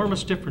ignores the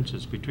enormous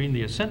differences between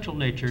the essential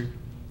nature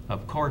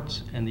of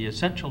courts and the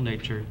essential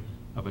nature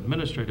of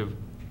administrative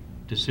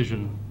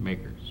decision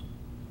makers.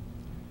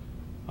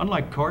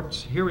 Unlike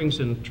courts, hearings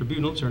in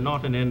tribunals are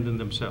not an end in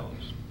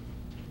themselves.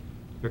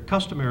 They're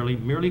customarily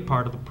merely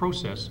part of the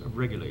process of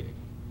regulating.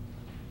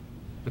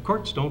 The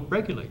courts don't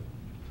regulate.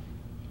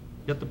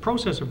 Yet the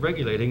process of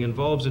regulating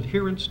involves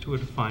adherence to a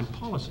defined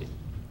policy.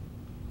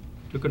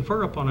 To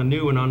confer upon a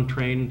new and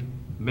untrained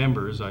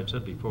member, as I've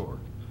said before,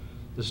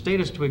 the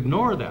status to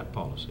ignore that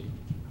policy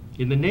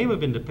in the name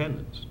of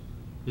independence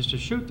is to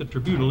shoot the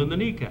tribunal in the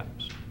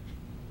kneecaps.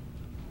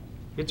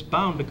 It's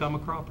bound to come a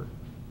cropper.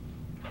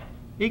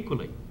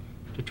 Equally,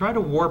 to try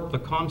to warp the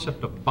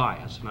concept of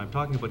bias, and I'm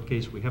talking about a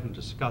case we haven't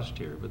discussed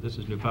here, but this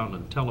is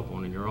Newfoundland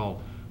Telephone, and you're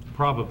all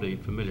probably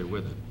familiar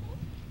with it.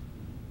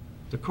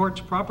 The courts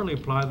properly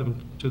apply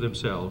them to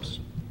themselves.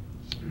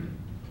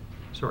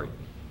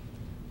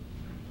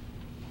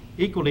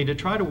 Equally, to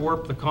try to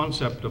warp the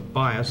concept of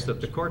bias that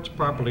the courts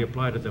properly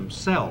apply to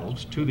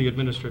themselves to the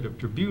administrative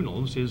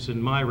tribunals is,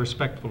 in my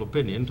respectful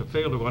opinion, to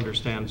fail to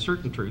understand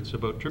certain truths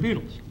about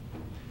tribunals.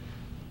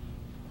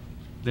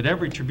 That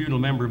every tribunal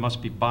member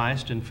must be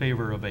biased in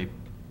favor of a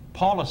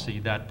policy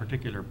that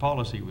particular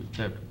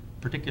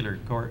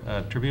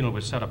tribunal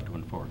was set up to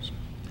enforce.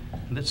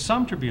 And that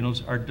some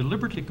tribunals are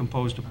deliberately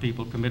composed of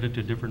people committed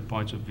to different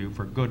points of view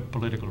for good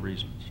political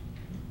reasons.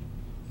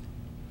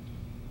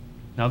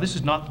 Now, this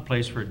is not the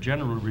place for a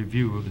general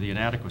review of the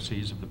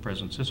inadequacies of the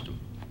present system,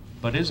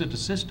 but is it a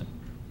system?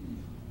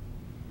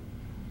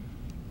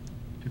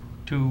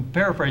 To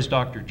paraphrase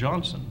Dr.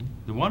 Johnson,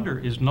 the wonder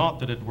is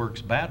not that it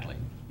works badly,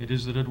 it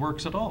is that it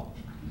works at all.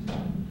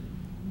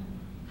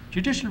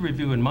 Judicial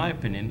review, in my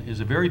opinion,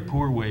 is a very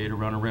poor way to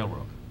run a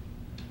railroad.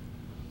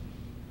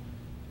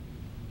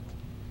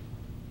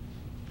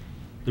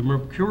 The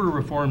McClure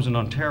reforms in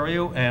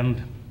Ontario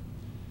and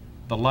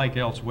the like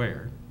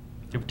elsewhere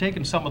have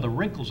taken some of the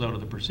wrinkles out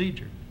of the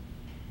procedure.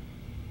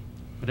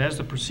 But as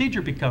the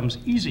procedure becomes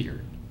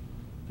easier,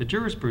 the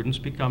jurisprudence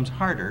becomes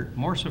harder,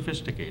 more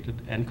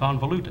sophisticated, and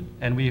convoluted,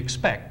 and we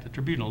expect the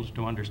tribunals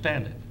to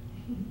understand it.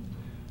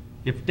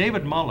 If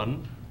David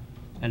Mullen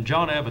and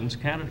John Evans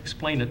cannot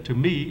explain it to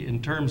me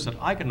in terms that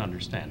I can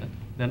understand it,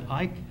 then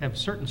I have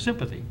certain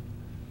sympathy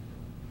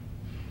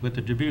with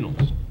the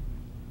tribunals.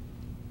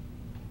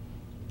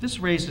 This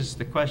raises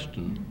the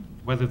question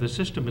whether the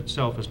system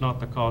itself is not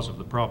the cause of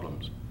the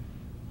problems,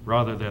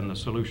 rather than the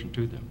solution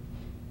to them.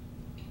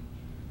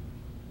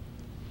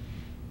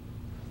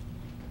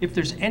 If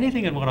there's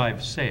anything in what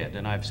I've said,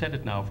 and I've said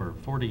it now for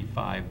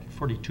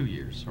 42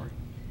 years,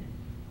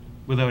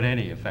 without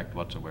any effect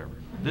whatsoever,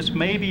 this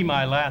may be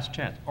my last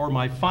chance, or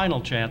my final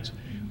chance,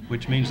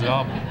 which means that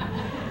I'll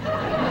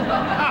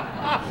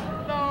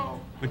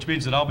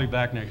be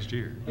back next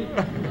year.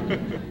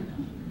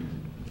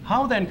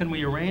 How then can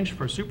we arrange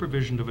for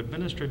supervision of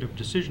administrative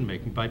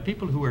decision-making by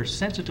people who are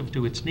sensitive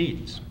to its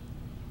needs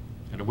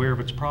and aware of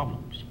its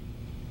problems?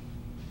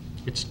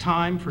 It's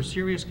time for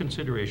serious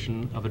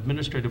consideration of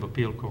administrative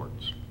appeal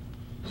courts,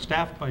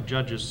 staffed by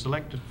judges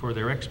selected for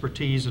their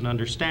expertise and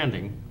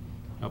understanding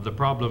of the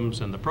problems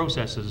and the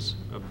processes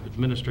of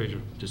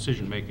administrative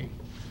decision-making,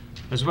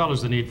 as well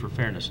as the need for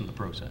fairness in the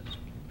process.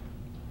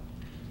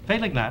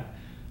 Failing that,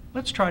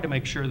 let's try to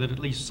make sure that at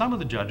least some of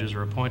the judges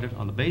are appointed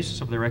on the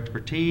basis of their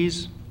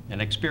expertise and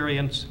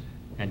experience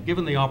and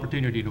given the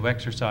opportunity to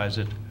exercise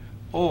it,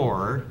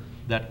 or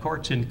that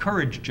courts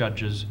encourage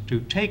judges to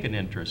take an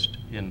interest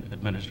in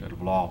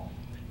administrative law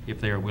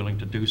if they are willing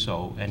to do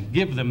so, and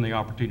give them the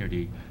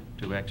opportunity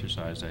to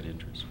exercise that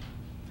interest.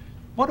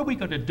 What are we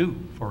going to do,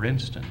 for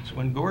instance,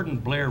 when Gordon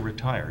Blair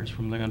retires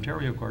from the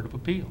Ontario Court of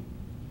Appeal?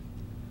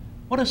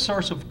 What a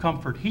source of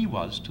comfort he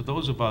was to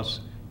those of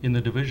us in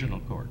the divisional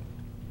court.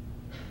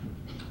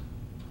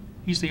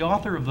 He's the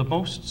author of the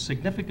most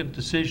significant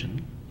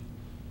decision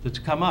that's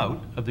come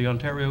out of the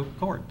Ontario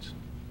courts.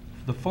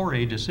 the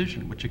Fairweather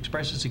decision, which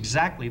expresses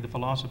exactly the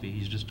philosophy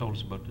he's just told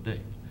us about today,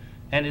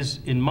 and is,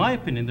 in my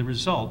opinion, the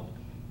result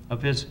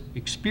of his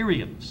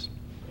experience,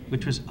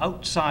 which was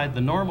outside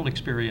the normal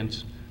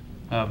experience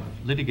of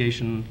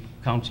litigation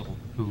counsel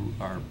who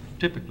are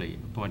typically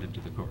appointed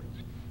to the courts.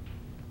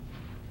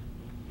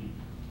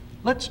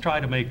 Let's try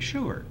to make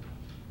sure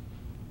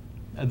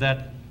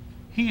that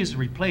he is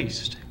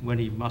replaced when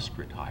he must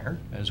retire,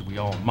 as we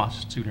all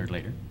must sooner or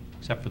later,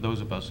 except for those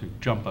of us who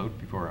jump out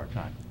before our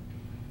time,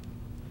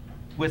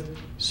 with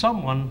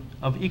someone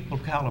of equal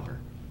caliber.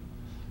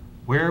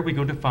 Where are we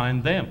going to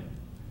find them?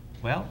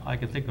 Well, I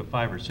can think of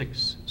 5 or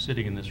 6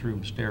 sitting in this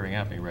room staring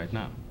at me right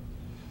now.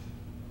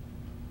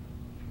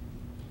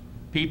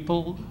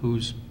 People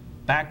whose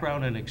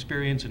background and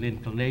experience and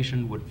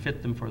inclination would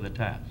fit them for the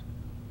task.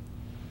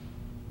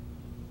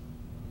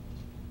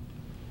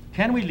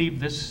 Can we leave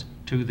this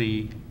to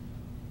the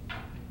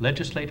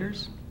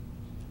legislators?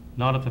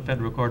 Not if the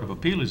Federal Court of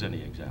Appeal is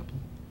any example.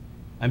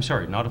 I'm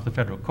sorry, not if the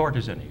Federal Court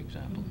is any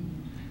example.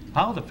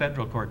 How the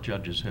Federal Court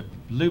judges have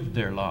lived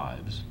their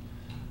lives,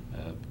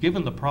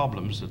 given the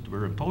problems that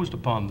were imposed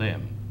upon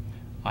them,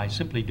 I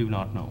simply do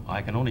not know.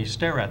 I can only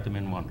stare at them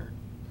in wonder.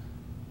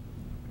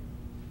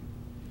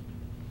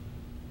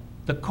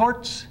 The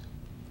courts,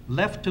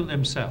 left to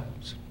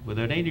themselves,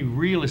 without any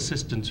real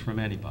assistance from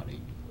anybody,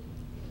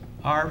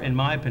 are, in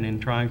my opinion,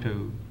 trying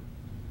to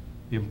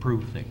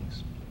improve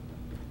things.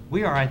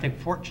 We are, I think,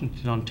 fortunate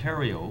in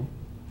Ontario,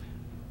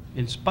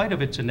 in spite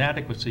of its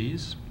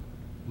inadequacies,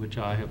 which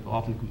I have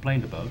often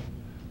complained about,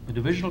 the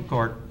Divisional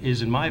Court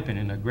is, in my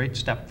opinion, a great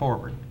step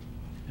forward.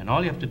 And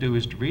all you have to do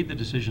is to read the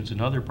decisions in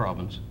other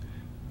provinces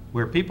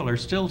where people are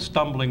still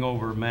stumbling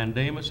over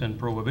mandamus and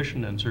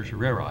prohibition and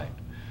certiorari.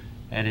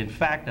 And in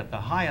fact, at the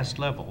highest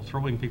level,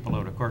 throwing people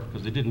out of court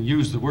because they didn't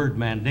use the word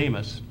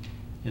mandamus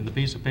in the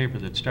piece of paper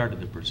that started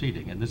the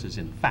proceeding. And this has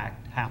in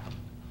fact happened.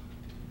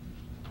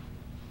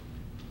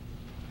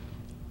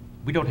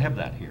 We don't have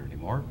that here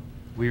anymore.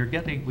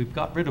 We've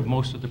got rid of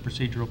most of the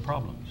procedural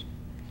problems.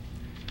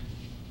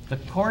 The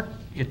court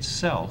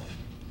itself,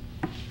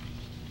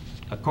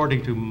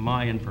 according to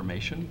my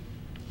information,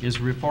 is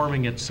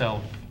reforming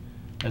itself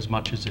as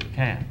much as it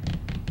can.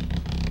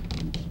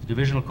 The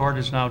Divisional Court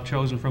is now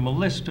chosen from a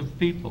list of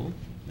people,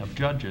 of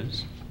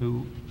judges,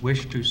 who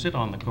wish to sit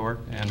on the court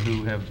and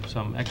who have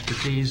some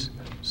expertise,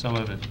 some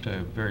of it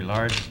very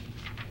large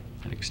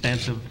and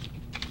extensive,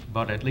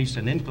 but at least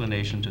an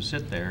inclination to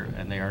sit there,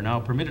 and they are now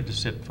permitted to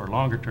sit for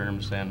longer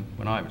terms than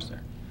when I was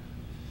there.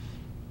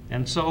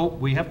 And so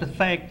we have to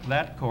thank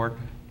that court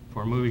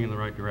for moving in the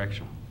right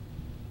direction.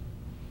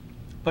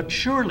 But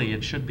surely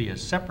it should be a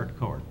separate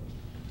court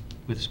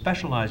with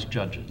specialized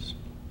judges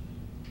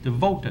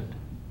devoted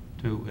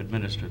to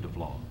administrative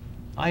law.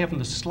 I haven't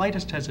the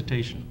slightest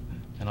hesitation,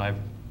 and I've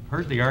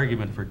heard the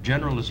argument for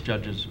generalist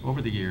judges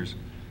over the years,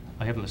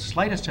 I haven't the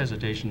slightest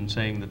hesitation in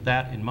saying that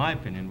that, in my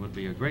opinion, would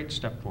be a great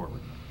step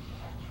forward.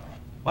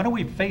 Why don't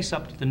we face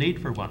up to the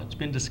need for one? It's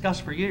been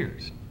discussed for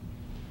years.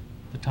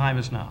 The time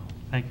is now.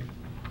 Thank you.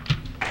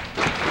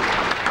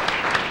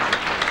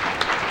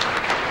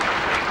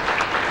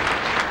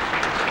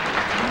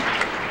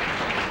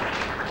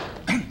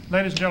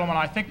 Ladies and gentlemen,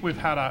 I think we've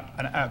had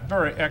a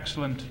very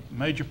excellent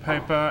major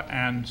paper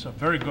and a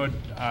very good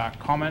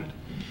comment.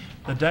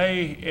 The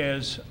day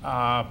is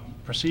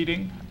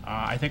proceeding.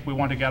 I think we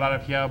want to get out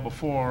of here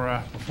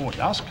before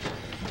dusk.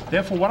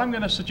 Therefore, what I'm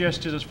going to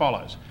suggest is as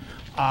follows.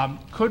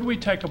 Could we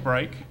take a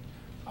break,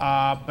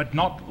 but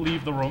not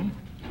leave the room?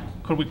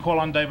 Could we call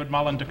on David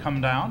Mullen to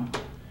come down?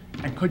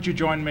 And could you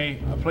join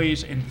me,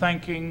 please, in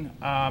thanking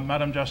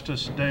Madam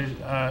Justice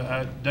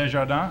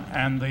Desjardins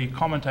and the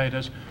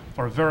commentators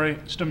for a very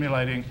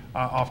stimulating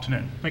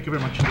afternoon. Thank you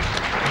very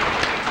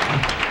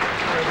much.